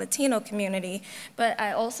Hispanic Latino community. But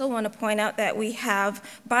I also want to point out that we have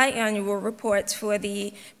biannual reports for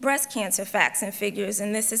the breast cancer facts and figures,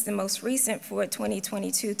 and this is the most recent for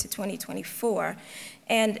 2022 to 2024.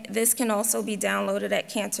 And this can also be downloaded at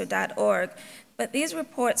cancer.org. But these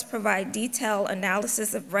reports provide detailed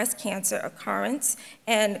analysis of breast cancer occurrence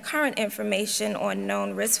and current information on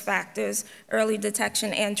known risk factors, early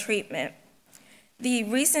detection, and treatment. The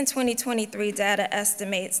recent 2023 data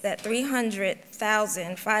estimates that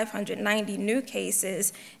 300,590 new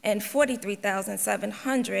cases and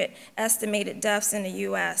 43,700 estimated deaths in the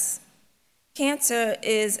U.S. Cancer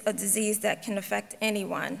is a disease that can affect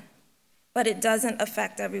anyone, but it doesn't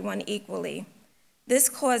affect everyone equally. This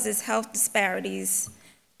causes health disparities.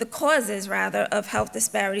 The causes, rather, of health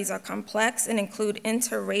disparities are complex and include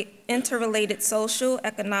interrelated social,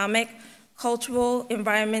 economic, cultural,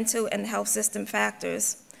 environmental, and health system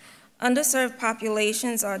factors. Underserved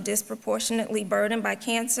populations are disproportionately burdened by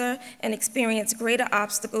cancer and experience greater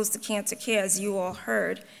obstacles to cancer care, as you all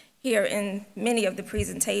heard here in many of the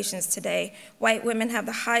presentations today. White women have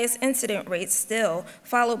the highest incident rates still,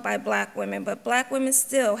 followed by black women, but black women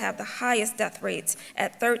still have the highest death rates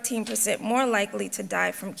at 13% more likely to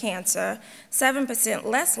die from cancer, 7%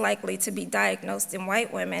 less likely to be diagnosed than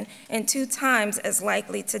white women, and 2 times as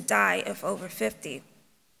likely to die if over 50.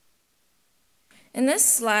 In this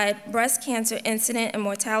slide, breast cancer incident and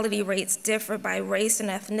mortality rates differ by race and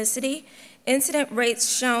ethnicity. Incident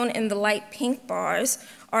rates shown in the light pink bars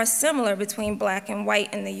are similar between black and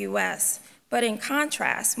white in the U.S. But in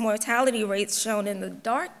contrast, mortality rates shown in the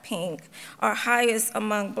dark pink are highest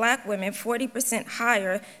among black women, 40%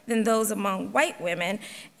 higher than those among white women,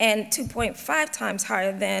 and 2.5 times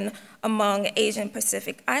higher than among Asian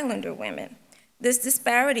Pacific Islander women. This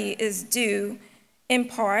disparity is due in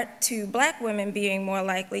part to black women being more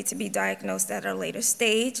likely to be diagnosed at a later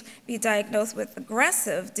stage, be diagnosed with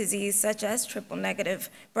aggressive disease such as triple-negative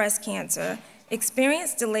breast cancer,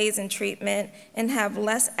 experience delays in treatment, and have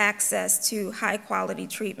less access to high-quality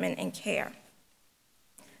treatment and care.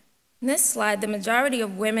 In this slide, the majority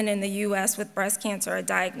of women in the U.S. with breast cancer are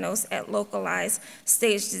diagnosed at localized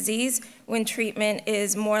stage disease when treatment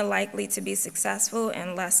is more likely to be successful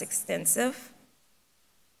and less extensive.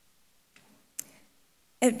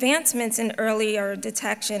 Advancements in earlier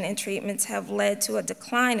detection and treatments have led to a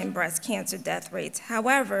decline in breast cancer death rates.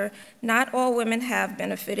 However, not all women have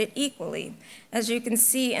benefited equally. As you can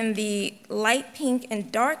see in the light pink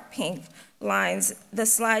and dark pink lines, the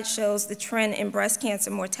slide shows the trend in breast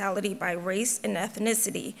cancer mortality by race and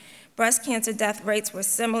ethnicity. Breast cancer death rates were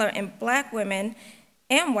similar in Black women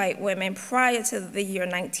and white women prior to the year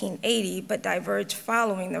 1980, but diverged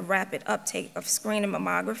following the rapid uptake of screening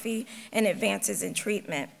mammography and advances in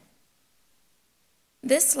treatment.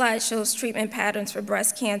 This slide shows treatment patterns for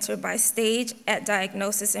breast cancer by stage, at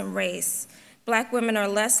diagnosis, and race. Black women are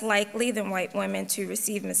less likely than white women to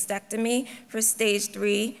receive mastectomy for stage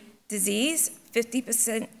 3 disease,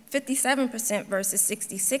 57% versus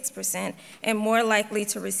 66%, and more likely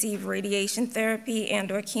to receive radiation therapy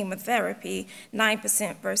and/or chemotherapy,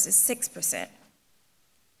 9% versus 6%.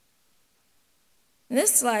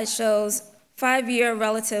 This slide shows 5-year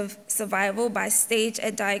relative survival by stage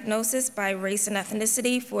at diagnosis by race and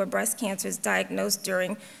ethnicity for breast cancers diagnosed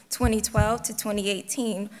during 2012 to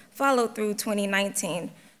 2018, followed through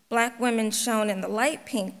 2019. Black women, shown in the light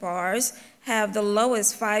pink bars, have the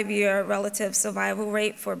lowest 5-year relative survival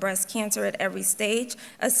rate for breast cancer at every stage,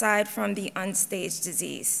 aside from the unstaged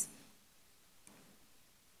disease.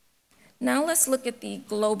 Now let's look at the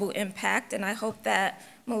global impact, and I hope that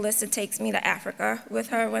Melissa takes me to Africa with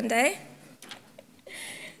her one day.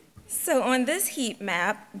 So on this heat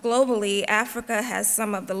map, globally, Africa has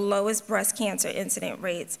some of the lowest breast cancer incident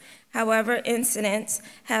rates. However, incidents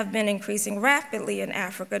have been increasing rapidly in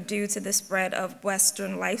Africa due to the spread of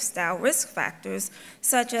Western lifestyle risk factors,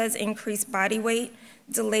 such as increased body weight,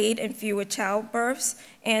 delayed and fewer childbirths,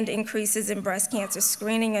 and increases in breast cancer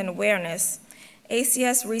screening and awareness.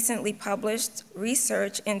 ACS recently published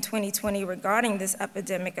research in 2020 regarding this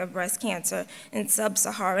epidemic of breast cancer in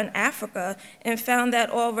sub-Saharan Africa and found that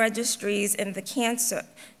all registries in the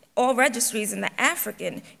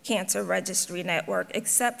African Cancer Registry Network,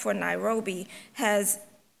 except for Nairobi, has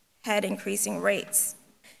had increasing rates.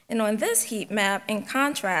 And on this heat map, in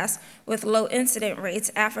contrast with low incident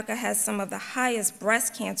rates, Africa has some of the highest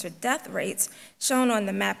breast cancer death rates, shown on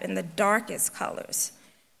the map in the darkest colors.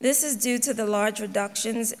 This is due to the large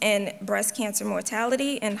reductions in breast cancer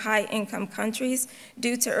mortality in high-income countries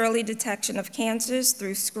due to early detection of cancers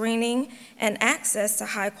through screening and access to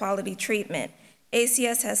high-quality treatment.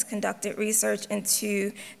 ACS has conducted research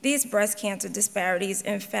into these breast cancer disparities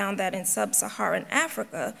and found that in sub-Saharan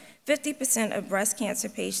Africa, 50% of breast cancer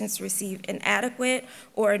patients receive inadequate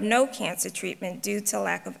or no cancer treatment due to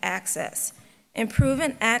lack of access.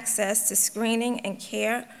 Improving access to screening and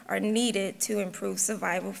care are needed to improve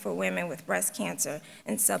survival for women with breast cancer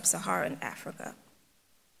in sub-Saharan Africa.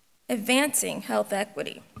 Advancing health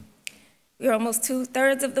equity. We're almost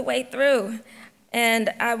 2/3 of the way through,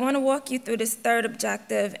 and I want to walk you through this third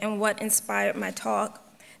objective and what inspired my talk.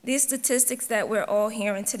 These statistics that we're all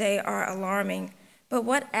hearing today are alarming, but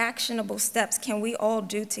what actionable steps can we all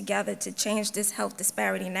do together to change this health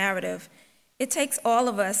disparity narrative? It takes all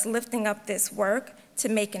of us lifting up this work to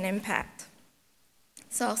make an impact.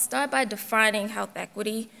 So I'll start by defining health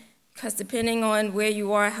equity, because depending on where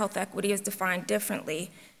you are, health equity is defined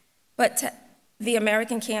differently. But to the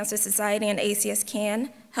American Cancer Society and ACS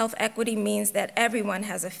CAN, health equity means that everyone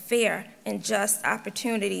has a fair and just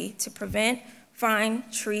opportunity to prevent, find,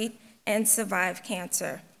 treat, and survive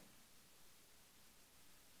cancer.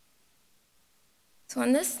 So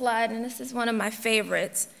on this slide, and this is one of my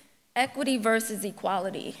favorites, equity versus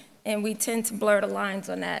equality, and we tend to blur the lines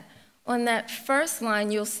on that. On that first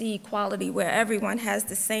line, you'll see equality, where everyone has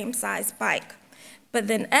the same size bike. But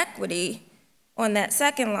then equity, on that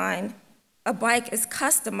second line, a bike is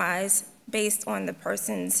customized based on the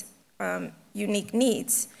person's unique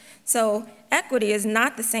needs. So equity is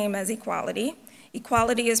not the same as equality.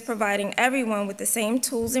 Equality is providing everyone with the same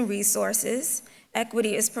tools and resources.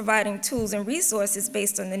 Equity is providing tools and resources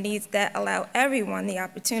based on the needs that allow everyone the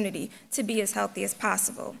opportunity to be as healthy as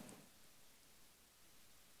possible.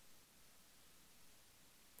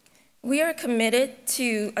 We are committed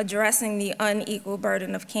to addressing the unequal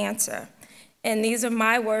burden of cancer. And these are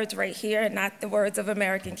my words right here, not the words of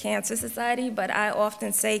American Cancer Society, but I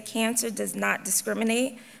often say cancer does not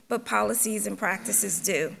discriminate, but policies and practices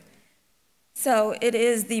do. So it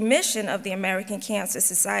is the mission of the American Cancer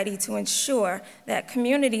Society to ensure that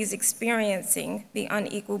communities experiencing the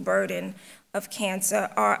unequal burden of cancer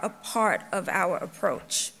are a part of our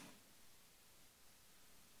approach.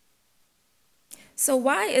 So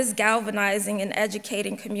why is galvanizing and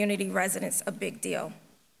educating community residents a big deal?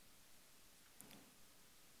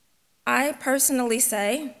 I personally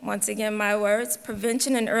say, once again my words,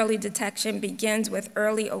 prevention and early detection begins with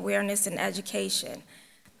early awareness and education.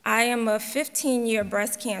 I am a 15-year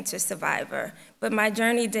breast cancer survivor, but my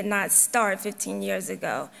journey did not start 15 years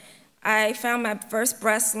ago. I found my first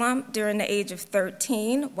breast lump during the age of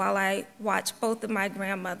 13 while I watched both of my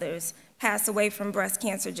grandmothers pass away from breast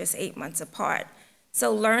cancer just 8 months apart.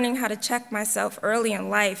 So learning how to check myself early in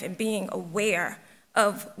life and being aware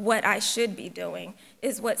of what I should be doing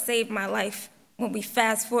is what saved my life when we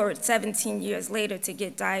fast forward 17 years later to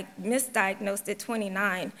get misdiagnosed at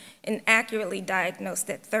 29 and accurately diagnosed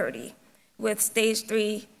at 30 with stage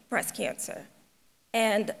 3 breast cancer.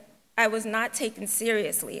 And I was not taken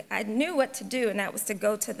seriously. I knew what to do, and that was to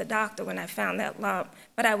go to the doctor when I found that lump,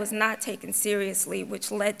 but I was not taken seriously, which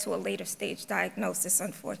led to a later stage diagnosis,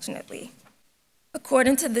 unfortunately.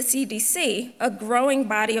 According to the CDC, a growing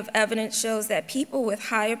body of evidence shows that people with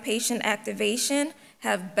higher patient activation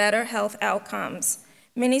have better health outcomes.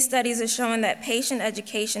 Many studies are showing that patient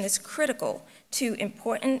education is critical to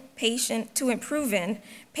improving patient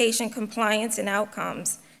compliance and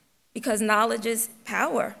outcomes, because knowledge is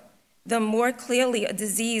power. The more clearly a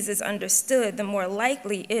disease is understood, the more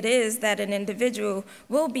likely it is that an individual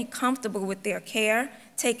will be comfortable with their care,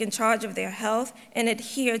 take in charge of their health, and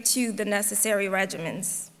adhere to the necessary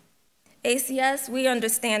regimens. ACS, we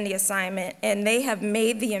understand the assignment, and they have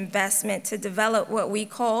made the investment to develop what we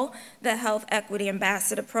call the Health Equity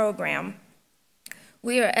Ambassador Program.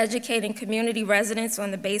 We are educating community residents on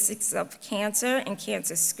the basics of cancer and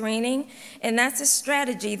cancer screening, and that's a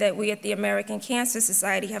strategy that we at the American Cancer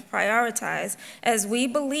Society have prioritized, as we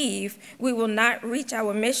believe we will not reach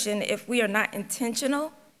our mission if we are not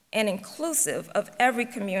intentional and inclusive of every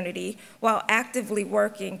community while actively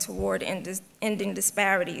working toward ending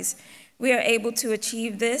disparities. We are able to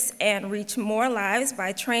achieve this and reach more lives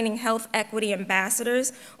by training health equity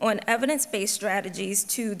ambassadors on evidence-based strategies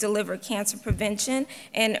to deliver cancer prevention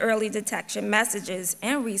and early detection messages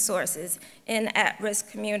and resources in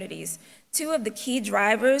at-risk communities. Two of the key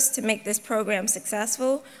drivers to make this program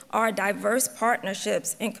successful are diverse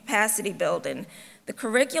partnerships and capacity building. The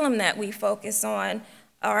curriculum that we focus on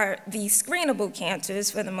are the screenable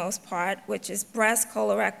cancers for the most part, which is breast,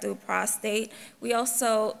 colorectal, prostate. We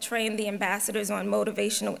also train the ambassadors on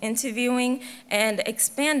motivational interviewing and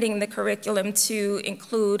expanding the curriculum to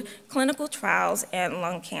include clinical trials and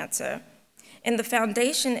lung cancer. And the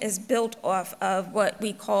foundation is built off of what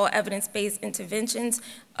we call evidence-based interventions,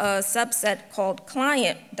 a subset called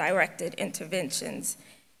client-directed interventions.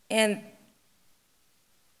 And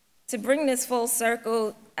to bring this full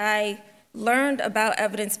circle, I learned about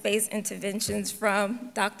evidence-based interventions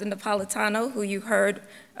from Dr. Napolitano, who you heard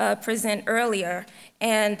present earlier.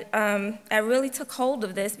 And I really took hold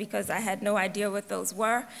of this because I had no idea what those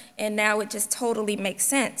were, and now it just totally makes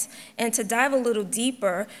sense. And to dive a little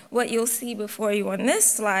deeper, what you'll see before you on this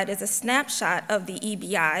slide is a snapshot of the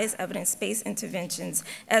EBIs, evidence-based interventions,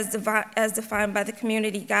 as defined by the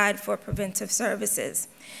Community Guide for Preventive Services.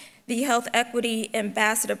 The Health Equity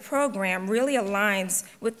Ambassador Program really aligns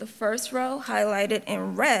with the first row highlighted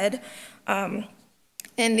in red, and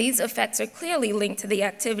these effects are clearly linked to the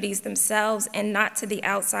activities themselves and not to the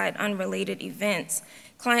outside unrelated events.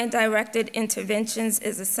 Client-directed interventions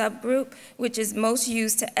is a subgroup which is most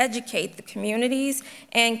used to educate the communities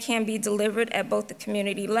and can be delivered at both the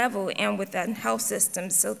community level and within health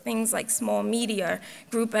systems. So things like small media,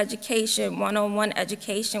 group education, one-on-one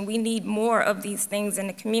education, we need more of these things in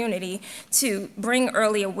the community to bring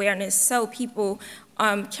early awareness so people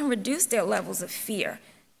can reduce their levels of fear.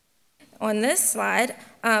 On this slide,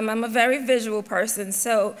 I'm a very visual person,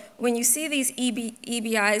 so when you see these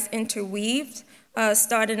EBIs interweaved,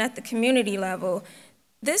 starting at the community level,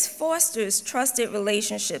 this fosters trusted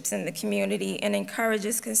relationships in the community and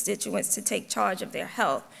encourages constituents to take charge of their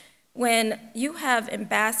health. When you have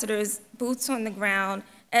ambassadors, boots on the ground,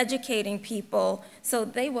 educating people so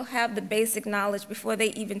they will have the basic knowledge before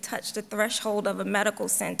they even touch the threshold of a medical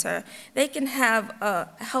center, they can have a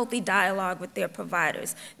healthy dialogue with their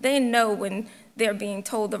providers. They know when they're being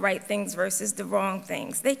told the right things versus the wrong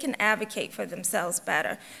things. They can advocate for themselves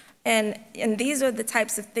better. And these are the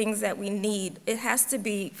types of things that we need. It has to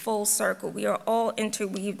be full circle. We are all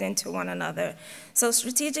interweaved into one another. So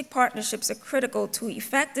strategic partnerships are critical to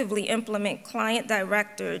effectively implement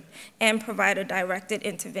client-directed and provider-directed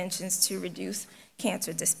interventions to reduce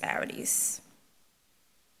cancer disparities.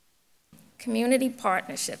 Community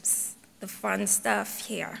partnerships. the fun stuff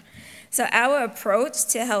here. So our approach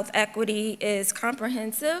to health equity is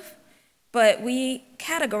comprehensive, but we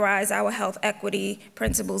categorize our health equity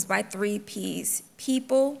principles by 3 Ps: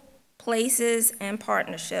 people, places, and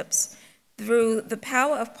partnerships. Through the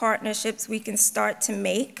power of partnerships, we can start to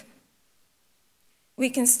make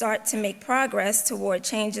progress toward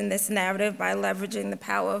changing this narrative by leveraging the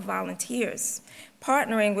power of volunteers,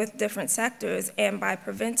 partnering with different sectors, and by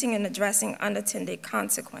preventing and addressing unintended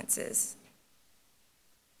consequences.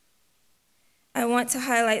 I want to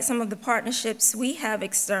highlight some of the partnerships we have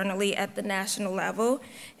externally at the national level,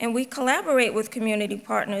 and we collaborate with community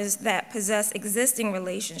partners that possess existing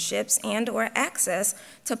relationships and/or access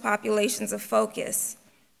to populations of focus.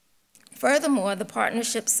 Furthermore, the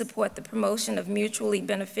partnerships support the promotion of mutually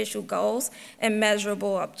beneficial goals and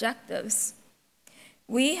measurable objectives.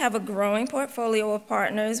 We have a growing portfolio of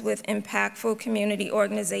partners with impactful community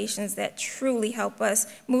organizations that truly help us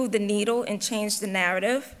move the needle and change the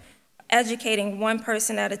narrative, educating one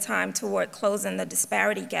person at a time toward closing the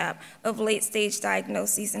disparity gap of late-stage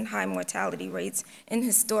diagnoses and high mortality rates in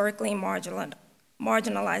historically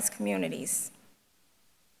marginalized communities.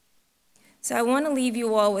 So I want to leave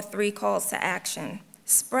you all with 3 calls to action.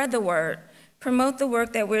 Spread the word. Promote the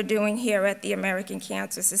work that we're doing here at the American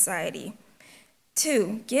Cancer Society.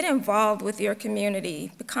 2, get involved with your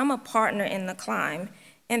community. Become a partner in the climb.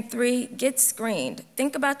 And 3, get screened.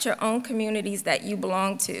 Think about your own communities that you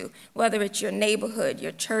belong to, whether it's your neighborhood,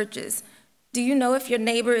 your churches. Do you know if your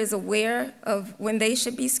neighbor is aware of when they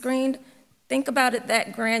should be screened? Think about it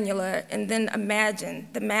that granular, and then imagine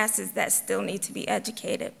the masses that still need to be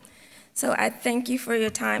educated. So I thank you for your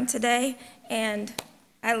time today, and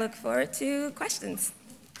I look forward to questions.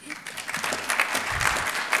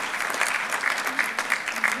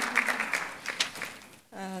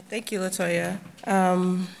 Thank you, LaToya.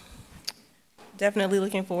 Definitely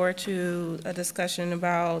looking forward to a discussion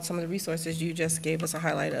about some of the resources you just gave us a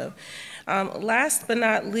highlight of. Last but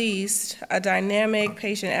not least, a dynamic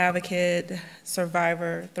patient advocate,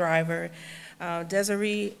 survivor, thriver,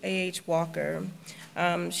 Desiree A.H. Walker.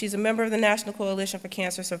 She's a member of the National Coalition for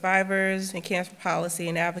Cancer Survivors and Cancer Policy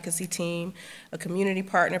and Advocacy Team, a community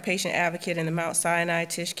partner, patient advocate in the Mount Sinai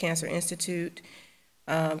Tisch Cancer Institute,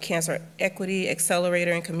 Cancer Equity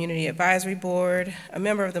Accelerator and Community Advisory Board, a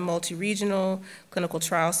member of the Multi-Regional Clinical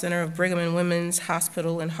Trial Center of Brigham and Women's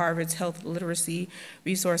Hospital and Harvard's Health Literacy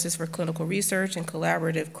Resources for Clinical Research and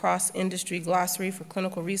Collaborative Cross-Industry Glossary for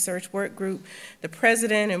Clinical Research Work Group, the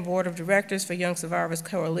President and Board of Directors for Young Survivors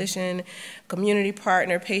Coalition, community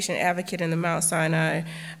partner, patient advocate in the Mount Sinai,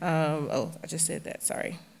 I just said that,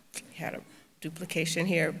 sorry, had a duplication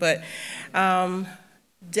here, but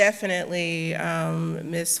definitely,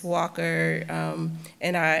 Ms. Walker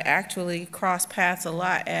and I actually cross paths a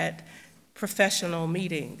lot at professional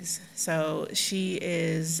meetings. So she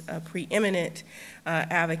is a preeminent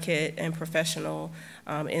advocate and professional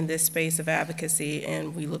in this space of advocacy,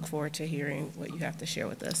 and we look forward to hearing what you have to share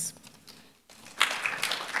with us.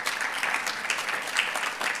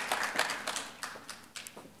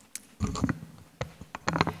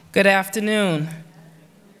 Good afternoon.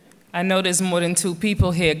 I know there's more than 2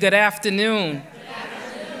 people here. Good afternoon. Good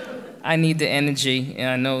afternoon. I need the energy, and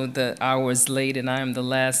I know the hour is late and I am the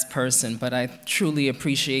last person, but I truly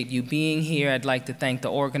appreciate you being here. I'd like to thank the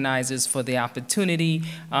organizers for the opportunity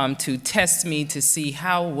to test me to see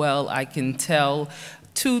how well I can tell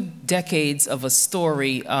 2 decades of a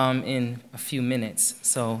story in a few minutes.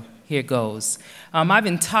 So here goes. I've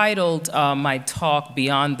entitled my talk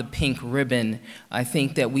Beyond the Pink Ribbon. I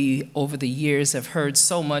think that we, over the years, have heard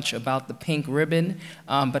so much about the pink ribbon,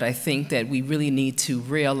 but I think that we really need to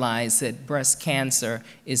realize that breast cancer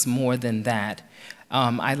is more than that.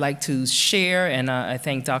 I'd like to share, and I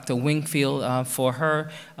thank Dr. Winkfield for her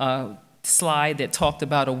slide that talked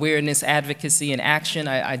about awareness, advocacy, and action.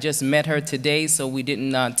 I just met her today, so we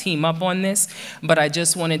didn't team up on this, but I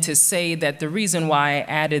just wanted to say that the reason why I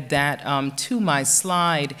added that to my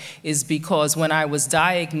slide is because when I was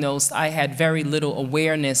diagnosed, I had very little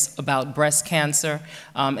awareness about breast cancer,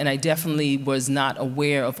 and I definitely was not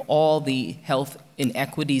aware of all the health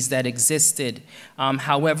inequities that existed.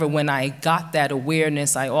 However, when I got that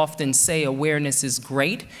awareness, I often say awareness is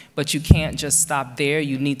great, but you can't just stop there.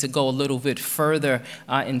 You need to go a little bit further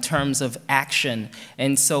in terms of action.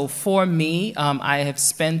 And so for me, I have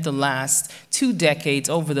spent the last 2 decades,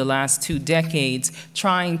 over the last 2 decades,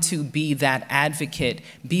 trying to be that advocate,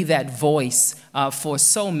 be that voice for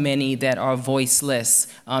so many that are voiceless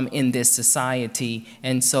in this society.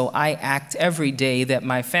 And so I act every day that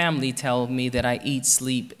my family tells me that I eat,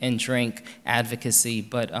 sleep, and drink advocacy,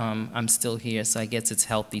 but I'm still here, so I guess it's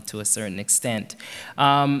healthy to a certain extent.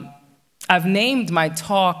 I've named my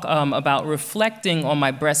talk about reflecting on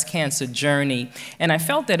my breast cancer journey, and I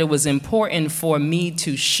felt that it was important for me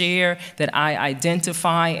to share that I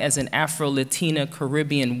identify as an Afro-Latina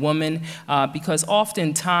Caribbean woman, because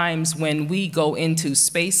oftentimes when we go into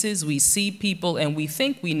spaces, we see people and we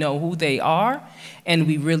think we know who they are, and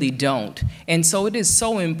we really don't. And so it is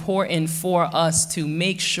so important for us to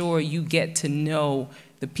make sure you get to know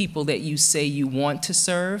the people that you say you want to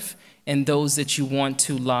serve and those that you want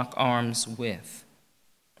to lock arms with.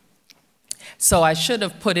 So I should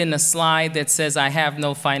have put in a slide that says I have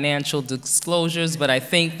no financial disclosures, but I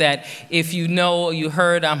think that if you know, you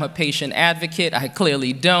heard I'm a patient advocate, I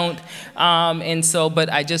clearly don't. But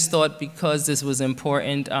I just thought because this was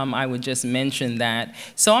important, I would just mention that.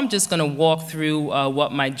 So I'm just gonna walk through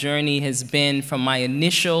what my journey has been from my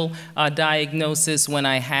initial diagnosis when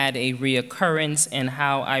I had a reoccurrence and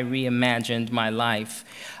how I reimagined my life.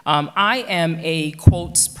 I am a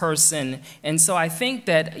quotes person, and so I think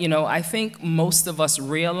that, I think most of us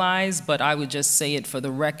realize, but I would just say it for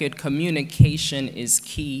the record, communication is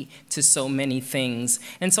key to so many things.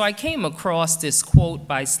 And so I came across this quote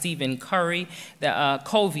by Stephen Covey, that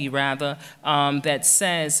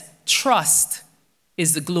says, "Trust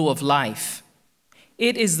is the glue of life.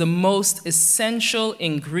 It is the most essential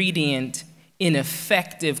ingredient in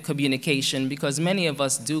effective communication," because many of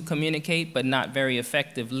us do communicate, but not very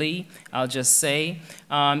effectively, I'll just say.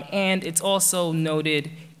 And it's also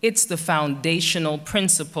noted, it's the foundational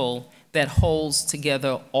principle that holds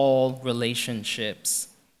together all relationships.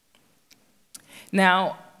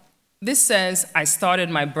 Now, this says, I started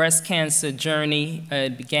my breast cancer journey.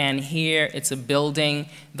 It began here. It's a building.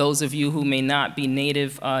 Those of you who may not be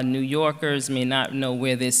native New Yorkers may not know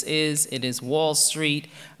where this is. It is Wall Street.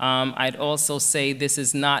 I'd also say this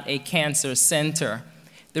is not a cancer center.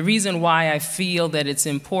 The reason why I feel that it's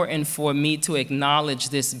important for me to acknowledge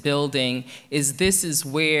this building is this is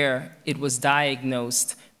where it was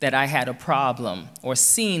diagnosed that I had a problem, or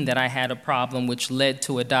seen that I had a problem, which led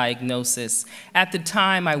to a diagnosis. At the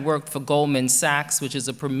time, I worked for Goldman Sachs, which is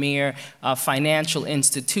a premier financial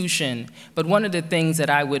institution. But one of the things that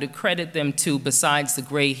I would accredit them to, besides the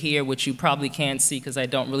gray hair, which you probably can't see because I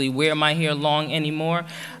don't really wear my hair long anymore,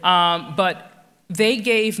 but they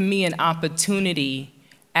gave me an opportunity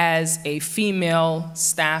as a female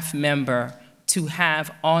staff member to have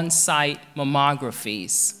on-site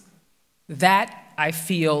mammographies. That, I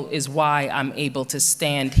feel, is why I'm able to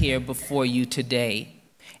stand here before you today.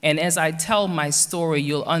 And as I tell my story,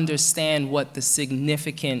 you'll understand what the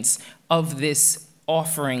significance of this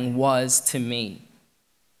offering was to me.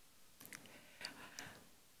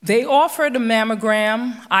 They offered a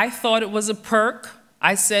mammogram. I thought it was a perk.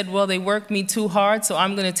 I said, well, they worked me too hard, so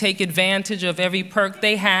I'm going to take advantage of every perk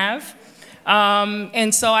they have.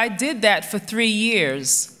 And so I did that for 3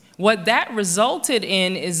 years. What that resulted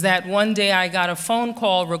in is that one day I got a phone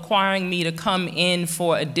call requiring me to come in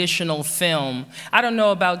for additional film. I don't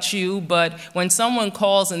know about you, but when someone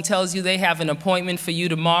calls and tells you they have an appointment for you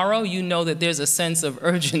tomorrow, you know that there's a sense of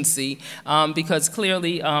urgency, because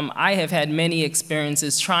clearly I have had many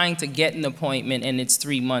experiences trying to get an appointment and it's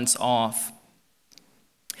 3 months off.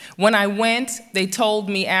 When I went, they told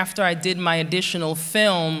me after I did my additional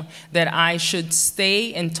film that I should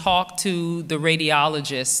stay and talk to the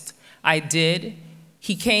radiologist. I did.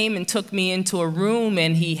 He came and took me into a room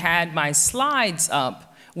and he had my slides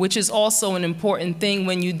up, which is also an important thing.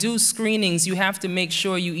 When you do screenings, you have to make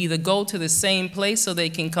sure you either go to the same place so they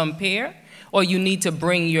can compare, or you need to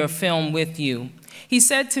bring your film with you. He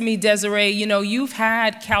said to me, Desiree, you've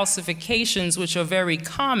had calcifications, which are very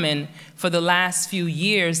common for the last few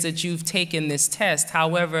years that you've taken this test.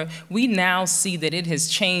 However, we now see that it has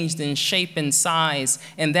changed in shape and size,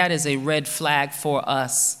 and that is a red flag for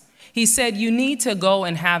us. He said, you need to go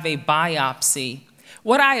and have a biopsy.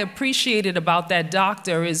 What I appreciated about that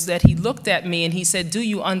doctor is that he looked at me and he said, do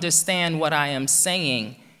you understand what I am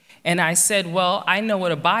saying? And I said, well, I know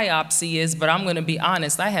what a biopsy is, but I'm going to be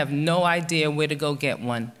honest, I have no idea where to go get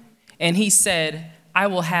one. And he said, I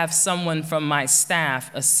will have someone from my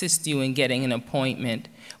staff assist you in getting an appointment.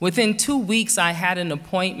 Within 2 weeks, I had an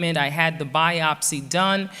appointment. I had the biopsy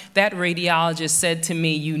done. That radiologist said to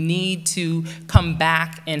me, you need to come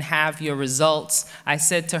back and have your results. I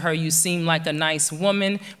said to her, you seem like a nice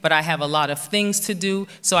woman, but I have a lot of things to do,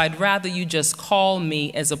 so I'd rather you just call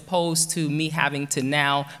me as opposed to me having to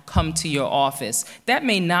now come to your office. That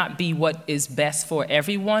may not be what is best for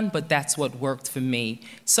everyone, but that's what worked for me.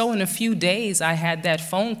 So in a few days, I had that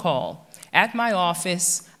phone call. At my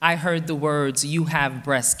office, I heard the words, you have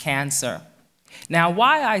breast cancer. Now,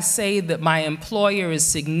 why I say that my employer is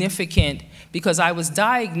significant, because I was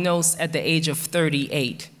diagnosed at the age of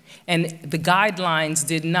 38. And the guidelines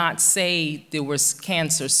did not say there was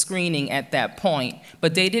cancer screening at that point,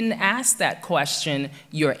 but they didn't ask that question,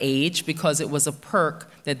 your age, because it was a perk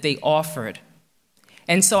that they offered.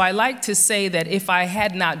 And so I like to say that if I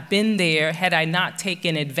had not been there, had I not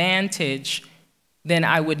taken advantage, then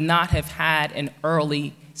I would not have had an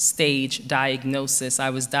early stage diagnosis. I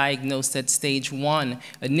was diagnosed at stage 1.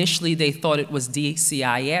 Initially, they thought it was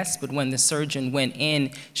DCIS, but when the surgeon went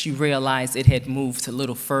in, she realized it had moved a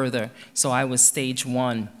little further, so I was stage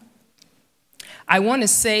 1. I want to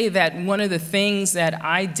say that one of the things that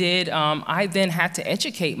I did, I then had to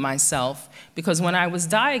educate myself, because when I was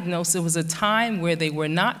diagnosed, it was a time where they were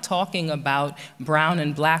not talking about brown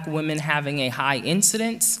and black women having a high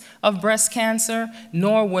incidence of breast cancer,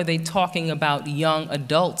 nor were they talking about young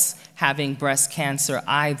adults having breast cancer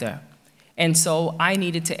either. And so I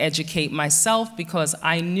needed to educate myself because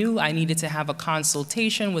I knew I needed to have a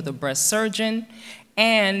consultation with a breast surgeon,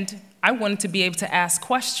 and I wanted to be able to ask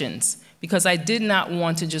questions, because I did not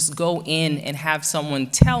want to just go in and have someone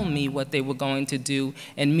tell me what they were going to do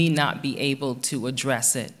and me not be able to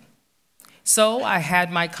address it. So I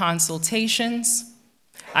had my consultations.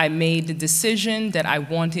 I made the decision that I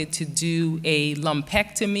wanted to do a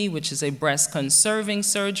lumpectomy, which is a breast conserving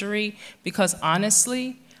surgery, because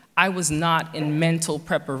honestly, I was not in mental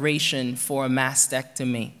preparation for a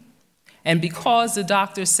mastectomy. And because the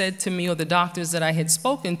doctor said to me, or the doctors that I had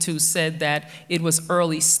spoken to said that it was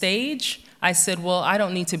early stage, I said, well, I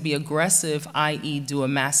don't need to be aggressive, i.e. do a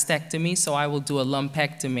mastectomy, so I will do a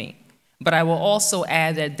lumpectomy. But I will also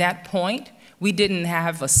add that at that point, we didn't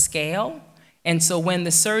have a scale. And so when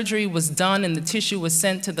the surgery was done and the tissue was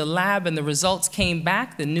sent to the lab and the results came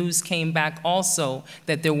back, the news came back also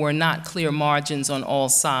that there were not clear margins on all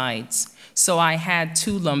sides. So I had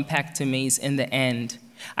 2 lumpectomies in the end.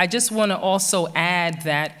 I just want to also add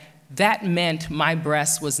that that meant my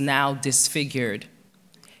breast was now disfigured.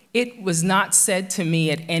 It was not said to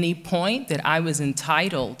me at any point that I was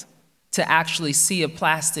entitled to actually see a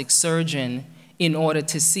plastic surgeon in order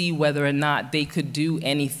to see whether or not they could do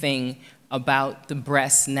anything about the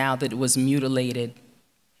breast now that it was mutilated.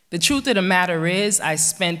 The truth of the matter is, I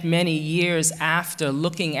spent many years after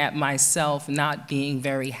looking at myself not being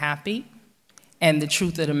very happy. And the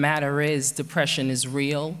truth of the matter is, depression is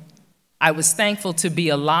real. I was thankful to be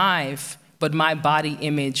alive, but my body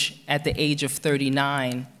image at the age of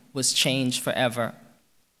 39 was changed forever.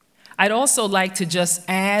 I'd also like to just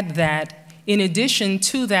add that in addition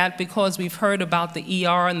to that, because we've heard about the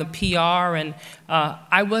ER and the PR, and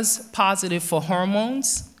I was positive for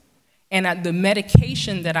hormones, and the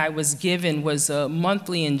medication that I was given was a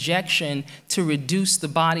monthly injection to reduce the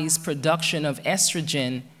body's production of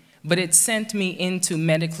estrogen, but it sent me into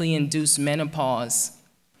medically induced menopause.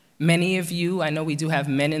 Many of you, I know we do have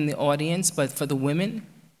men in the audience, but for the women,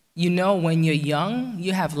 you know when you're young,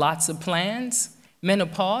 you have lots of plans.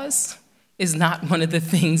 Menopause is not one of the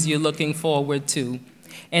things you're looking forward to.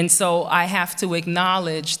 And so I have to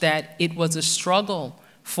acknowledge that it was a struggle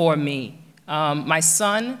for me. My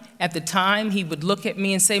son, at the time, he would look at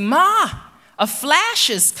me and say, "Ma, a flash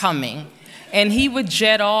is coming." And he would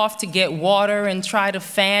jet off to get water and try to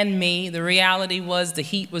fan me. The reality was the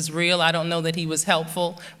heat was real. I don't know that he was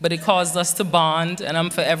helpful, but it caused us to bond, and I'm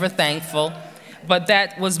forever thankful. But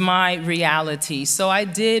that was my reality. So I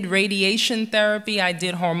did radiation therapy. I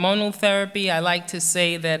did hormonal therapy. I like to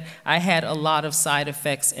say that I had a lot of side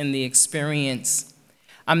effects in the experience.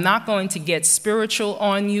 I'm not going to get spiritual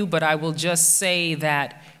on you, but I will just say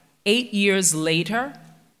that 8 years later,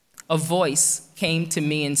 a voice came to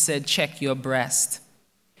me and said, "Check your breast."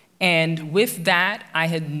 And with that, I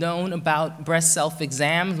had known about breast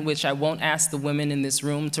self-exams, which I won't ask the women in this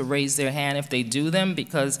room to raise their hand if they do them,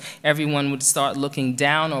 because everyone would start looking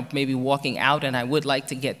down or maybe walking out, and I would like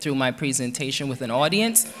to get through my presentation with an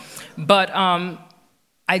audience. But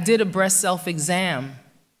I did a breast self-exam,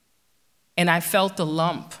 and I felt a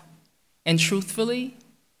lump. And truthfully,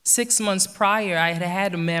 6 months prior, I had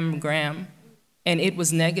had a mammogram, and it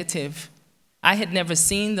was negative. I had never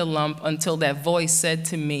seen the lump until that voice said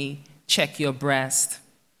to me, "Check your breast."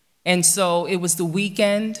 And so it was the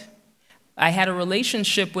weekend. I had a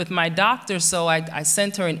relationship with my doctor, so I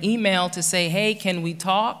sent her an email to say, "Hey, can we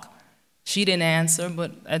talk?" She didn't answer,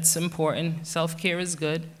 but that's important. Self-care is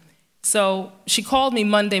good. So she called me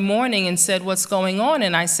Monday morning and said, "What's going on?"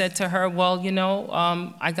 And I said to her, "Well, you know,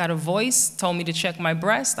 I got a voice, told me to check my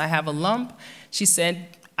breast. I have a lump." She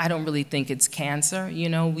said, "I don't really think it's cancer. You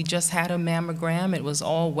know, we just had a mammogram. It was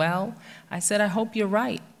all well." I said, "I hope you're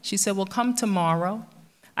right." She said, "Well, come tomorrow."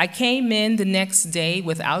 I came in the next day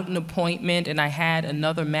without an appointment, and I had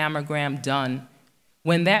another mammogram done.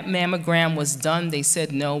 When that mammogram was done, they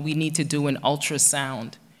said, no, we need to do an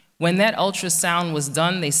ultrasound. When that ultrasound was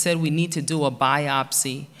done, they said we need to do a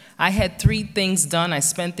biopsy. I had 3 things done. I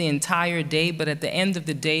spent the entire day, but at the end of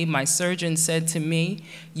the day, my surgeon said to me,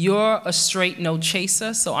 you're a straight no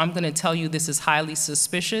chaser, so I'm going to tell you this is highly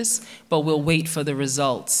suspicious, but we'll wait for the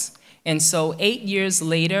results. And so 8 years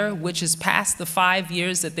later, which is past the 5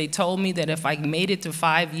 years that they told me that if I made it to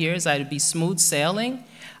 5 years, I'd be smooth sailing,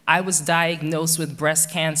 I was diagnosed with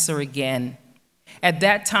breast cancer again. At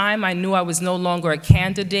that time, I knew I was no longer a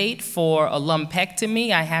candidate for a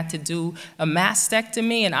lumpectomy. I had to do a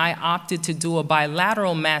mastectomy, and I opted to do a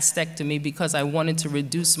bilateral mastectomy because I wanted to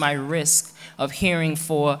reduce my risk of hearing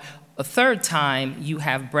for a 3rd time, you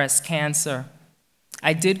have breast cancer.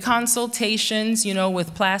 I did consultations,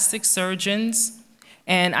 with plastic surgeons,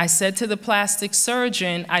 and I said to the plastic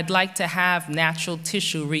surgeon, I'd like to have natural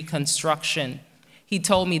tissue reconstruction. He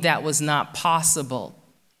told me that was not possible.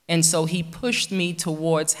 And so he pushed me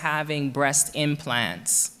towards having breast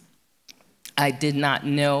implants. I did not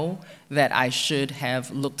know that I should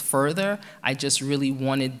have looked further. I just really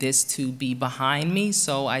wanted this to be behind me,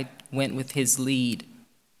 so I went with his lead.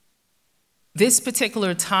 This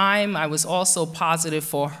particular time, I was also positive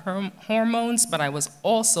for hormones, but I was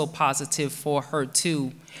also positive for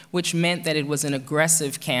HER2, which meant that it was an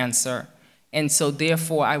aggressive cancer. And so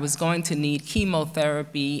therefore, I was going to need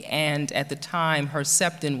chemotherapy, and at the time,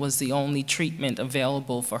 Herceptin was the only treatment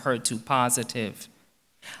available for HER2 positive.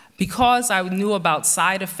 Because I knew about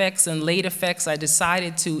side effects and late effects, I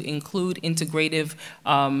decided to include integrative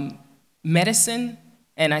medicine,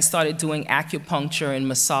 and I started doing acupuncture and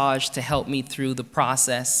massage to help me through the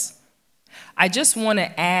process. I just want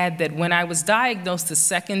to add that when I was diagnosed the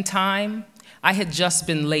 2nd time, I had just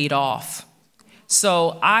been laid off.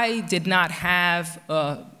 So I did not have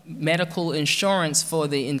medical insurance for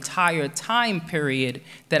the entire time period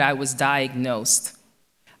that I was diagnosed.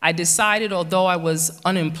 I decided, although I was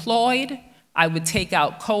unemployed, I would take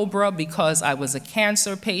out COBRA because I was a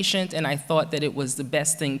cancer patient and I thought that it was the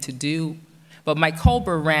best thing to do. But my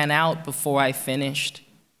COBRA ran out before I finished.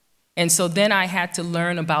 And so then I had to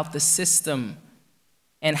learn about the system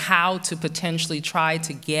and how to potentially try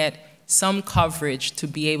to get some coverage to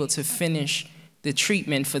be able to finish the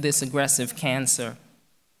treatment for this aggressive cancer.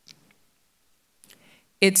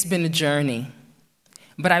 It's been a journey.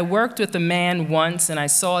 But I worked with a man once, and I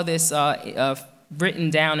saw this written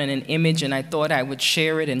down in an image, and I thought I would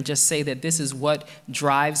share it and just say that this is what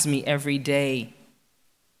drives me every day.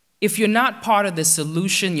 If you're not part of the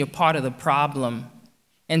solution, you're part of the problem.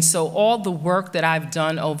 And so all the work that I've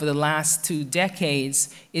done over the last 2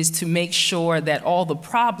 decades is to make sure that all the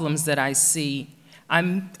problems that I see,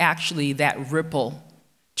 I'm actually that ripple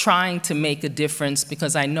trying to make a difference,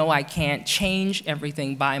 because I know I can't change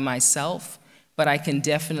everything by myself, but I can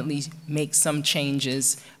definitely make some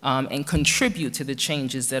changes and contribute to the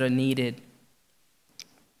changes that are needed.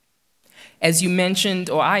 As you mentioned,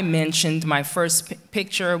 or I mentioned, my first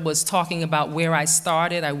picture was talking about where I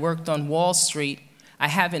started. I worked on Wall Street. I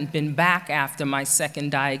haven't been back after my 2nd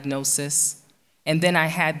diagnosis. And then I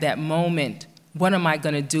had that moment, what am I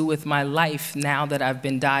going to do with my life now that I've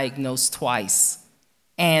been diagnosed twice?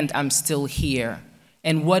 And I'm still here.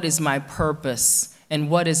 And what is my purpose? And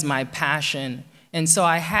what is my passion? And so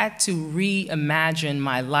I had to reimagine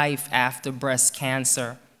my life after breast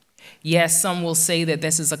cancer. Yes, some will say that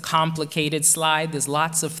this is a complicated slide. There's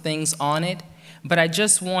lots of things on it. But I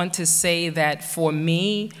just want to say that for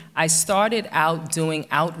me, I started out doing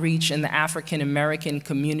outreach in the African American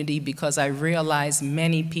community because I realized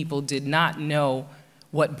many people did not know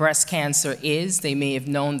what breast cancer is. They may have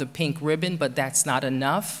known the pink ribbon, but that's not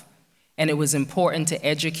enough. And it was important to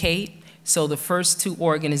educate. So the first 2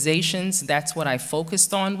 organizations, that's what I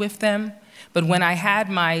focused on with them. But when I had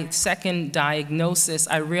my 2nd diagnosis,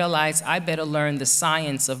 I realized I better learn the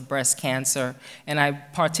science of breast cancer, and I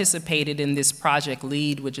participated in this Project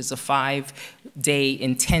LEAD, which is a 5-day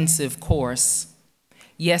intensive course.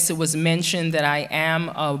 Yes, it was mentioned that I am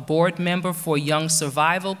a board member for Young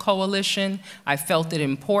Survival Coalition. I felt it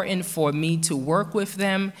important for me to work with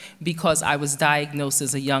them because I was diagnosed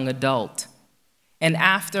as a young adult. And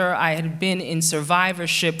after I had been in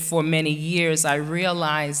survivorship for many years, I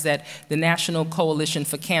realized that the National Coalition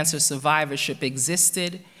for Cancer Survivorship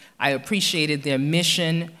existed. I appreciated their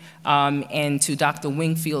mission, and to Dr.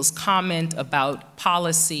 Winkfield's comment about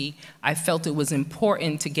policy, I felt it was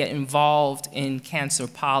important to get involved in cancer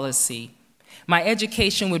policy. My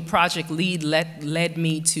education with Project LEAD led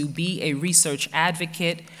me to be a research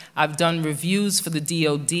advocate. I've done reviews for the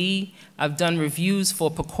DoD. I've done reviews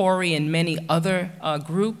for PCORI and many other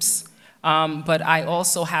groups. but I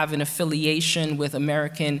also have an affiliation with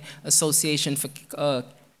American Association for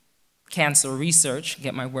Cancer Research,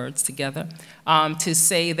 get my words together, to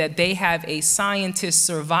say that they have a scientist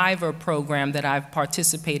survivor program that I've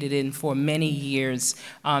participated in for many years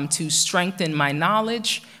to strengthen my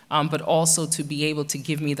knowledge, but also to be able to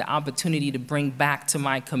give me the opportunity to bring back to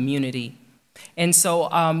my community. And so,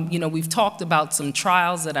 you know, we've talked about some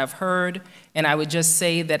trials that I've heard, and I would just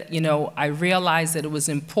say that, you know, I realized that it was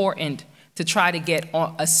important to try to get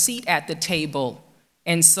a seat at the table.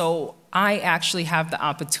 And so I actually have the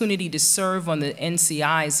opportunity to serve on the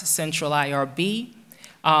NCI's Central IRB,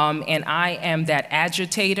 and I am that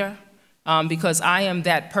agitator because I am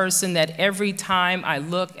that person that every time I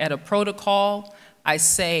look at a protocol, I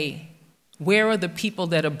say, where are the people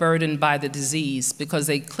that are burdened by the disease? Because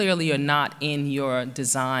they clearly are not in your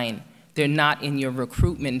design. They're not in your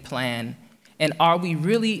recruitment plan. And are we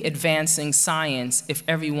really advancing science if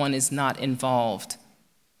everyone is not involved?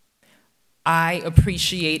 I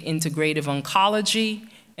appreciate integrative oncology,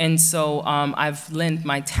 and so I've lent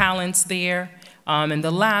my talents there. And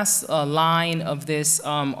the last line of this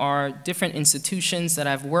are different institutions that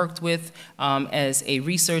I've worked with as a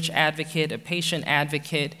research advocate, a patient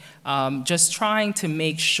advocate, just trying to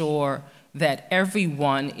make sure that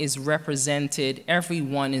everyone is represented,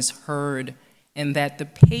 everyone is heard, and that the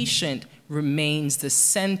patient remains the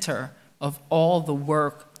center of all the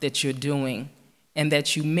work that you're doing, and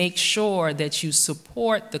that you make sure that you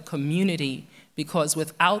support the community, because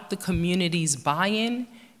without the community's buy-in,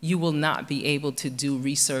 you will not be able to do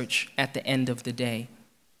research at the end of the day.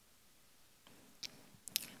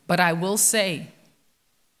 But I will say,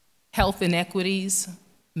 health inequities,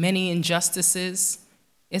 many injustices,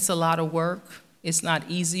 it's a lot of work. It's not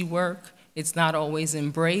easy work. It's not always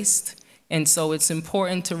embraced. And so it's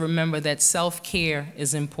important to remember that self-care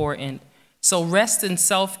is important. So rest and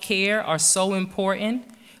self-care are so important.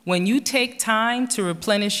 When you take time to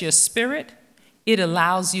replenish your spirit, it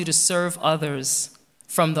allows you to serve others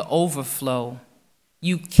from the overflow.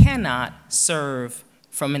 You cannot serve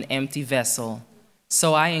from an empty vessel.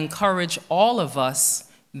 So I encourage all of us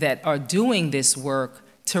that are doing this work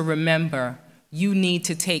to remember you need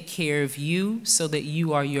to take care of you so that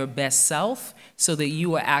you are your best self, so that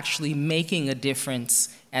you are actually making a difference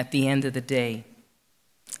at the end of the day.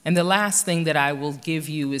 And the last thing that I will give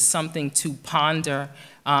you is something to ponder.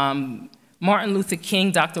 Martin Luther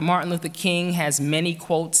King, Dr. Martin Luther King has many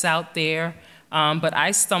quotes out there, but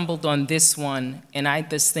I stumbled on this one, and I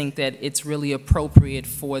just think that it's really appropriate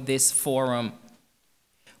for this forum.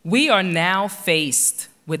 We are now faced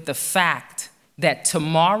with the fact that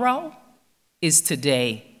tomorrow is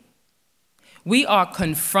today. We are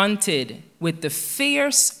confronted with the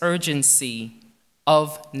fierce urgency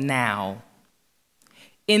of now.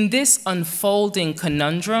 In this unfolding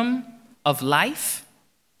conundrum of life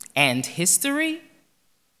and history,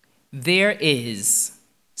 there is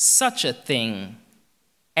such a thing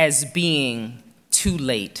as being too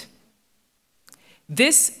late.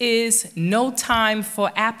 This is no time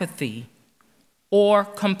for apathy or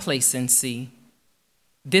complacency.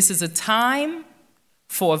 This is a time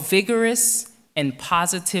for vigorous and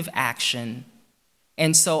positive action.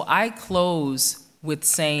 And so I close with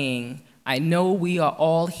saying, I know we are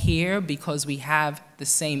all here because we have the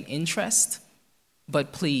same interest,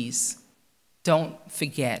 but please don't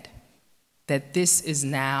forget that this is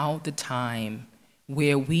now the time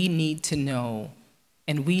where we need to know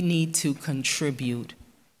and we need to contribute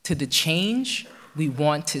to the change we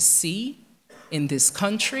want to see in this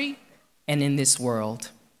country and in this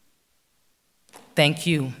world. Thank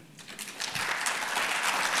you.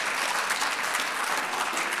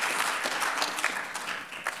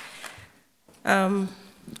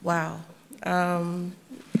 Wow.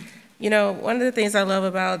 You know, one of the things I love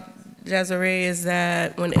about Desiree is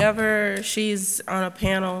that whenever she's on a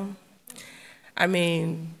panel, I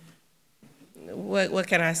mean, what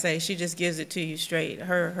can I say? She just gives it to you straight.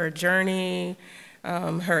 Her journey,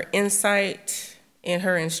 her insight, and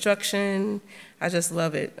her instruction, I just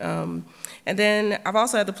love it. And then I've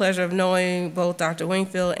also had the pleasure of knowing both Dr.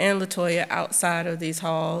 Winkfield and LaToya outside of these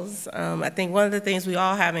halls. I think one of the things we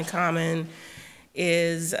all have in common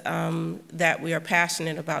is that we are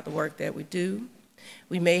passionate about the work that we do.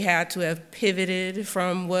 We may have to have pivoted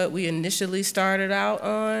from what we initially started out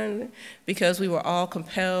on because we were all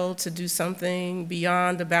compelled to do something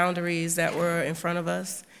beyond the boundaries that were in front of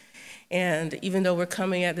us. And even though we're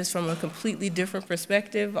coming at this from a completely different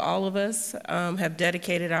perspective, all of us have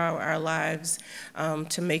dedicated our lives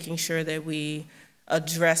to making sure that we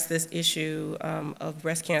address this issue of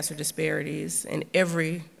breast cancer disparities in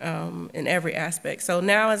every aspect. So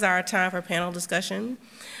now is our time for panel discussion.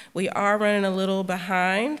 We are running a little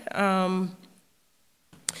behind,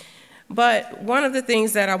 but one of the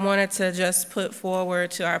things that I wanted to just put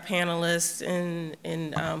forward to our panelists,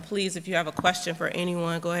 and please, if you have a question for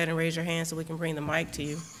anyone, go ahead and raise your hand so we can bring the mic to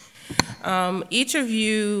you. Each of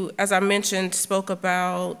you, as I mentioned, spoke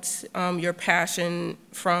about your passion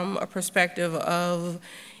from a perspective of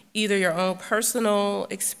either your own personal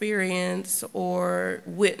experience or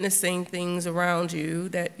witnessing things around you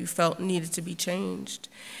that you felt needed to be changed.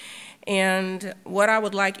 And what I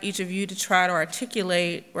would like each of you to try to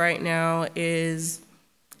articulate right now is,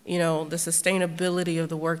 the sustainability of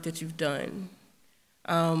the work that you've done.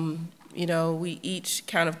 We each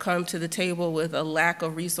kind of come to the table with a lack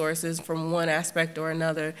of resources from one aspect or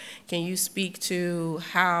another. Can you speak to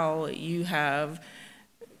how you have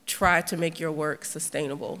tried to make your work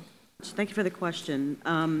sustainable? Thank you for the question.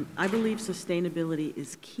 I believe sustainability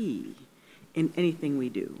is key in anything we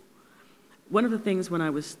do. One of the things when I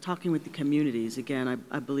was talking with the communities, again,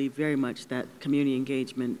 I believe very much that community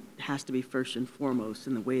engagement has to be first and foremost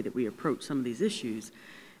in the way that we approach some of these issues,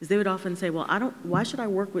 is they would often say, well, why should I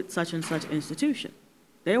work with such and such institution?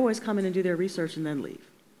 They always come in and do their research and then leave,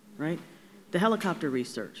 right? The helicopter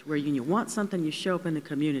research, where you want something, you show up in the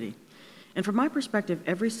community. And from my perspective,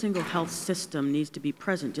 every single health system needs to be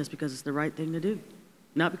present just because it's the right thing to do.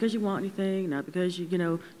 Not because you want anything, not because you're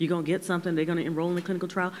going to get something, they're going to enroll in a clinical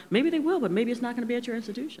trial. Maybe they will, but maybe it's not going to be at your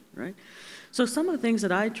institution, right? So some of the things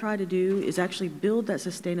that I try to do is actually build that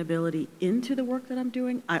sustainability into the work that I'm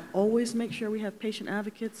doing. I always make sure we have patient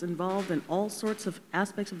advocates involved in all sorts of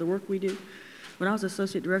aspects of the work we do. When I was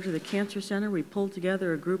associate director of the Cancer Center, we pulled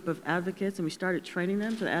together a group of advocates and we started training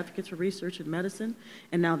them to the advocates for research in medicine.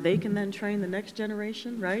 And now they can then train the next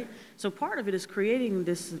generation, right? So part of it is creating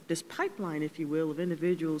this pipeline, if you will, of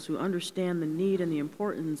individuals who understand the need and the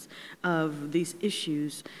importance of these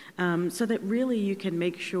issues so that really you can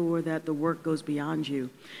make sure that the work goes beyond you.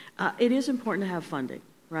 It is important to have funding.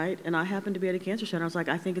 Right? And I happened to be at a cancer center. I was like,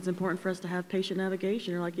 I think it's important for us to have patient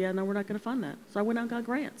navigation. They're like, yeah, no, we're not going to fund that. So I went out and got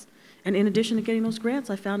grants. And in addition to getting those grants,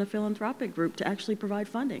 I found a philanthropic group to actually provide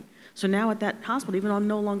funding. So now at that hospital, even though I'm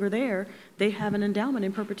no longer there, they have an endowment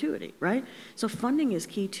in perpetuity, right? So funding is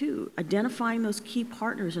key too. Identifying those key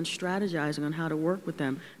partners and strategizing on how to work with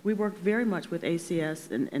them. We worked very much with ACS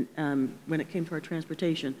and when it came to our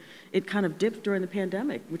transportation. It kind of dipped during the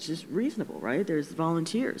pandemic, which is reasonable, right? There's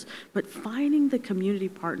volunteers. But finding the community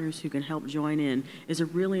partners who can help join in is a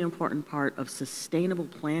really important part of sustainable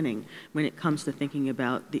planning when it comes to thinking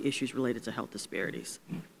about the issues related to health disparities.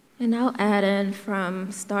 And I'll add in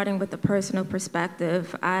from starting with a personal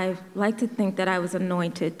perspective, I like to think that I was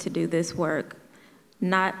anointed to do this work.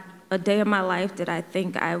 Not a day of my life did I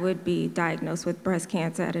think I would be diagnosed with breast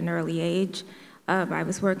cancer at an early age. I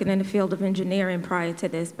was working in the field of engineering prior to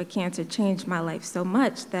this, but cancer changed my life so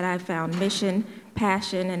much that I found mission,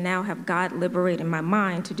 passion, and now have God liberated my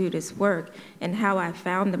mind to do this work, and how I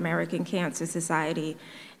found the American Cancer Society.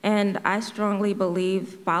 And I strongly believe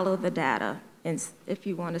follow the data. And if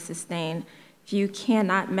you want to sustain, if you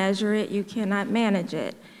cannot measure it, you cannot manage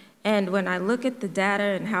it. And when I look at the data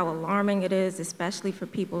and how alarming it is, especially for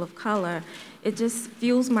people of color, it just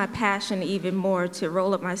fuels my passion even more to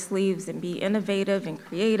roll up my sleeves and be innovative and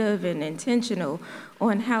creative and intentional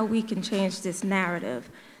on how we can change this narrative.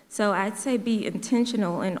 So I'd say be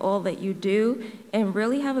intentional in all that you do and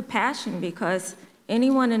really have a passion, because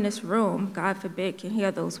anyone in this room, God forbid, can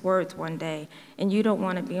hear those words one day, and you don't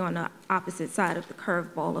want to be on the opposite side of the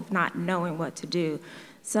curveball of not knowing what to do.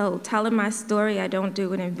 So telling my story, I don't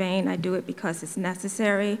do it in vain. I do it because it's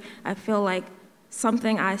necessary. I feel like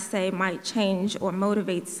something I say might change or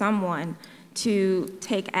motivate someone to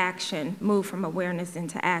take action, move from awareness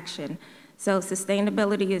into action. So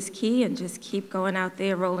sustainability is key, and just keep going out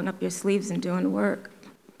there, rolling up your sleeves and doing the work.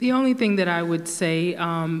 The only thing that I would say,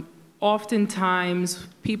 oftentimes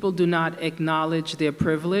people do not acknowledge their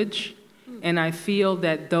privilege. And I feel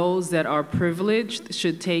that those that are privileged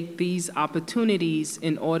should take these opportunities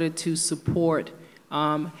in order to support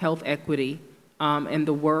health equity and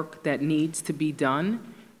the work that needs to be done.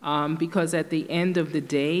 Because at the end of the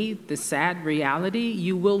day, the sad reality,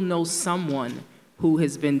 you will know someone who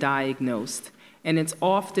has been diagnosed. And it's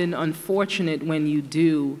often unfortunate when you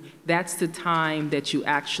do, that's the time that you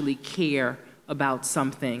actually care about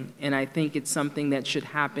something, and I think it's something that should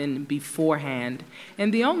happen beforehand.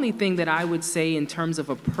 And the only thing that I would say in terms of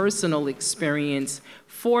a personal experience,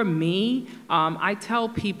 for me, I tell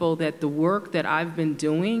people that the work that I've been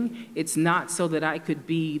doing, it's not so that I could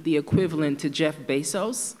be the equivalent to Jeff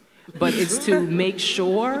Bezos, but it's to make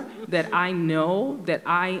sure that I know that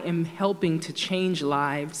I am helping to change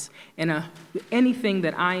lives, and anything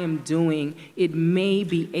that I am doing, it may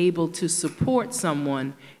be able to support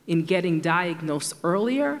someone in getting diagnosed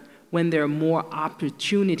earlier when there are more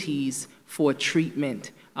opportunities for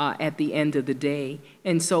treatment at the end of the day.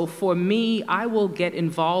 And so for me, I will get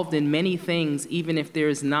involved in many things, even if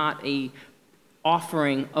there's not a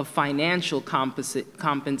offering of financial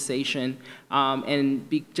compensation,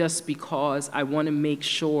 just because I want to make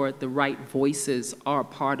sure the right voices are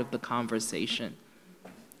part of the conversation.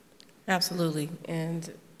 Absolutely.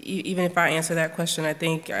 And even if I answer that question, I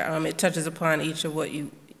think it touches upon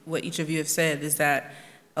what each of you have said, is that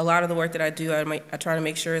a lot of the work that I do, I try to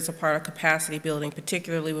make sure it's a part of capacity building,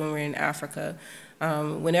 particularly when we're in Africa.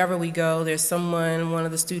 Whenever we go, there's one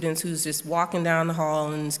of the students who's just walking down the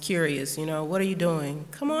hall and is curious, what are you doing?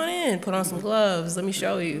 Come on in, put on some gloves, let me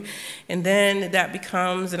show you. And then that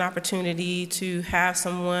becomes an opportunity to have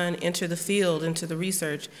someone enter the field, into the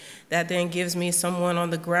research. That then gives me someone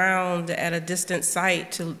on the ground at a distant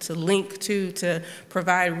site to link to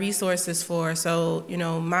provide resources for. So,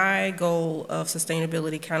 my goal of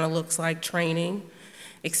sustainability kind of looks like training,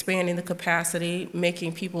 expanding the capacity,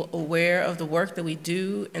 making people aware of the work that we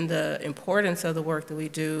do and the importance of the work that we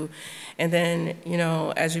do. And then,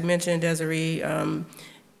 as you mentioned, Desiree,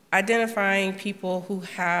 identifying people who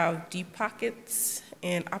have deep pockets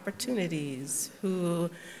and opportunities, who,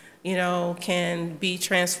 can be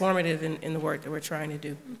transformative in the work that we're trying to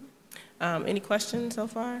do. Any questions so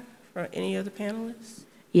far for any of the panelists?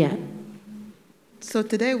 Yeah. So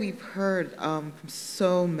today we've heard from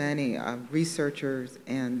so many researchers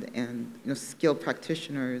and skilled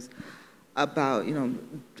practitioners about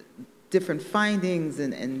different findings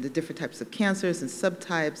and the different types of cancers and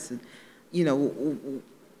subtypes,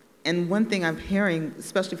 and one thing I'm hearing,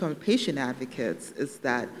 especially from patient advocates, is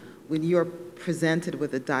that when you're presented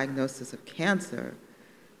with a diagnosis of cancer,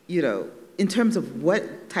 in terms of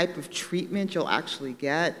what type of treatment you'll actually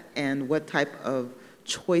get and what type of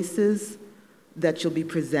choices that you'll be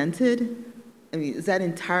presented, is that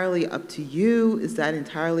entirely up to you? Is that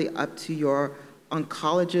entirely up to your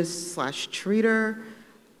oncologist/treater?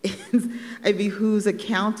 Who's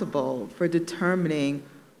accountable for determining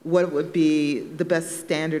what would be the best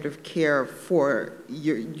standard of care for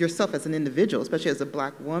yourself as an individual, especially as a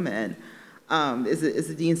Black woman? Is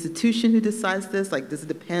it the institution who decides this? Does it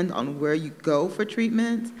depend on where you go for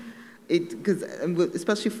treatment? Because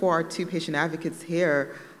especially for our two patient advocates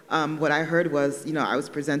here, what I heard was, I was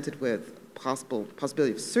presented with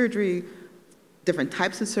possibility of surgery, different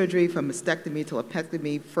types of surgery, from mastectomy to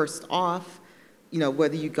lumpectomy, first off,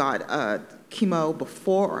 whether you got chemo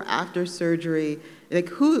before or after surgery.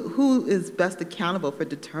 Who is best accountable for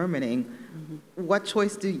determining what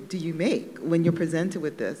choice do you make when you're presented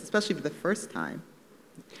with this, especially for the first time?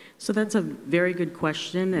 So that's a very good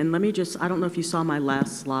question. And let me I don't know if you saw my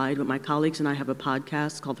last slide, but my colleagues and I have a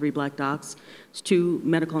podcast called 3 Black Docs. It's 2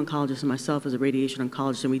 medical oncologists and myself as a radiation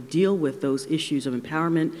oncologist, and we deal with those issues of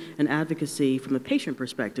empowerment and advocacy from the patient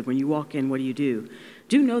perspective. When you walk in, what do?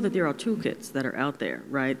 Do know that there are toolkits that are out there,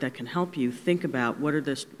 right, that can help you think about what are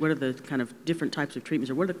the kind of different types of treatments,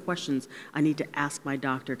 or what are the questions I need to ask my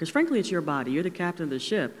doctor? Because frankly, it's your body. You're the captain of the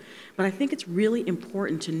ship. But I think it's really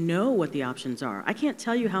important to know what the options are. I can't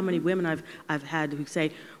tell you how many women I've had who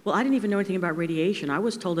say, well, I didn't even know anything about radiation. I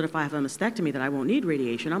was told that if I have a mastectomy that I won't need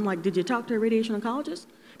radiation. I'm like, did you talk to a radiation oncologist?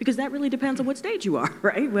 Because that really depends on what stage you are,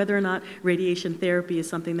 right? Whether or not radiation therapy is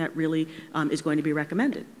something that really is going to be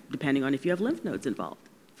recommended, depending on if you have lymph nodes involved,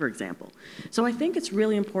 for example. So I think it's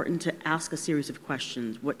really important to ask a series of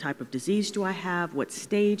questions. What type of disease do I have? What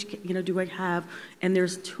stage do I have? And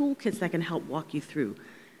there's toolkits that can help walk you through.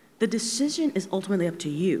 The decision is ultimately up to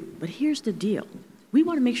you, but here's the deal. We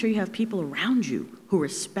want to make sure you have people around you who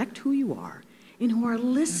respect who you are and who are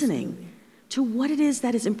listening to what it is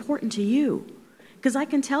that is important to you. Because I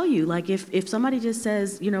can tell you, if somebody just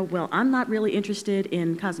says, well, I'm not really interested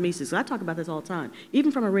in cosmesis, I talk about this all the time,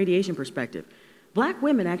 even from a radiation perspective. Black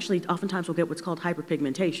women actually oftentimes will get what's called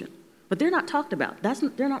hyperpigmentation, but they're not talked about.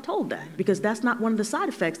 They're not told that, because that's not one of the side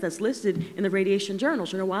effects that's listed in the radiation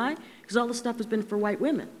journals. You know why? Because all the stuff has been for white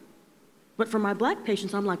women. But for my Black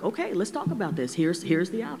patients, I'm like, okay, let's talk about this. Here's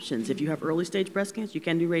the options. If you have early stage breast cancer, you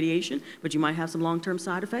can do radiation, but you might have some long-term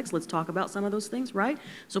side effects. Let's talk about some of those things, right?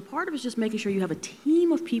 So part of it is just making sure you have a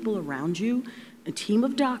team of people around you, a team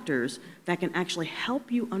of doctors that can actually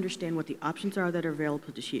help you understand what the options are that are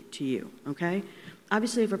available to you, okay?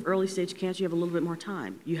 Obviously, if you have early stage cancer, you have a little bit more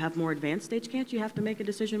time. You have more advanced stage cancer, you have to make a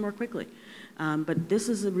decision more quickly. But this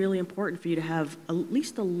is really important for you to have at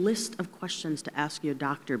least a list of questions to ask your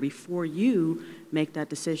doctor before you make that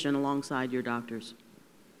decision alongside your doctors.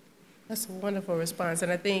 That's a wonderful response.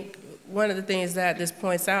 And I think one of the things that this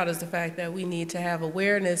points out is the fact that we need to have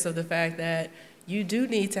awareness of the fact that you do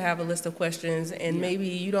need to have a list of questions, and maybe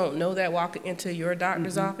you don't know that walking into your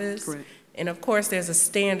doctor's office. Correct. And of course, there's a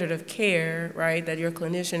standard of care, right, that your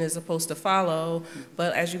clinician is supposed to follow.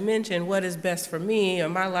 But as you mentioned, what is best for me or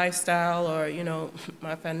my lifestyle or, you know,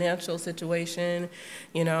 my financial situation,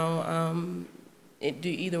 you know, do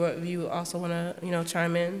either of you also want to, you know,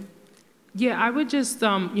 chime in? Yeah, I would just,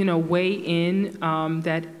 you know, weigh in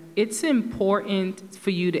that it's important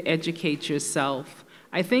for you to educate yourself.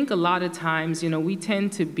 I think a lot of times, you know, we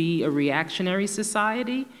tend to be a reactionary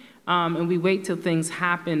society, and we wait till things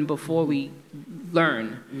happen before we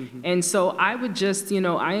learn. And so I would just, you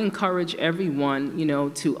know, I encourage everyone, you know,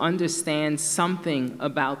 to understand something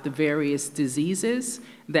about the various diseases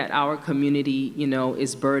that our community, you know,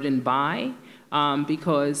 is burdened by,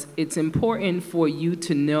 because it's important for you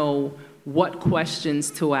to know what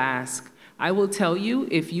questions to ask. I will tell you,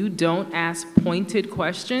 if you don't ask pointed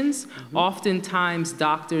questions, oftentimes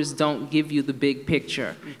doctors don't give you the big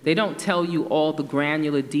picture. They don't tell you all the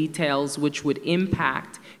granular details which would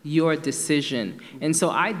impact your decision. And so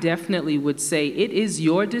I definitely would say it is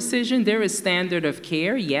your decision. There is standard of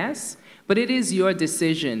care, yes, but it is your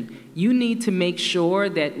decision. You need to make sure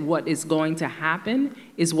that what is going to happen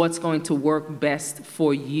is what's going to work best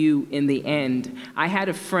for you in the end. I had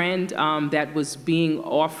a friend that was being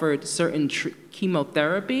offered certain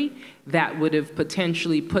chemotherapy that would have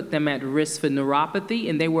potentially put them at risk for neuropathy,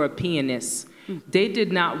 and they were a pianist. They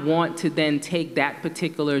did not want to then take that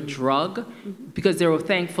particular drug because there were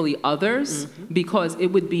thankfully others, because it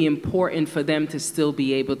would be important for them to still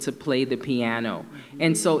be able to play the piano.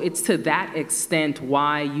 And so it's to that extent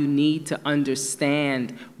why you need to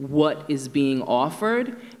understand what is being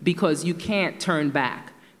offered, because you can't turn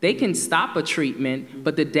back. They can stop a treatment,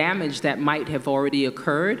 but the damage that might have already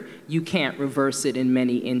occurred, you can't reverse it in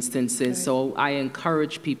many instances. So I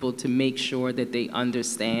encourage people to make sure that they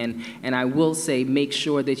understand. And I will say, make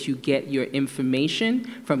sure that you get your information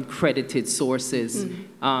from credited sources,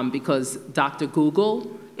 because Dr.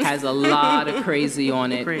 Google has a lot of crazy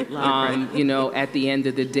on it, you know, at the end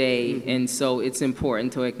of the day. And so it's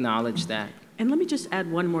important to acknowledge that. And let me just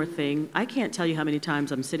add one more thing. I can't tell you how many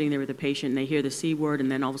times I'm sitting there with a patient and they hear the C word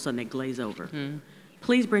and then all of a sudden they glaze over.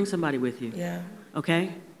 Please bring somebody with you. Yeah.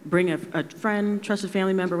 Okay? Bring a friend, trusted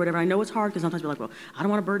family member, whatever. I know it's hard because sometimes you're like, well, I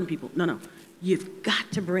don't want to burden people. No. You've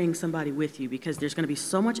got to bring somebody with you because there's going to be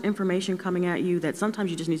so much information coming at you that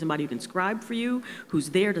sometimes you just need somebody who can scribe for you,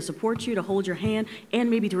 who's there to support you, to hold your hand,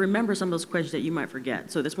 and maybe to remember some of those questions that you might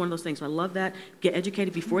forget. So that's one of those things. So I love that. Get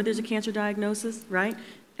educated before there's a cancer diagnosis, right?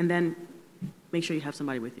 And then make sure you have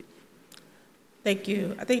somebody with you. Thank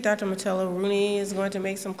you. I think Dr. Martello Rooney is going to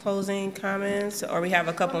make some closing comments, or we have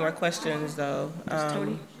a couple more questions, though.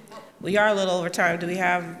 We are a little over time. Do we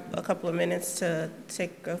have a couple of minutes to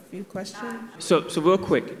take a few questions? So real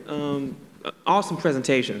quick, awesome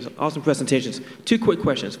presentations, awesome presentations. Two quick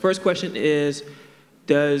questions. First question is,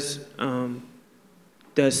 does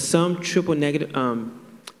some triple negative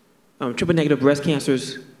breast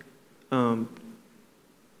cancers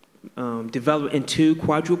develop into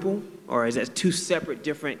quadruple, or is that two separate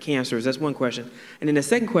different cancers? That's one question. And then the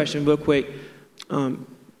second question, real quick,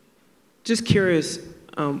 just curious,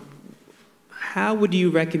 how would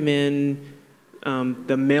you recommend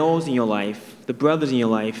the males in your life, the brothers in your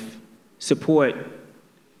life, support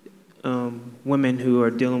women who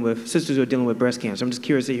are dealing with, sisters who are dealing with breast cancer? I'm just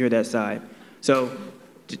curious to hear that side. So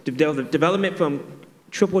the development from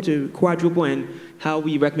triple to quadruple, and how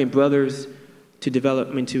we recommend brothers to develop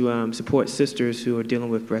and to support sisters who are dealing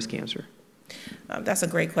with breast cancer. That's a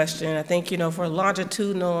great question. I think, you know, for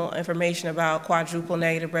longitudinal information about quadruple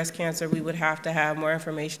negative breast cancer, we would have to have more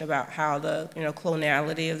information about how the, you know,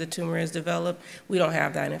 clonality of the tumor is developed. We don't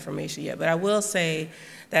have that information yet. But I will say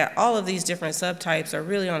that all of these different subtypes are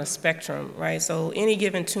really on a spectrum, right? So any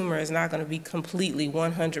given tumor is not going to be completely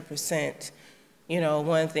 100%, you know,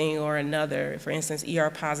 one thing or another. For instance, ER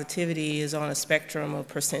positivity is on a spectrum of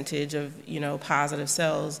percentage of, you know, positive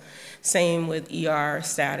cells. Same with ER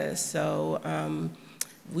status. So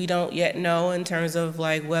we don't yet know in terms of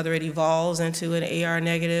like whether it evolves into an AR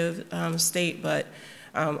negative state, but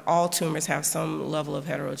all tumors have some level of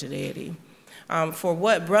heterogeneity. For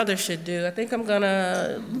what brothers should do, I think I'm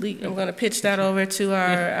gonna pitch that over to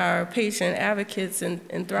our patient advocates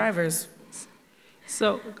and thrivers.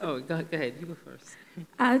 So, go ahead, you go first.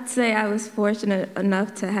 I'd say I was fortunate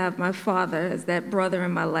enough to have my father as that brother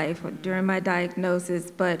in my life during my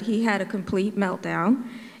diagnosis, but he had a complete meltdown.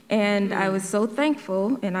 And I was so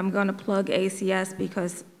thankful, and I'm going to plug ACS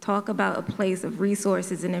because talk about a place of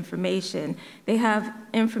resources and information. They have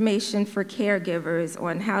information for caregivers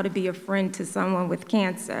on how to be a friend to someone with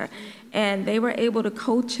cancer. And they were able to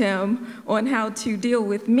coach him on how to deal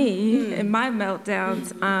with me and my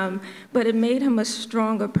meltdowns, but it made him a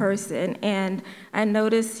stronger person. And I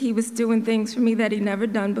noticed he was doing things for me that he'd never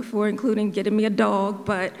done before, including getting me a dog,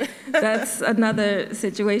 but that's another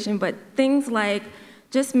situation. But things like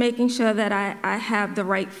just making sure that I have the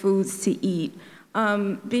right foods to eat,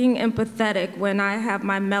 being empathetic when I have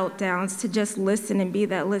my meltdowns, to just listen and be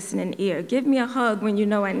that listening ear. Give me a hug when you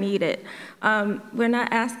know I need it. We're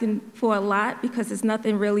not asking for a lot because there's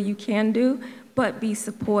nothing really you can do, but be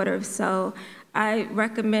supportive. So I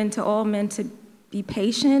recommend to all men to be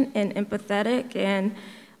patient and empathetic and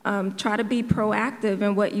try to be proactive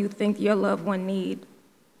in what you think your loved one needs.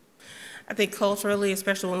 I think culturally,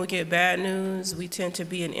 especially when we get bad news, we tend to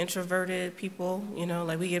be an introverted people, you know,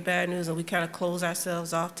 like we get bad news and we kind of close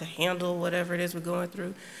ourselves off to handle whatever it is we're going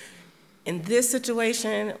through. In this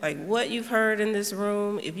situation, like what you've heard in this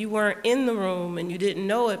room, if you weren't in the room and you didn't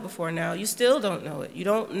know it before now, you still don't know it. You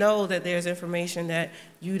don't know that there's information that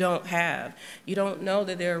you don't have. You don't know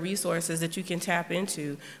that there are resources that you can tap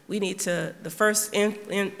into. We need to, the first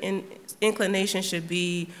inclination should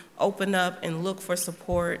be open up and look for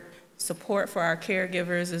support for our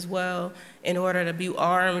caregivers as well, in order to be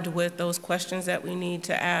armed with those questions that we need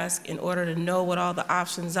to ask, in order to know what all the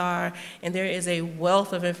options are. And there is a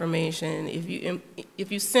wealth of information.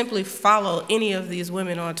 If you simply follow any of these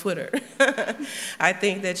women on Twitter, I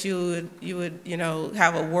think that you would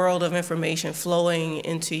have a world of information flowing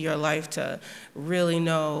into your life to really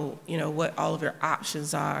know what all of your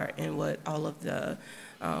options are and what all of the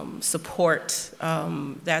support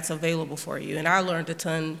that's available for you. And I learned a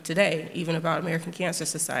ton today, even about American Cancer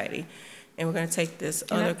Society. And we're going to take this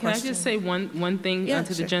other question. Can I just say one thing to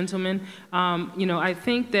sure. the gentleman? I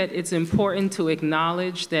think that it's important to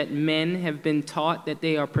acknowledge that men have been taught that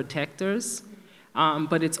they are protectors,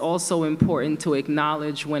 but it's also important to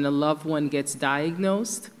acknowledge when a loved one gets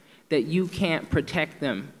diagnosed that you can't protect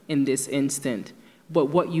them in this instant. But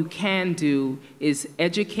what you can do is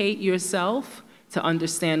educate yourself to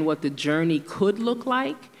understand what the journey could look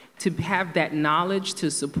like, to have that knowledge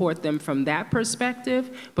to support them from that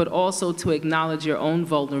perspective, but also to acknowledge your own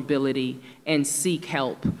vulnerability and seek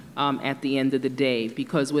help at the end of the day.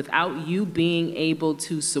 Because without you being able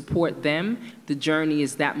to support them, the journey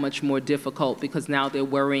is that much more difficult, because now they're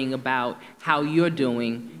worrying about how you're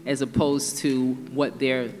doing as opposed to what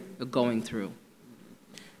they're going through.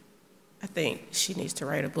 I think she needs to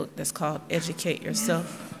write a book that's called Educate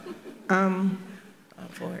Yourself.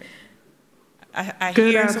 For it. I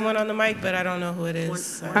hear someone on the mic, but I don't know who it is.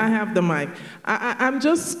 Sorry. I have the mic. I'm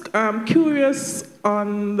just curious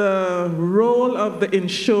on the role of the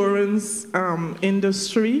insurance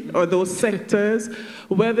industry or those sectors,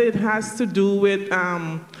 whether it has to do with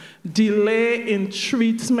delay in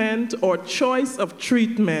treatment or choice of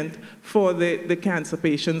treatment for the cancer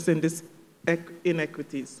patients in this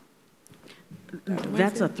inequities.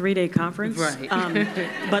 That's a 3-day conference. Right.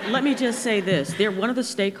 But let me just say this. They're one of the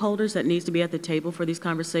stakeholders that needs to be at the table for these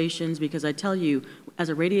conversations, because I tell you, as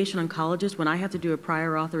a radiation oncologist, when I have to do a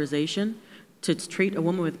prior authorization to treat a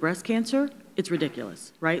woman with breast cancer, it's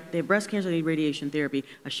ridiculous, right? They have breast cancer, they need radiation therapy.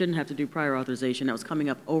 I shouldn't have to do prior authorization. That was coming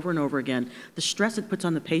up over and over again. The stress it puts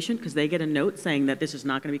on the patient, because they get a note saying that this is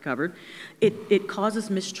not going to be covered. It causes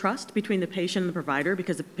mistrust between the patient and the provider,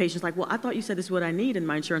 because the patient's like, well, I thought you said this is what I need, and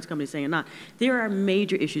my insurance company's saying not. There are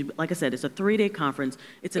major issues. But like I said, it's a 3-day conference.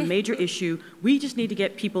 It's a major issue. We just need to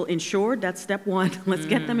get people insured. That's step one. Let's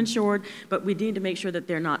get them insured. But we need to make sure that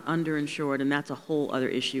they're not underinsured, and that's a whole other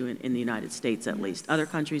issue in the United States, at least. Other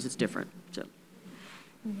countries, it's different. So.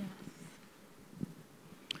 Yes.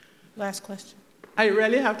 Last question. I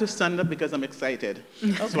really have to stand up because I'm excited.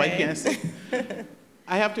 Okay. So I can't say.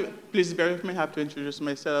 I have to, please bear with me, I have to introduce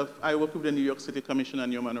myself. I work with the New York City Commission on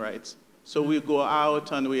Human Rights. So we go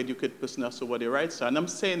out and we educate persons as to what their rights are. And I'm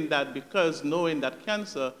saying that because knowing that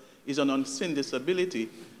cancer is an unseen disability.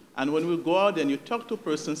 And when we go out and you talk to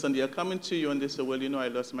persons and they are coming to you and they say, well, I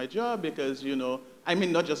lost my job because,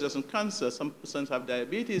 not just in cancer, some persons have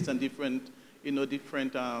diabetes and different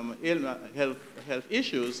health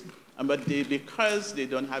issues, but because they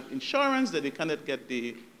don't have insurance, that they cannot get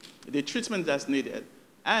the treatment that's needed.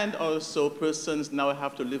 And also persons now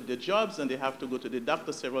have to leave their jobs and they have to go to the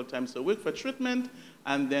doctor several times a week for treatment,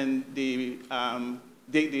 and then they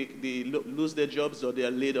lose their jobs or they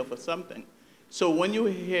are laid off or something. So when you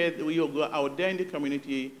go out there in the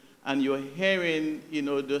community and you're hearing,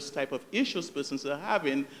 those type of issues persons are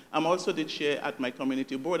having, I'm also the chair at my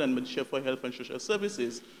community board and the chair for health and social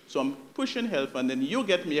services. So I'm pushing health, and then you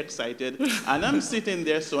get me excited, and I'm sitting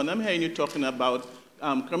there, so when I'm hearing you talking about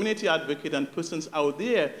community advocate and persons out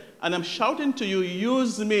there, and I'm shouting to you,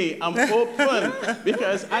 use me, I'm open,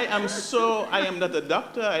 because I am not a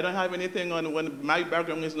doctor, I don't have anything on when my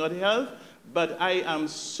background is not health, but I am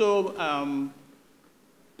so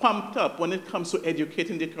pumped up when it comes to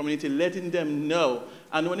educating the community, letting them know.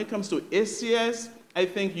 And when it comes to ACS, I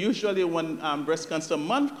think usually when Breast Cancer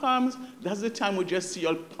Month comes, that's the time we just see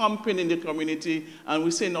all pumping in the community, and we're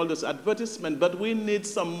seeing all those advertisements, but we need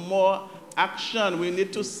some more action. We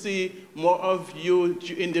need to see more of you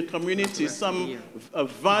in the community, some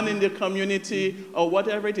van in the community, or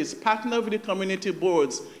whatever it is. Partner with the community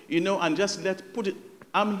boards, and just put it.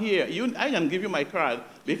 I'm here. I can give you my card,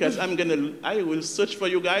 because I will search for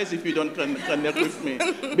you guys if you don't connect with me,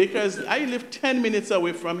 because I live 10 minutes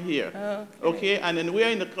away from here. Okay, and then we're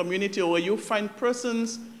in a community where you find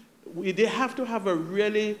persons, they have to have a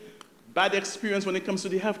really bad experience when it comes to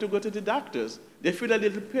they have to go to the doctors. They feel a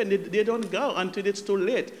little pain. They don't go until it's too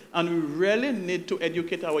late. And we really need to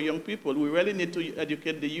educate our young people. We really need to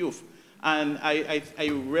educate the youth. And I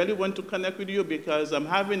really want to connect with you, because I'm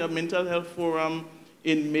having a mental health forum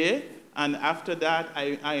in May. And after that,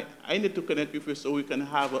 I need to connect with you so we can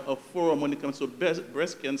have a forum when it comes to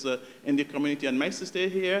breast cancer in the community. And my sister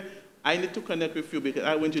here, I need to connect with you because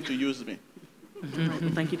I want you to use me. Right, well,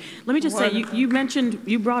 thank you. Let me just say,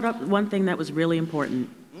 you brought up one thing that was really important.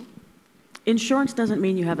 Insurance doesn't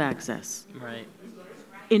mean you have access. Right.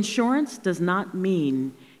 Insurance does not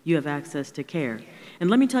mean you have access to care. And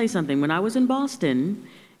let me tell you something. When I was in Boston,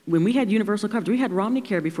 when we had universal coverage, we had Romney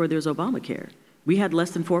Care before there was Obamacare. We had less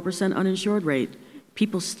than 4% uninsured rate.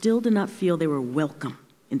 People still did not feel they were welcome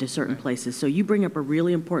into certain places. So you bring up a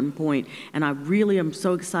really important point, and I really am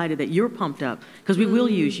so excited that you're pumped up, because we will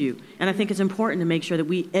use you. And I think it's important to make sure that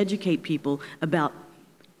we educate people about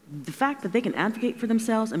the fact that they can advocate for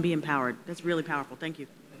themselves and be empowered. That's really powerful. Thank you.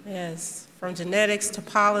 Yes, from genetics to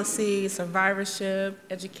policy, survivorship,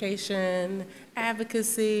 education,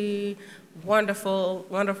 advocacy. Wonderful,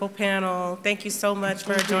 wonderful panel. Thank you so much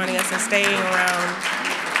for joining us and staying around.